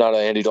I'm not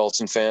an Andy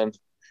Dalton fan.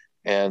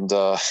 And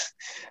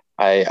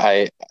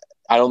I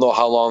don't know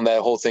how long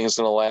that whole thing is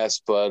going to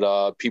last,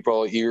 but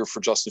people are eager for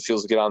Justin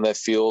Fields to get on that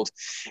field.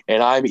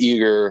 And I'm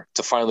eager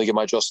to finally get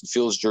my Justin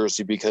Fields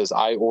jersey because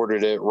I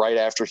ordered it right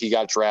after he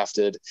got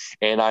drafted,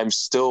 and I'm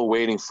still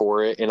waiting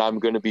for it, and I'm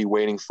going to be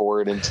waiting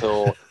for it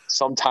until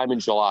sometime in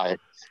July.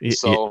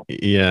 So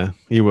yeah,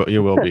 you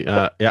will be.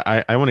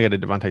 I want to get a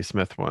Devontae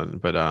Smith one,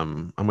 but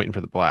I'm waiting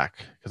for the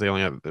black because they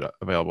only have it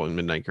available in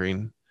midnight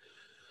green.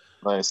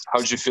 Nice.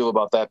 How'd you feel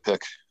about that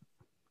pick?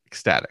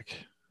 Ecstatic.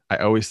 I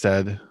always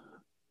said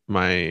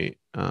my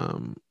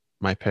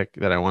my pick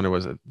that I wanted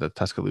was the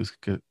Tuscaloosa.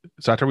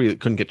 So after we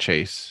couldn't get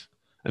Chase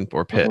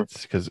or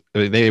Pitts because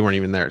they weren't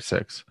even there at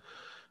 6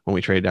 when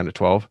we traded down to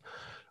 12,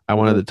 I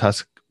wanted the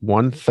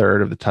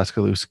 1/3 of the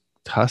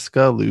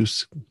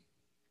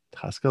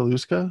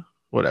Tuscaloosa,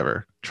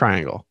 whatever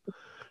triangle,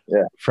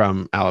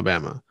 from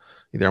Alabama.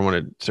 Either I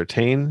wanted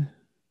Surtain,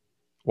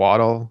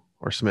 Waddle,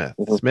 or Smith.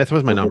 Smith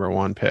was my number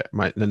one pick,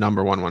 the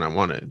number one I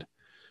wanted.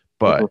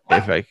 But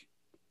if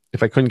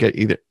I couldn't get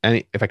if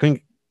I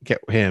couldn't get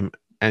him,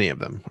 any of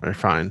them are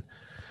fine.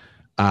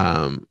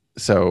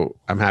 So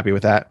I'm happy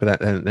with that. But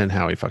then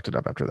Howie fucked it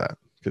up after that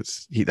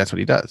because that's what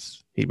he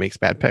does. He makes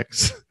bad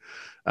picks.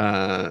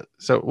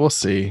 So we'll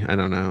see. I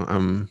don't know.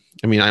 I'm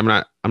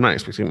not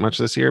expecting much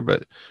this year,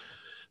 but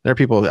there are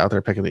people out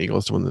there picking the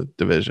Eagles to win the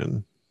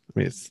division. I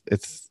mean,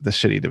 it's the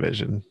shitty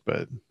division,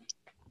 but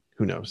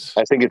who knows?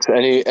 I think it's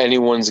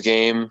anyone's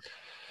game,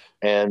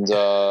 and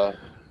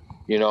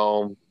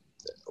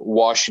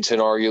Washington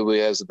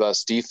arguably has the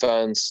best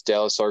defense.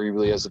 Dallas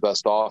arguably has the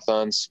best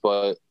offense,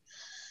 but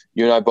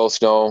you and I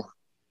both know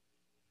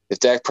if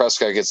Dak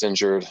Prescott gets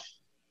injured,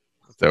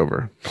 it's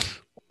over.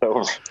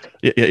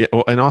 Yeah.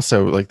 Well, and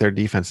also, like, their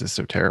defense is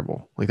so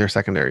terrible. Like, their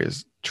secondary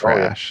is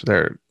trash. Oh, yeah.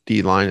 Their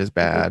D line is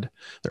bad.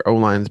 Their O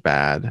line is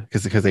bad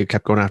because they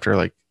kept going after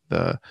like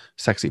the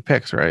sexy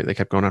picks, right? They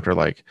kept going after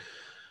like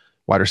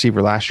wide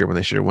receiver last year when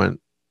they should have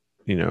went,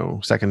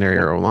 secondary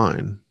or O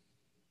line.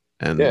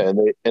 And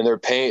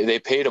they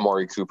paid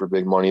Amari Cooper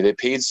big money. They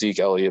paid Zeke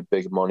Elliott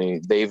big money.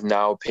 They've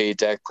now paid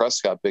Dak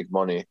Prescott big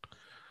money.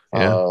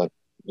 Yeah.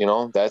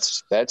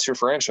 That's your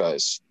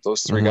franchise.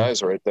 Those three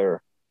guys right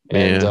there.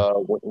 And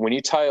when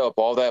you tie up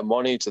all that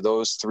money to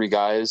those three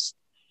guys,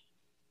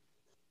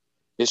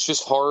 it's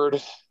just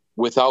hard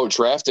without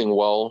drafting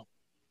well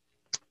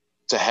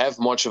to have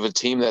much of a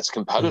team that's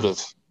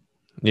competitive.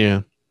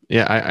 Yeah.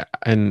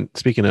 And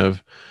speaking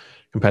of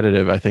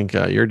competitive, I think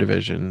your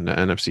division, the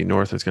NFC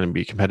North, is going to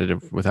be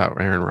competitive without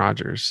Aaron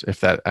Rodgers if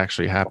that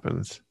actually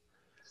happens.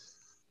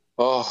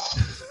 Oh,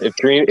 if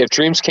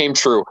dreams came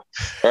true,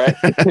 right?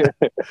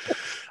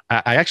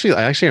 I actually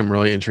am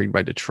really intrigued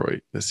by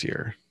Detroit this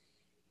year.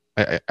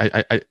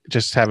 I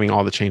just having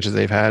all the changes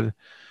they've had.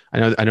 I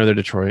know they're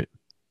Detroit,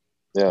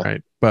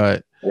 right?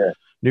 But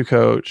new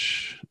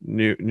coach,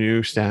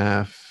 new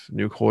staff,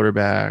 new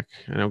quarterback.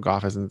 I know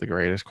Goff isn't the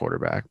greatest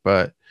quarterback,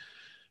 but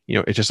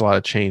it's just a lot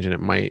of change, and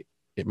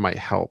it might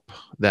help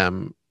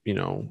them,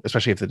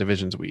 especially if the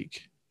division's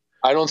weak.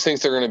 I don't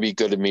think they're going to be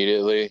good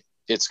immediately.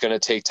 It's going to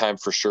take time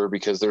for sure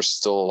because there's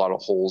still a lot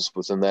of holes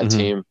within that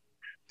team.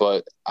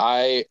 But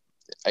I'm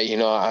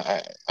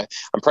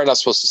probably not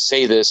supposed to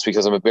say this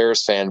because I'm a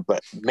Bears fan,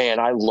 but man,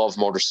 I love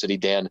Motor City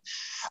Dan.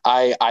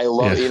 I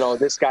love,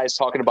 this guy's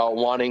talking about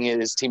wanting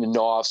his team to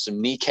gnaw off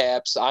some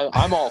kneecaps.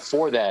 I'm all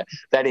for that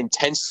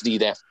intensity,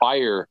 that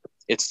fire.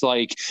 It's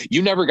like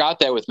you never got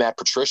that with Matt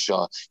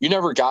Patricia. You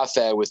never got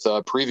that with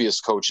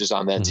previous coaches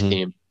on that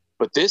team.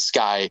 But this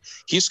guy,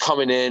 he's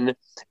coming in,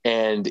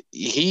 and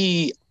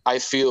I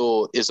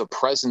feel, is a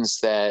presence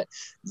that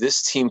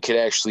this team could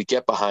actually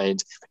get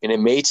behind. And it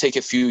may take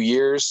a few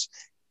years,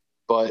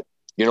 but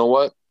you know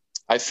what?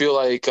 I feel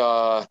like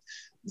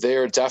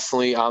they're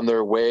definitely on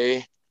their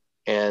way.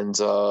 And,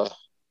 you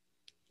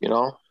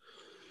never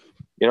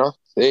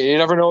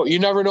know. You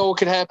never know what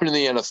could happen in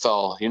the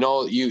NFL.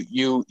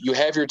 You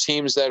have your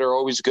teams that are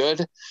always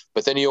good,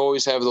 but then you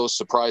always have those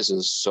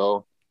surprises.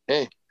 So,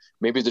 hey,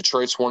 maybe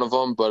Detroit's one of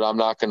them, but I'm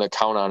not going to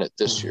count on it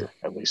this year,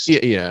 at least.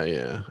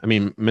 Yeah. I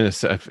mean,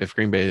 Minnesota. If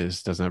Green Bay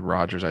doesn't have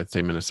Rodgers, I'd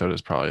say Minnesota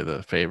is probably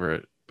the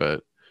favorite.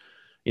 But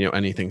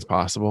anything's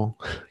possible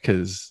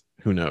because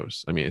who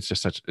knows? I mean, it's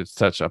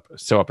such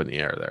up in the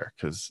air there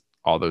because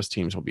all those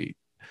teams will be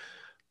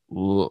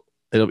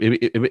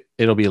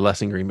it'll be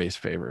less in Green Bay's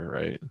favor,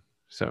 right?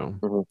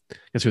 So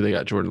guess who they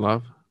got? Jordan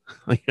Love.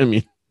 Like, I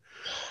mean,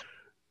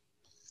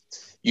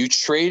 you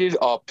traded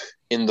up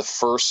in the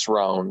first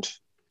round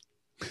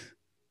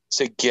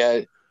to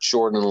get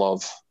Jordan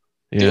Love.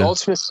 The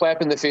ultimate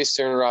slap in the face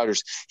to Aaron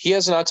Rodgers. He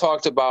has not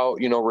talked about,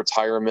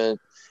 retirement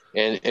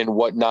and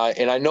whatnot.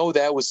 And I know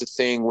that was the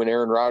thing when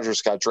Aaron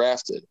Rodgers got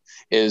drafted,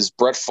 is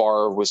Brett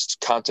Favre was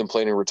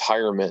contemplating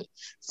retirement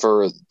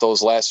for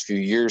those last few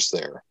years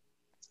there.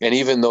 And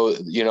even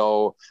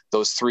though,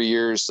 those 3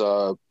 years,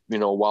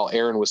 while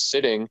Aaron was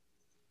sitting,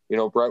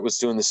 Brett was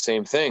doing the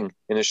same thing.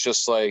 And it's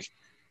just like,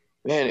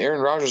 man,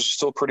 Aaron Rodgers is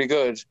still pretty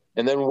good.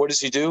 And then what does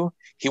he do?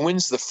 He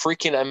wins the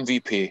freaking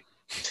MVP.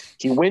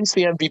 He wins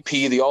the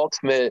MVP, the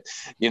ultimate,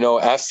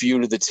 FU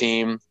to the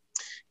team.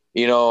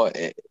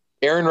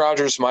 Aaron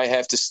Rodgers might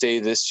have to stay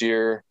this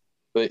year,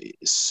 but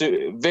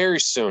very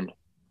soon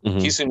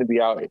he's going to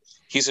be out.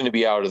 He's going to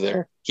be out of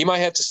there. He might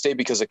have to stay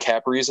because of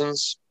cap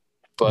reasons.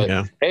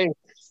 But hey,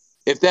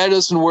 if that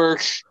doesn't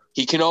work,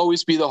 he can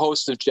always be the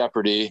host of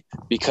Jeopardy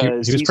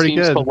because he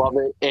seems to love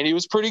it, and he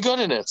was pretty good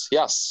in it.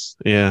 Yes.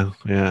 Yeah.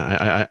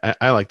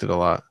 I liked it a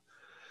lot.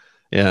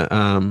 Yeah.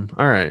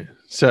 All right.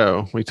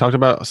 So we talked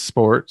about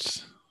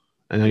sports.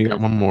 I know you got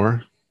one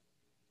more.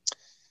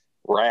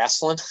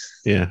 Wrestling.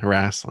 Yeah,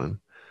 wrestling.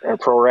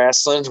 Pro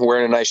wrestling.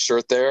 Wearing a nice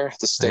shirt there.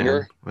 The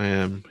Stinger. I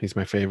am. He's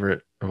my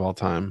favorite of all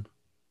time.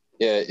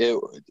 Yeah. It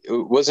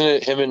wasn't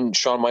it him and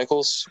Shawn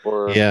Michaels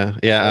or yeah.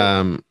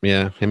 Him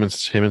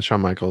and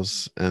Shawn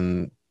Michaels,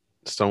 and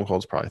Stone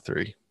Cold's probably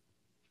 3.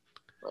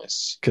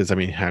 Nice. Because I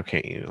mean, how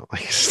can't you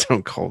like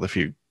Stone Cold if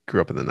you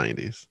grew up in the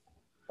 90s?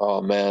 Oh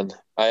man,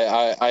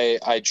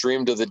 I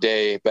dreamed of the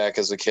day back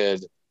as a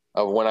kid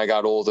of when I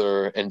got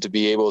older and to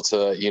be able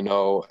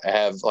to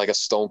have like a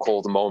Stone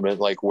Cold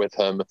moment like with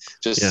him,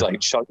 just like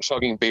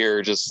chugging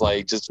beer, just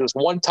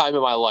one time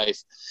in my life.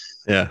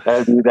 Yeah,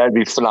 that'd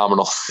be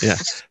phenomenal. Yeah,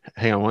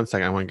 hang on one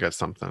second, I want to get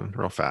something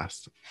real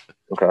fast.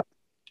 Okay.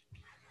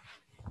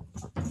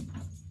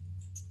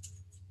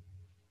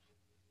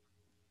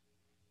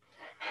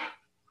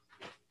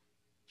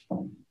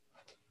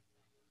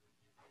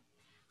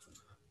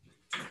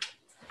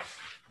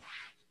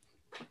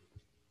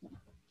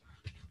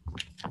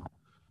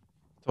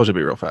 Told you to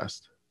be real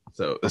fast.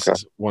 So this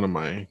is one of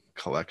my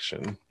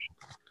collection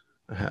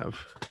I have.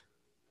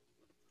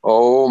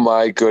 Oh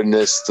my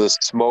goodness, the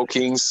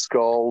Smoking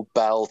Skull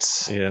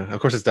belt. Yeah, of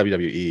course it's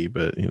WWE,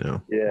 but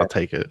I'll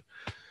take it.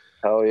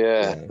 Hell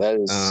yeah. That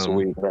is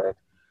sweet, man.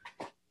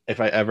 If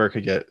I ever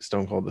could get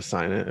Stone Cold to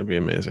sign it, it'd be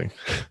amazing.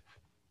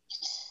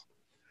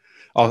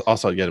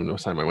 Also, I'd get him to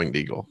sign my Winged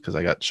Eagle because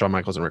I got Shawn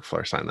Michaels and Ric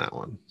Flair sign that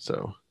one.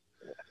 So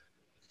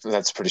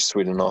that's pretty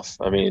sweet enough.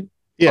 I mean,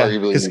 yeah,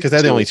 because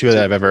they're the only two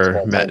that I've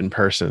ever met in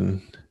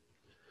person.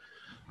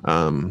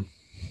 I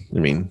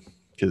mean,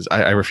 because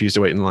I refused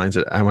to wait in lines.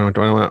 When I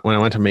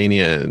went to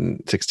Mania in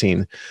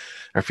 2016,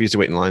 I refused to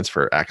wait in lines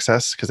for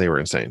access because they were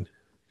insane.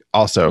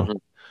 Also,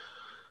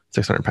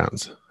 600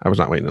 pounds. I was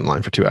not waiting in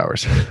line for 2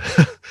 hours.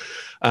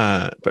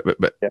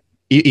 But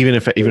even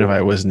if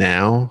I was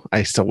now,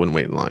 I still wouldn't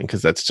wait in line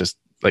because that's just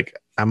like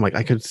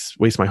I could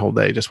waste my whole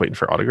day just waiting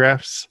for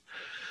autographs.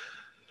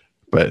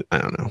 But I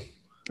don't know.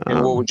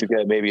 And what would you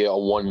get? Maybe a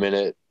 1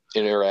 minute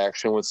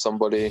interaction with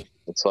somebody.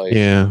 It's like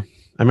I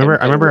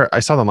remember I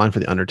saw the line for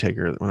the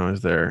Undertaker when I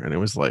was there, and it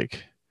was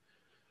like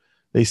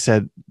they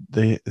said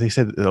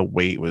the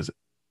wait was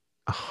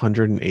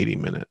 180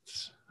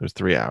 minutes. It was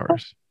 3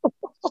 hours.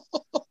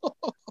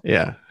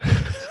 Yeah.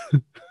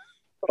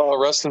 Oh,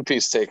 rest in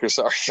peace, Taker.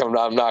 Sorry,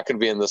 I'm not going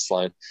to be in this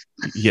line.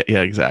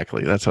 Yeah,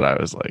 exactly. That's what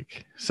I was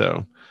like.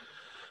 So,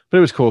 but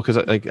it was cool because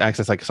like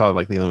access, like saw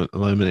like the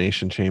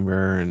elimination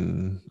chamber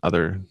and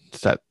other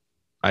set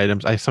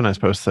items. I sometimes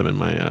post them in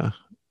my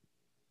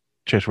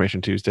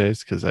Transformation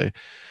Tuesdays because I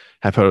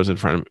have photos in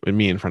front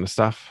of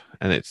stuff,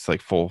 and it's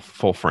like full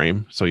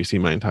frame, so you see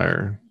my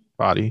entire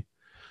body.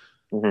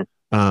 But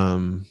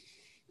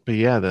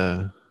yeah,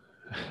 the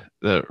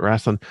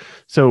wrestling.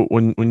 So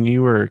when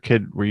you were a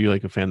kid, were you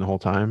like a fan the whole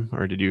time,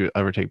 or did you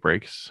ever take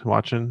breaks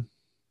watching?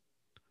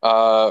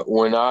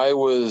 When I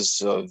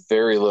was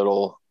very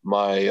little,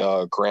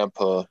 my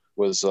grandpa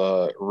was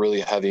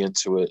really heavy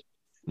into it.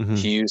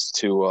 He used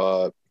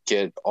to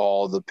get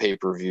all the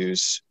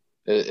pay-per-views,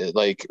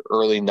 like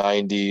early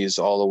 90s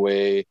all the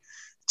way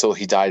till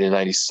he died in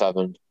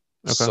 97.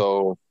 Okay.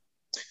 So,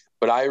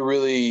 but I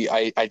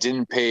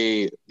didn't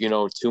pay,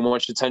 too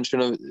much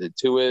attention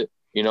to it.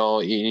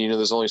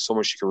 There's only so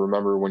much you can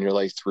remember when you're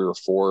like 3 or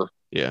 4, or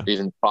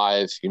even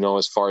 5,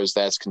 as far as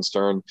that's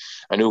concerned.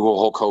 I knew who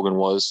Hulk Hogan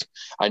was.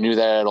 I knew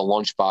that I had a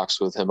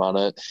lunchbox with him on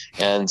it.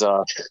 And,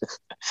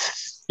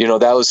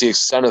 that was the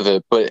extent of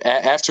it. But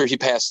after he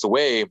passed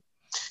away,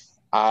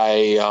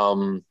 I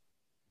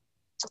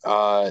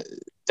uh,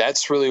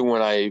 that's really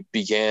when I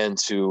began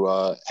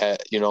to,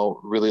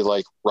 really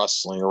like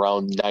wrestling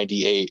around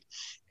 98.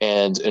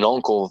 And an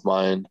uncle of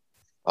mine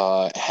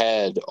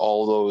had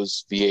all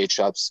those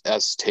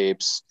VHS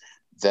tapes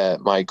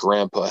that my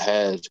grandpa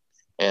had.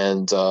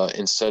 And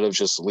instead of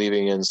just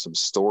leaving in some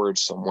storage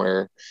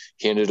somewhere,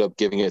 he ended up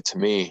giving it to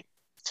me.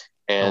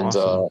 Oh, And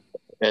awesome.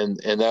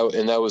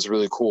 that was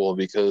really cool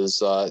because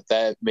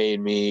that made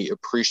me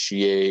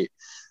appreciate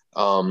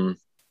the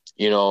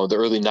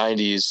early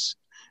 90s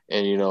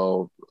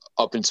and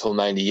up until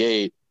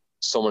 98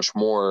 so much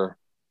more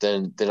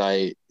than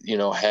I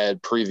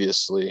had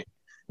previously.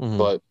 Hmm.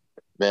 But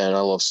man, I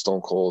love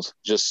Stone Cold.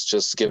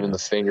 Just giving Yeah. the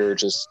finger,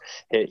 just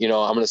I'm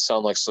gonna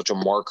sound like such a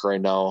mark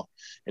right now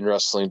in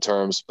wrestling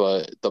terms,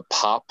 but the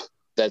pop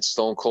that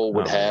Stone Cold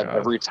would Oh my have God.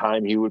 every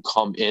time he would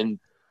come in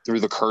through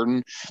the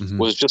curtain Hmm.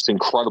 was just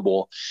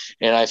incredible.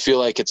 And I feel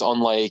like it's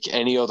unlike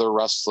any other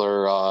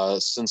wrestler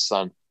since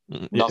then.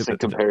 Yeah, Nothing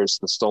compares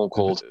to Stone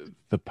Cold.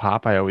 the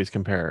pop I always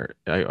compare,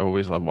 I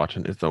always love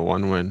watching is the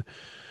one when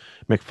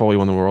Mick Foley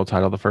won the world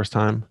title the first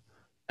time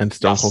and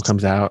Stone Cold Yes.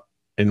 comes out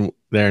in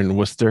there in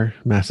Worcester,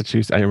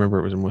 Massachusetts. I remember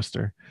it was in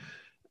Worcester.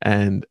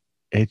 And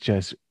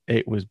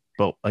it was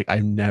both like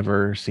I've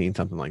never seen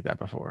something like that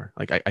before.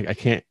 Like I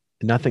can't,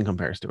 nothing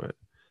compares to it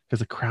because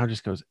the crowd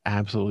just goes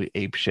absolutely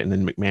ape shit. And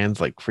then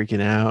McMahon's like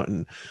freaking out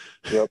and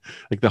Yep.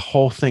 like the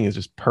whole thing is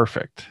just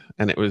perfect.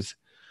 And it was,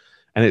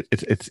 and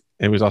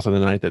it was also the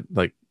night that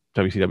like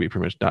WCW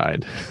pretty much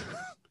died.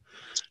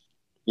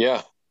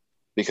 Yeah.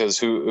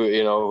 Because I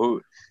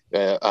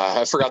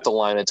forgot the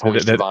line that Tony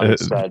that, that, Schiavone uh,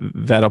 said.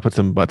 that'll put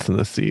some butts in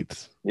the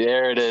seats.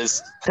 There it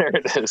is. There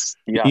it is.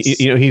 You, Yes.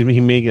 you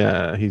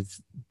know,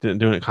 he's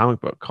doing a comic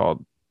book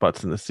called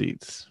Butts in the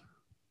Seats.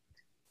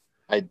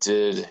 I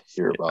did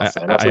hear I, about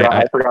that. And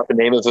I, I forgot the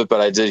name of it, but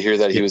I did hear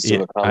that he Yeah, was yeah.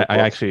 doing a comic I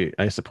book. actually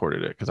I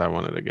supported it because I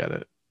wanted to get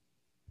it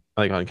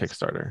like on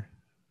Kickstarter.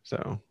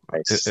 So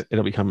Nice.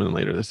 it'll be coming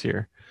later this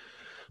year.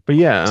 But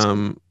yeah, I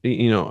don't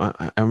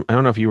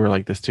know if you were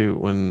like this too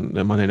when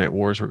the Monday Night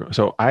Wars were going.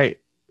 So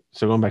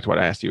going back to what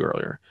I asked you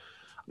earlier,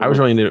 I was Mhm.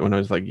 really into it when I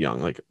was like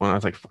young. Like when I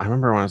was like I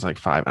remember when I was like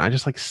 5, and I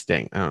just like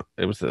Sting. I don't,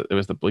 it was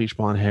the bleach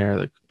blonde hair,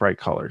 the bright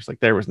colors.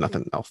 Like there was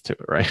nothing else to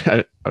it, right?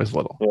 I was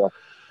little, Yeah.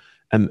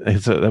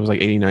 and so that was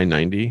like 89,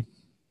 90,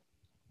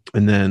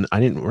 and then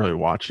I didn't really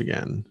watch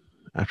again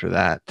after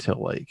that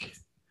till like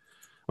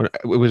when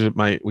it was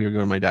we were going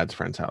to my dad's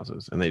friends'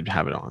 houses and they'd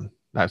have it on.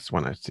 That's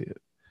when I see it.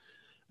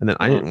 And then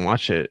I Hmm. didn't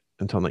watch it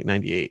until like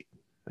 98.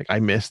 Like I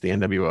missed the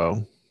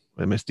NWO.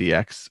 I missed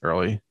DX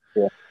early.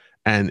 Yeah.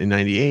 And in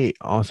 98,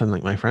 all of a sudden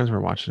like my friends were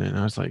watching it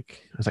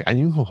and I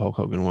knew who Hulk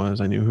Hogan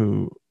was. I knew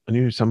who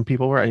some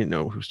people were. I didn't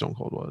know who Stone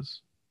Cold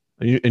was.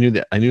 I knew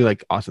that I knew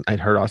like Austin. I'd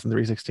heard Austin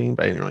 316,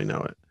 but I didn't really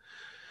know it.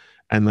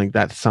 And like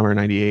that summer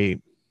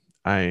 98,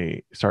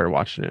 I started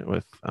watching it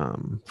with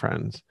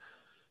friends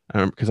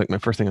because like my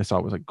first thing I saw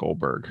was like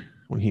Goldberg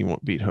when he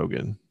beat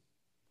Hogan,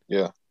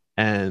 Yeah.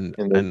 and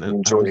In the and in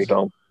I Georgia was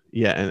Dome.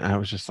 yeah, and I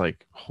was just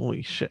like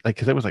holy shit, like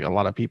because it was like a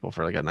lot of people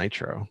for like a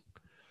Nitro,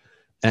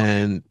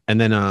 and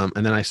then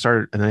I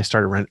started going to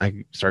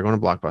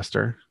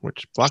Blockbuster,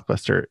 which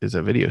Blockbuster is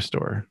a video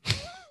store,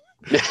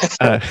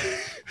 uh,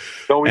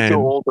 Don't we feel and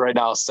old right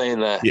now saying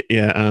that?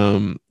 yeah,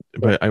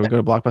 but I would go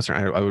to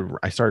Blockbuster.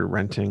 I started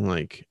renting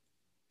like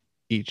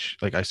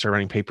I started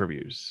renting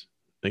pay-per-views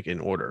like in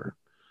order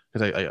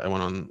because I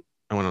went on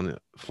the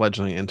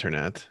fledgling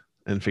internet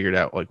and figured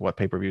out like what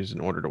pay-per-views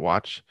in order to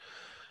watch,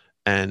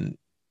 and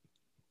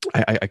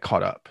I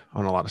caught up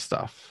on a lot of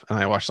stuff, and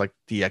I watched like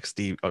DX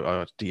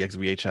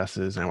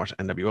VHSs, and I watched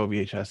NWO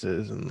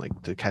VHSs, and like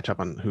to catch up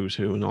on who's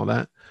who and all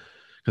that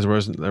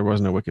because there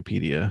was no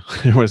Wikipedia,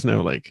 there was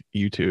no like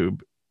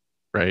YouTube,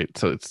 right?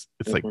 So it's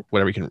like Mhm.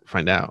 whatever you can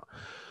find out.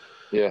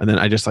 Yeah. And then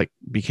I just like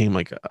became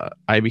like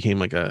I became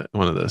like a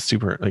one of the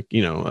super like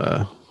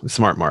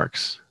smart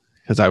marks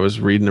because I was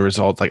reading the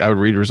results. Like I would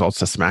read results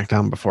to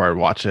SmackDown before I'd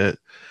watch it.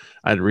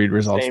 I'd read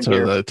results Same to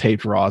here. the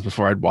taped Raws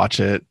before I'd watch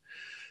it.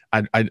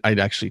 I'd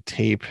actually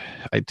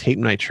I'd tape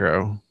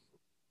Nitro.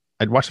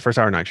 I'd watch the first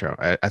hour of Nitro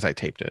as I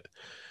taped it,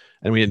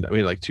 and we had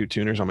like two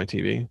tuners on my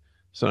TV.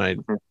 So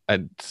Mhm.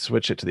 I'd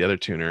switch it to the other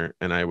tuner,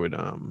 and I'd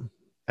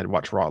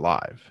watch Raw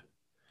live,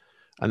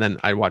 and then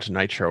I'd watch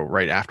Nitro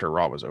right after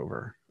Raw was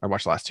over. I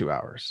watched the last 2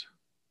 hours.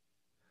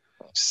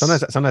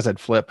 Sometimes I'd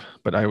flip,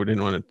 but I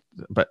didn't want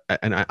to. But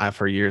and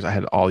for years I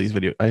had all these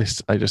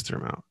I just threw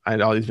them out. I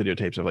had all these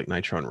videotapes of like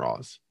Nitro and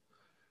Raws.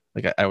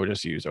 Like I would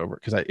just use over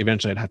because I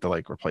eventually I'd have to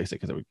like replace it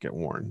because it would get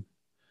worn.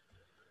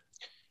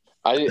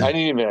 I didn't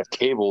even have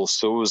cable,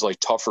 so it was like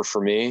tougher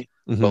for me.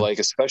 But Hmm. like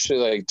especially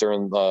like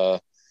during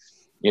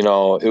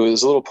it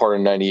was a little part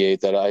of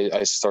 98 that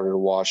I started to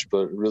watch,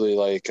 but really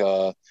like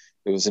it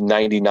was in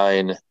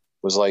 99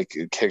 was like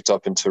kicked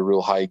up into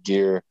real high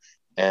gear.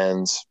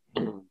 And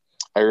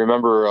I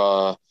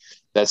remember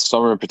that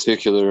summer in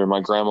particular,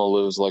 my grandma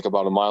lives like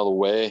about a mile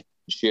away.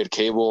 She had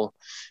cable,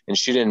 and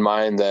she didn't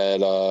mind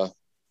that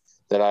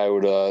I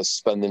would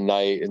spend the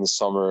night in the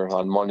summer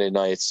on Monday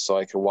nights so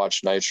I could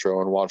watch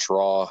Nitro and watch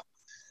Raw.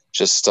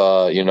 Just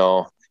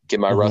get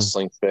my Hmm.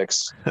 wrestling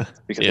fix,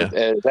 because Yeah.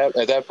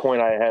 at that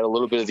point I had a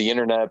little bit of the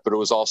internet, but it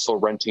was also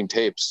renting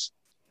tapes.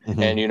 And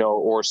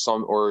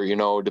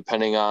Hmm.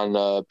 depending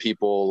on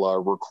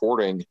people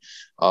recording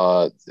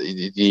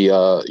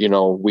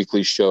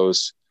weekly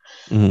shows.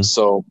 Hmm.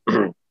 So,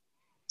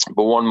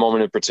 but one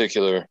moment in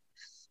particular,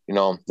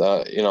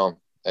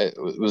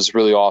 it was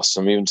really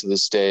awesome. Even to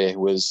this day,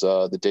 was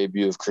the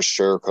debut of Chris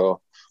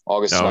Jericho,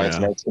 August Oh 9th,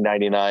 yeah.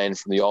 1999,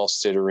 from the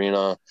Allstate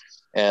Arena.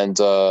 And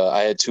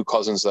I had two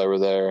cousins that were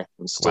there.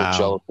 I'm still Wow.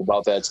 jealous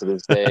about that to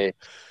this day.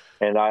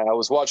 And I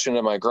was watching it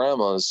at my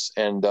grandma's,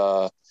 and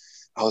I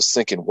was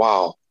thinking,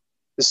 wow,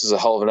 this is a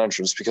hell of an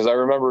entrance, because I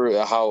remember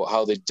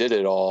how they did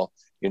it all.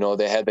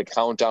 They had the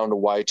countdown to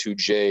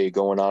Y2J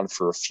going on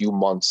for a few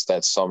months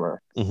that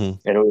summer, Hmm.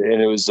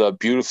 and it was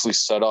beautifully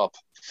set up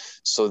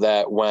so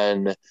that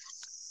when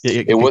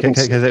Yeah, it wasn't,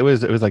 because it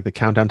was like the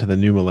countdown to the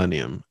new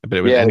millennium, but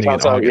it was yeah, the ending in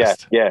countdown, yeah,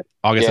 August, yeah,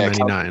 August of yeah,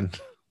 '99.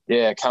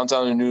 yeah,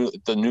 countdown to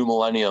the new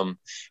millennium,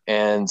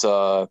 and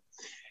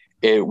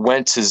it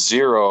went to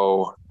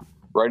zero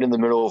right in the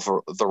middle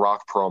of the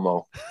Rock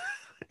promo,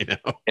 You know.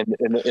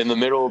 in the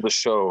middle of the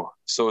show,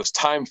 so it's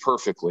timed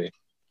perfectly.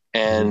 Hmm.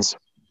 And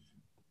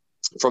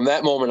from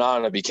that moment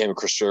on, I became a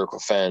Chris Jericho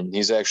fan.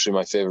 He's actually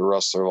my favorite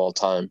wrestler of all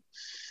time.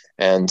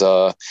 And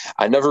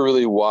I never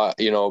really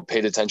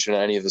paid attention to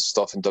any of his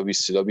stuff in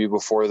WCW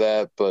before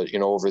that, but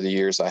over the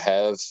years I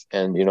have,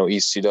 and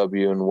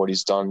ECW and what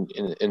he's done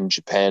in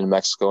Japan,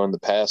 Mexico in the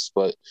past.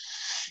 But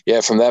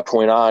yeah, from that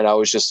point on, I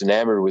was just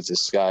enamored with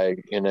this guy.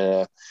 In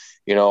a,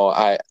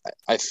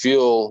 I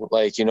feel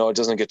like it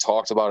doesn't get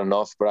talked about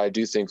enough, but I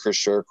do think Chris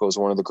Jericho is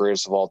one of the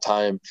greatest of all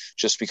time,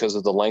 just because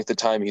of the length of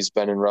time he's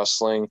been in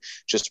wrestling,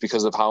 just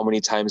because of how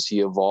many times he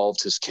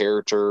evolved his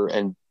character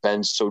and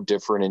been so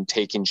different and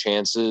taking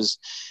chances.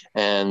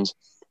 And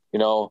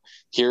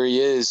here he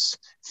is,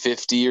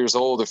 50 years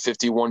old or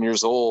 51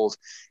 years old.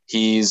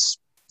 He's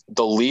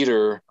the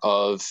leader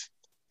of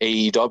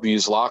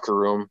AEW's locker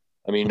room.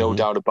 I mean, no Hmm.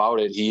 doubt about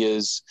it. He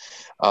is,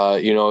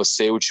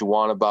 say what you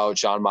want about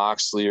John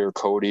Moxley or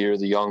Cody or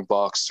the Young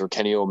Bucks or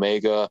Kenny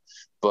Omega,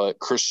 but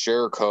Chris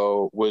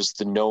Jericho was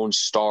the known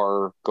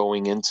star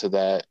going into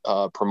that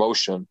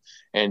promotion.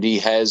 And he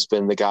has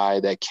been the guy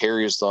that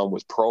carries them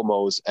with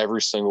promos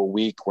every single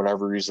week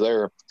whenever he's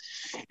there,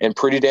 and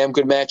pretty damn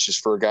good matches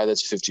for a guy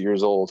that's 50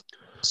 years old.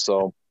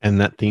 So, And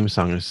that theme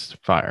song is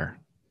fire.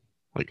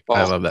 Like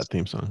I oh, love that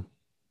theme song.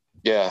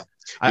 yeah.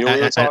 We were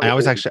I talking.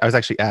 was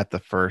actually at the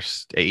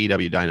first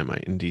AEW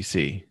Dynamite in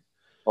DC.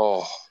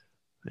 Oh,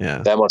 Yeah,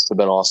 that must have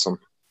been awesome.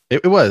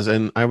 it was,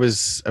 and I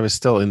was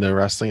still into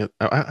wrestling.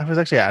 I was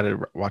actually at it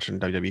watching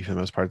WWE for the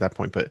most part at that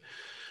point, but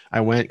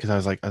I went because I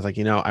was like,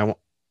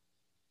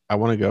 I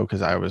want to go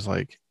because I was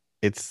like,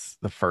 it's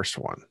the first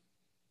one.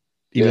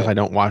 Even if Yeah. I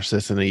don't watch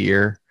this in a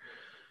year,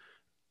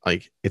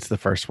 like it's the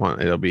first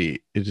one. It'll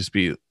just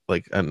be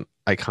like an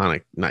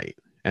iconic night.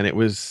 And it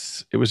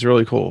was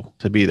really cool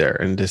to be there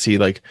and to see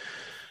like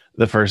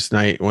the first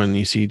night when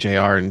you see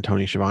JR and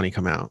Tony Schiavone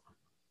come out,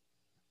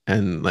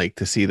 and like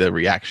to see the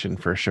reaction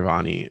for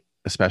Schiavone,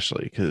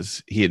 especially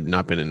because he had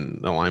not been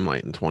in the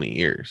limelight in 20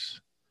 years.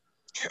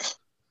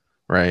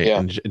 Right. Yeah.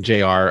 And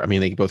JR, I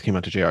mean, they both came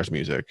out to JR's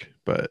music,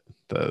 but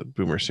the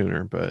Boomer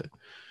Sooner, but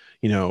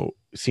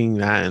seeing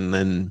that and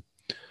then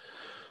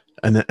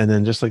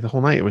just like the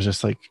whole night, it was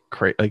just like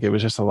crazy. Like it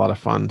was just a lot of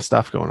fun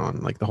stuff going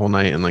on like the whole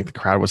night, and like the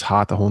crowd was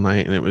hot the whole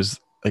night, and it was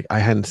like I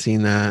hadn't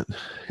seen that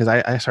because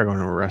I started going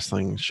to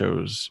wrestling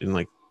shows in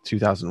like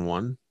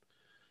 2001,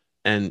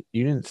 and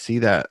you didn't see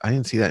that. I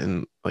didn't see that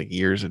in like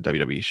years of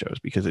WWE shows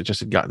because it just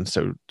had gotten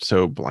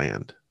so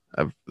bland.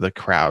 Of the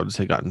crowds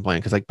had gotten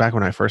bland because like back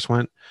when I first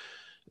went,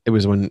 it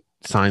was when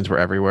signs were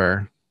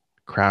everywhere.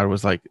 Crowd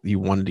was like you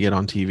wanted to get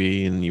on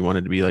TV and you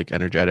wanted to be like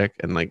energetic,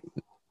 and like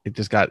it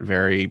just got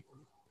very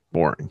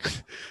boring.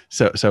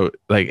 So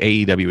like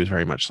AEW was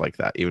very much like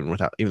that, even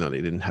though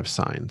they didn't have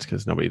signs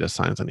because nobody does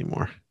signs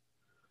anymore.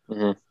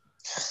 Hmm.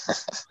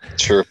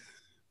 True.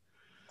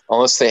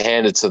 Unless they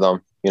hand it to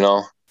them.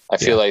 I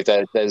feel Yeah, like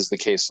that is the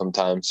case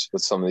sometimes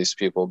with some of these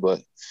people,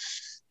 but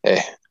hey,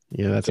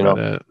 yeah, that's you about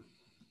know, it.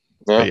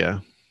 But yeah.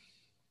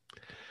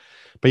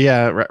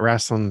 yeah,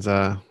 wrestling's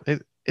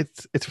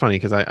it's funny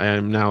because I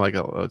am now like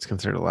it's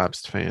considered a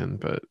lapsed fan,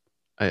 but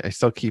I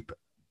still keep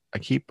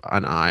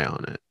an eye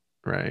on it,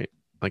 right?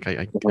 Like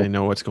I Mhm.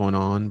 know what's going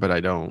on, but I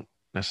don't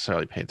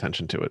necessarily pay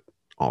attention to it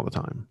all the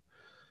time.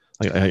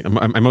 Like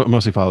I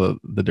mostly follow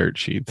the dirt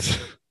sheets.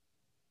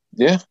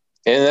 Yeah.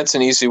 And that's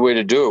an easy way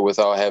to do it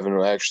without having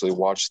to actually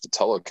watch the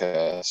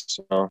telecast.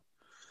 It's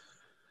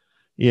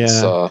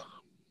Yeah,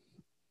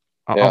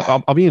 I'll, yeah.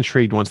 I'll I'll be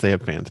intrigued once they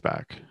have fans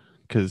back,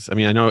 because I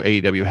mean I know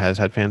AEW has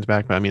had fans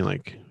back, but I mean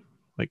like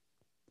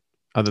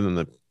other than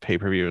the pay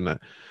per view and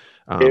that,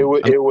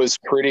 It was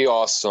pretty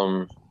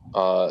awesome.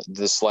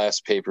 This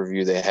last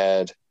pay-per-view they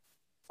had,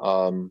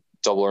 Double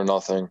or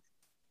Nothing.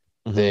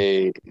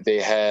 mhm. They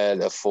had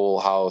a full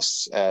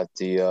house at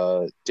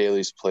the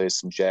Daly's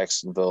place in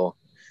Jacksonville,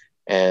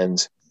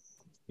 and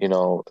you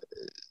know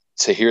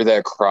to hear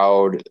that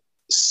crowd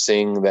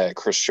sing that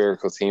Chris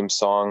Jericho theme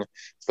song,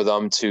 for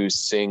them to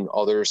sing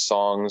other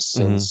songs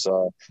Hmm. since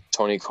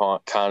Tony Khan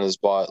has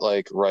bought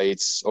like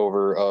rights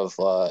over of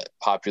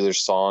popular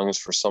songs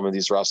for some of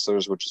these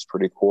wrestlers, which is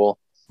pretty cool.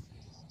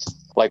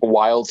 Like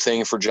Wild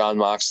Thing for John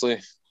Moxley.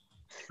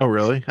 Oh,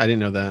 really? I didn't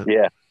know that.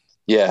 Yeah.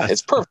 Yeah. It's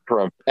That's perfect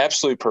for him.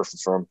 Absolutely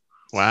perfect for him.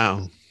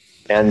 wow.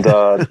 And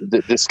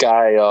this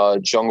guy,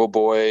 Jungle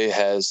Boy,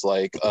 has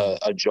like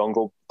a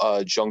Jungle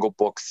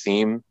Book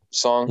theme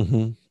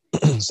song.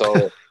 Hmm. So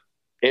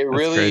it That's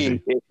really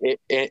crazy.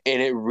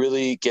 it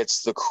really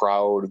gets the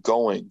crowd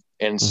going.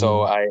 And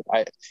so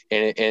Hmm.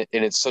 and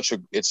it's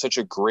such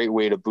a great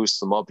way to boost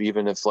them up.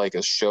 Even if like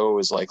a show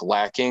is like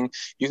lacking,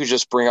 you could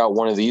just bring out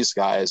one of these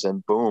guys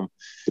and boom,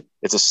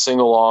 it's a sing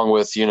along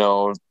with,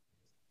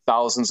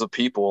 thousands of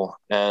people.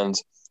 And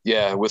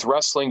yeah, with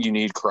wrestling, you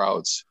need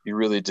crowds. You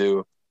really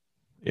do.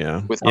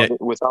 Yeah. With Yeah.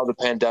 how the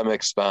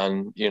pandemic's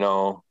been,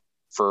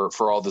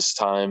 for all this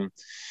time,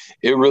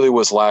 it really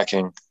was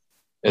lacking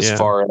as Yeah.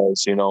 far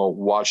as,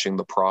 watching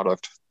the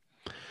product.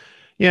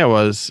 Yeah, it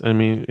was. I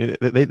mean,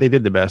 they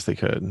did the best they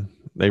could.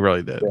 They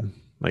really did. Yeah.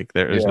 Like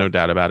there's Yeah. no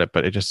doubt about it,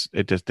 but it just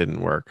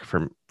didn't work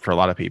for a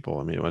lot of people.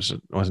 I mean, it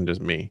wasn't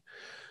just me.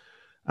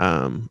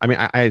 I mean,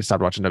 I had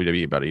stopped watching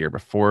WWE about a year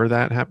before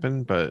that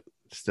happened, but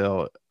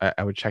still,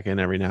 I would check in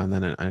every now and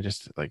then, and I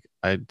just like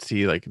I'd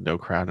see like no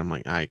crowd. I'm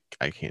like, I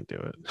can't do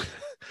it.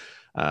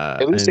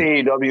 At least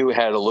And AEW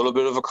had a little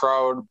bit of a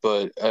crowd,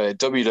 but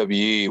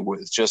WWE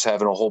with just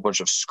having a whole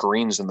bunch of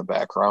screens in the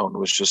background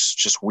was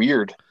just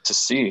weird to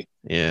see.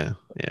 yeah,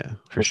 yeah,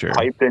 for Just sure.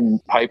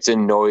 piped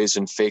in noise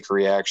and fake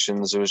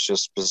reactions. It was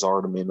just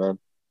bizarre to me, man.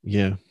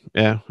 Yeah,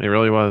 yeah, it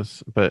really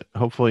was. But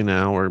hopefully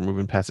now we're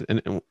moving past it.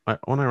 And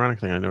one ironic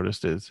thing I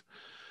noticed is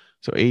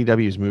so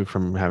AEW's moved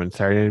from having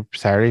Saturday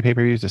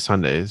pay-per-views to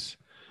Sundays,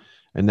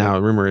 and now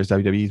the rumor is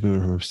WWE's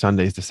moving from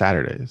Sundays to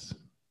Saturdays.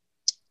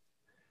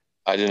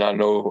 I did not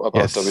know about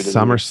Yes, WWE.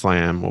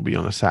 SummerSlam will be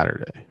on a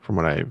Saturday, from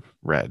what I've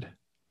read.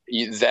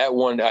 That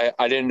one,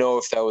 I didn't know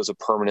if that was a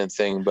permanent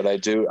thing, but I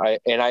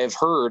have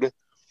heard,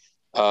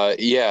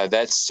 yeah,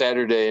 that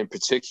Saturday in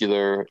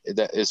particular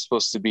that is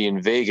supposed to be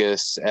in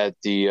Vegas at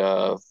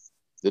the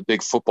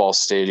big football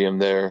stadium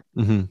there,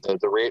 Hmm.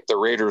 the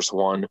Raiders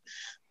one,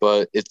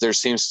 but there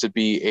seems to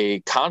be a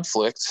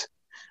conflict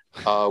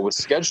with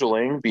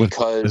scheduling With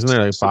because isn't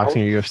there like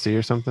boxing or UFC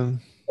or something?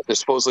 there's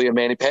supposedly a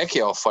Manny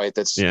Pacquiao fight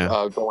that's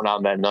Yeah, going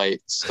on that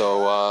night.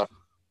 So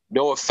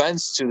no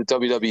offense to the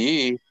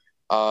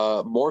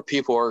WWE, more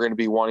people are going to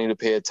be wanting to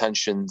pay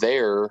attention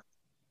there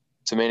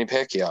to Manny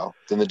Pacquiao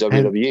than the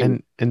and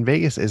WWE. and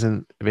Vegas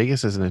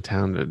isn't a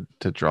town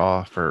to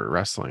draw for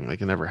wrestling.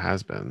 Like it never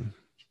has been.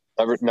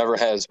 Never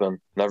has been,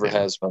 never Yeah,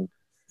 has been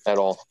at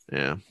all.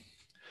 yeah.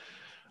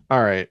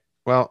 All right.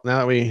 Well, now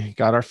that we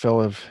got our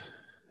fill of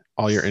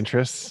all your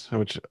interests,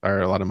 which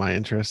are a lot of my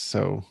interests,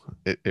 so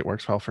it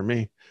works well for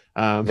me.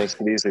 Um, Makes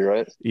it easy,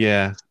 right?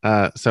 yeah.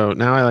 So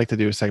now I like to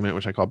do a segment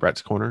which I call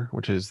Brett's Corner,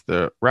 which is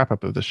the wrap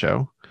up of the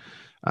show,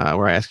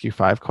 where I ask you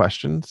 5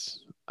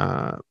 questions,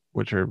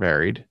 which are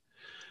varied.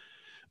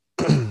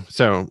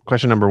 So,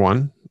 question number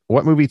one: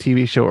 what movie,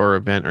 TV show, or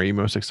event are you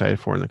most excited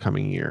for in the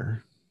coming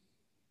year?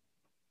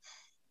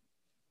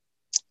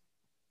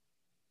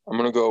 I'm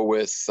going to go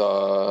with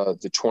the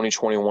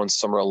 2021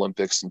 Summer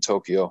Olympics in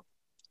Tokyo,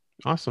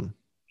 Awesome.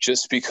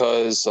 just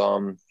because,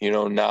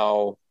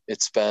 now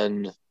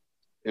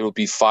it'll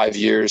be 5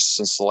 years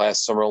since the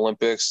last Summer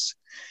Olympics.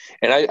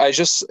 And I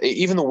just,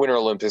 even the Winter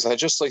Olympics, I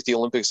just like the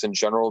Olympics in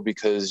general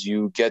because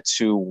you get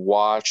to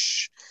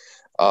watch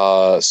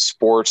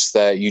sports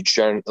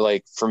that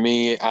like. For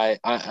me,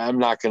 I'm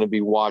not going to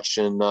be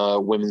watching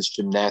women's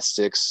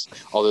gymnastics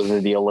other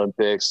than the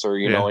Olympics or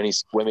Yeah. any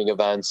swimming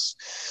events,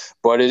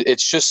 but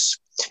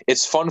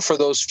it's fun for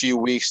those few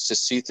weeks to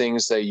see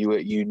things that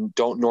you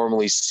don't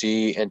normally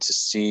see, and to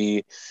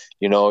see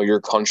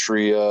your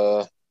country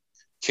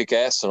kick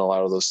ass in a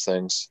lot of those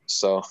things.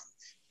 So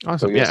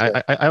Awesome. you guys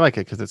Yeah, got. I like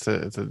it because it's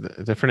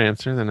a different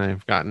answer than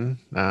I've gotten.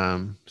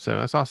 So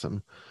that's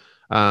awesome.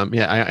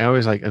 Yeah, I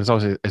always like, and it's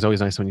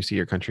always nice when you see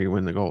your country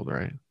win the gold,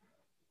 right?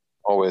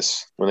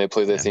 Always when they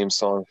play their Yeah. theme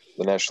song,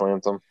 the national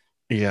anthem.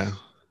 Yeah.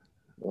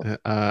 Yeah.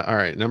 All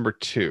right. Number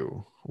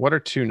two. What are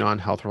 2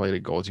 non-health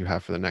related goals you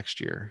have for the next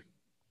year?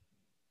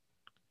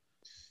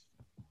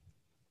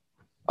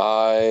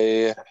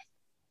 I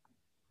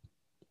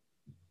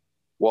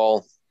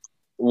Well,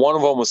 one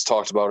of them was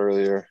talked about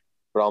earlier,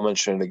 but I'll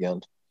mention it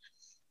again.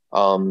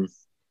 Um,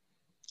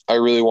 I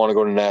really want to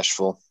go to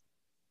Nashville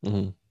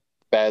Hmm.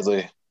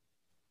 badly,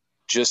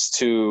 just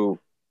to,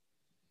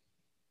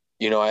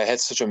 I had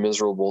such a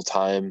miserable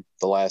time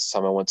the last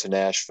time I went to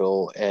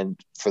Nashville, and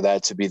for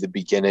that to be the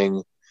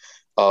beginning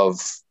of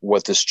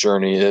what this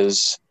journey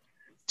is,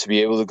 to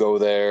be able to go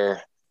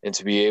there and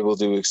to be able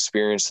to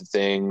experience the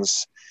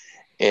things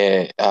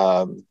and,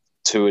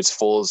 to its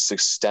fullest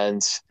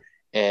extent,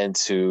 and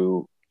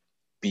to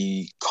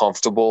be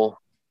comfortable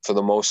for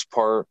the most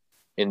part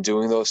in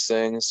doing those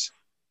things.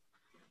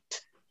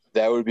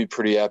 That would be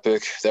pretty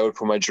epic. That would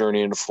put my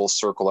journey into full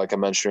circle, like I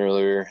mentioned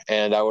earlier.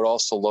 And I would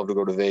also love to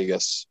go to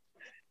Vegas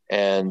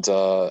and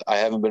I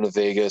haven't been to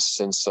Vegas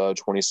since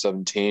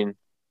 2017.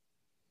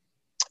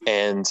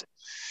 And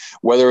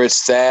whether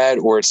it's that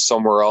or it's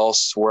somewhere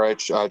else where I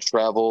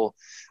travel,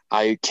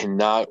 I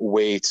cannot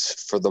wait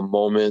for the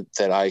moment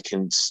that I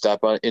can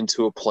step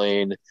into a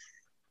plane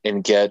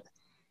and get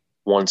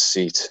one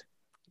seat,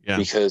 Yeah.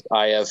 because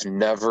I have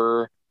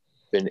never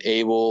been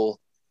able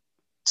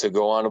to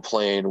go on a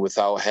plane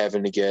without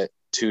having to get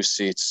two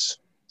seats.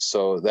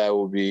 So that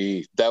will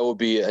be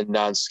a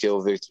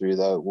non-scale victory.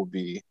 That will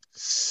be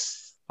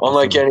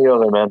unlike Awesome. any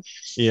other, man.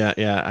 Yeah,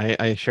 yeah.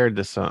 I shared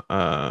this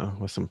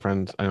with some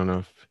friends. I don't know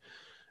if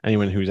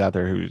anyone who's out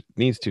there who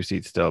needs two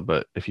seats still,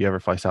 but if you ever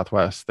fly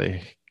Southwest,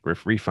 they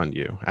refund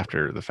you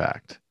after the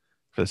fact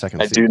for the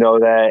second I do seat. know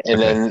that, and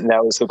Okay. then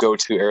that was the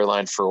go-to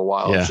airline for a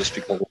while, Yeah. just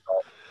because of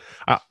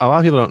that. A lot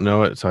of people don't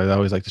know it, so I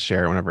always like to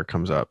share it whenever it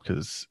comes up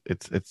because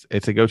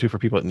it's a go-to for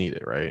people that need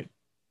it, right?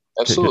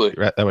 Absolutely.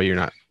 That way you're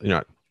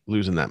not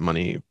losing that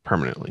money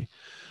permanently.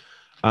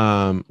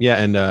 Yeah,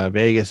 and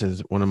Vegas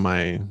is one of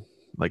my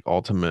like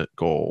ultimate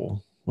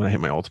goal. When I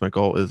hit my ultimate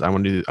goal is I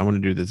want to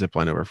do the zip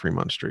line over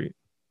Fremont Street.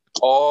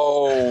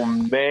 Oh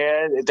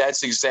man,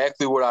 that's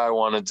exactly what I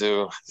want to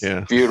do.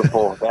 Yeah.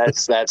 Beautiful.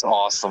 That's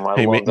awesome. I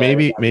Hey, love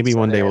that. maybe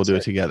one That day we'll do it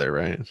answer. together,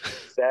 right?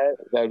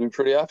 That'd be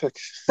pretty epic.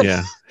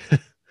 Yeah.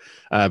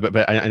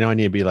 But I know I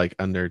need to be like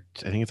under.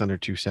 I think it's under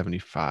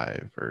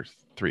 275 or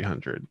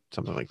 300,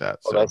 something like that.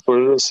 Oh, So that's what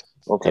it is.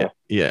 yeah, Okay.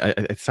 yeah,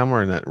 it's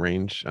somewhere in that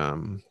range.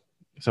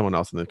 Someone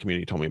else in the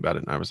community told me about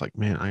it, and I was like,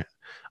 man,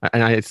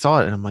 and I saw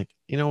it, and I'm like,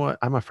 you know what?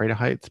 I'm afraid of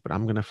heights, but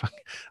I'm gonna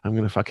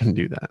fucking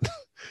do that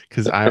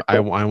because I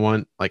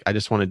want like I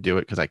just want to do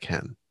it because I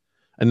can.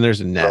 And there's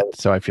a net, Right.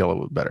 so I feel a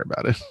little better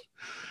about it.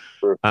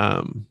 Sure.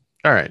 All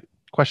right.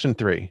 Question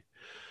 3.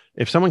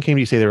 If someone came to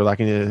you say they were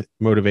lacking the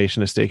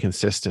motivation to stay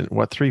consistent,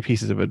 what 3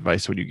 pieces of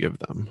advice would you give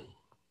them?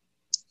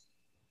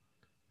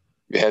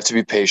 You have to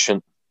be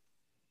patient.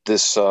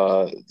 This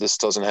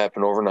doesn't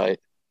happen overnight,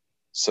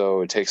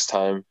 so it takes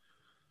time.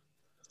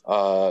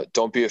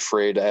 Don't be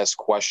afraid to ask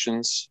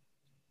questions,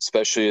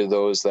 especially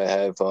those that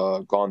have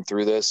gone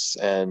through this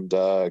and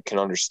can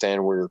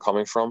understand where you're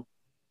coming from.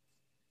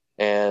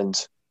 And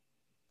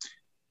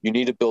you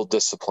need to build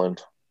discipline,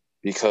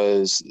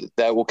 because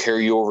that will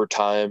carry you over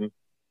time.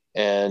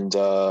 And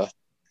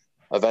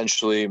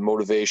eventually,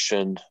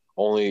 motivation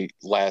only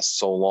lasts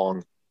so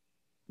long,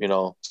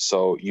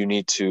 so you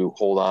need to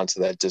hold on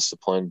to that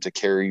discipline to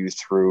carry you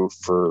through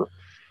for,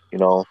 you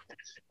know,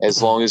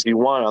 as long as you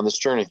want on this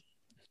journey.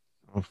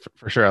 Oh,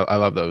 for sure. I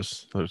love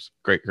those. Those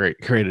great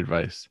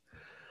advice.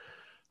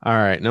 All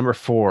right. Number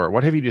 4.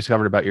 What have you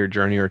discovered about your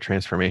journey or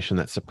transformation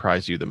that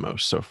surprised you the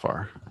most so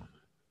far?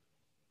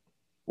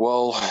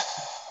 Well,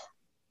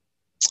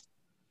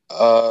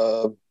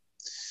 uh,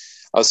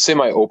 I'll say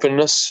my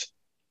openness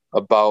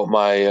about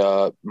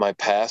my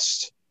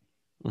past,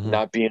 Hmm.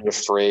 not being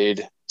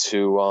afraid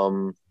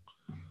to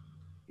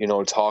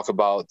talk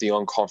about the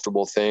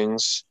uncomfortable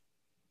things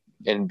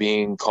and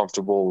being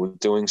comfortable with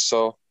doing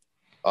so.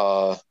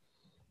 Uh,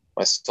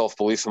 my self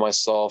belief in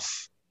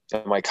myself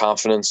and my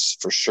confidence,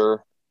 for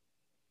sure.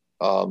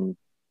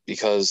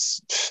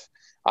 Because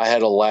I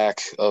had a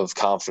lack of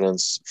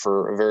confidence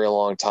for a very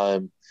long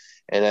time.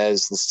 And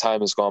as this time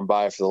has gone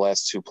by for the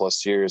last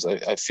 2+ years,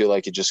 I feel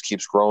like it just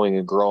keeps growing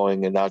and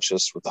growing, and not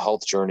just with the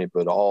health journey,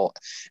 but all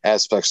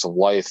aspects of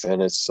life.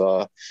 And it's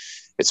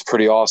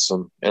pretty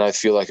awesome. And I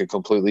feel like a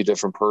completely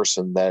different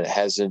person that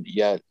hasn't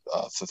yet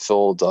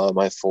fulfilled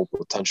my full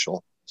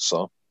potential.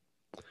 So,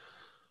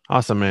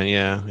 Awesome, man.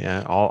 Yeah.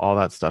 Yeah. All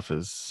that stuff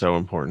is so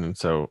important and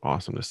so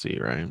awesome to see,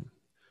 right?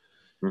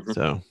 mhm.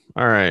 So,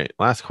 all right.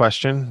 Last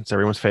question. It's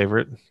everyone's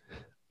favorite.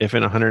 If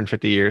in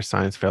 150 years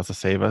science fails to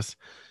save us,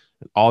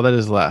 all that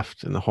is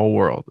left in the whole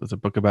world is a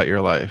book about your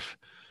life,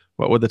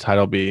 what would the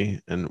title be,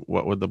 and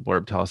what would the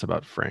blurb tell us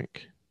about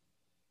Frank?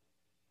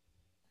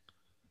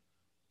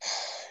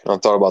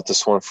 I've thought about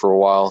this one for a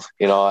while.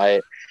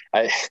 I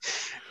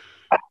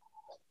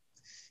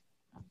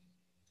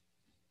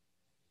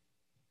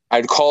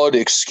I'd call it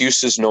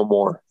excuses no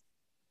more,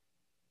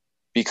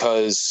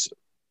 because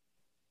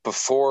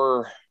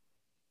before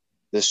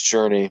this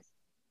journey,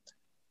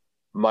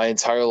 my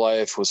entire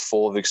life was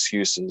full of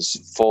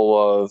excuses,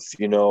 full of,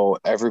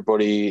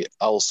 everybody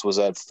else was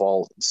at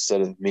fault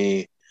instead of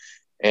me.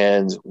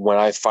 And when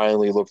I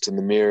finally looked in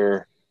the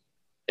mirror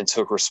and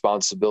took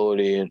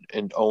responsibility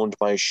and owned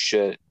my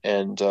shit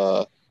and,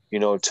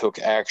 took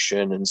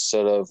action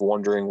instead of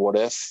wondering what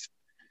if,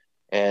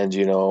 and,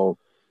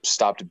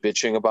 stopped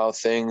bitching about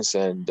things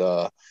and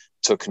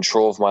took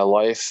control of my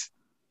life,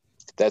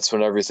 that's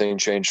when everything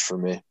changed for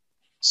me.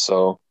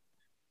 So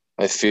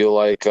I feel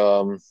like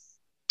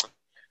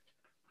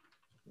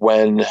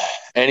when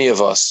any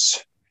of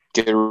us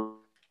get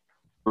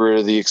rid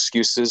of the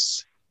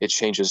excuses, it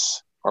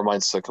changes our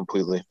mindset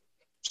completely. Oh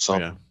So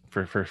yeah,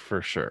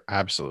 for sure,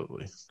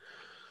 absolutely.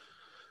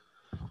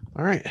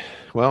 All right.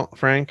 Well,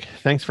 Frank,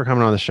 thanks for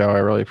coming on the show. I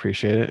really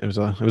appreciate it. It was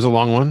a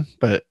long one,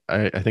 but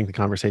I think the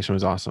conversation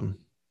was awesome.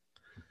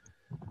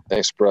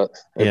 thanks, Brett.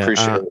 I Yeah.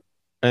 appreciate it.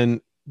 And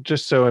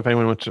just so if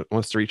anyone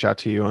wants to reach out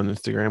to you on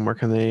Instagram, where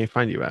can they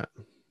find you at?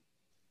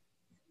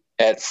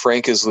 At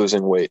Frank is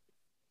losing weight.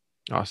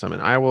 Awesome.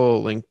 And I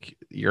will link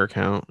your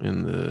account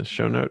in the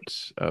show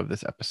notes of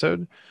this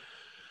episode.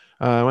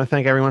 I want to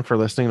thank everyone for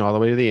listening all the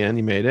way to the end.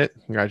 You made it.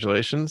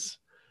 Congratulations.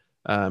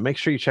 Make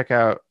sure you check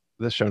out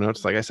the show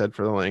notes, like I said,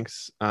 for the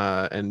links.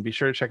 And be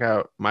sure to check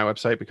out my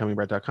website,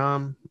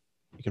 becomingbrett.com.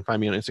 You can find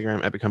me on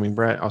Instagram at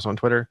becomingbrett, also on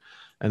Twitter,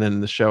 and then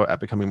the show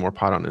at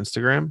becomingmorepod on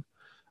Instagram.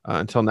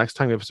 Until next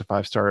time, give us a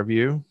 5-star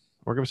review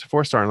or give us a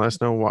 4-star and let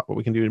us know what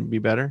we can do to be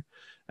better.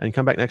 And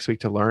come back next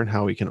week to learn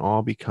how we can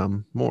all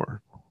become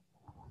more.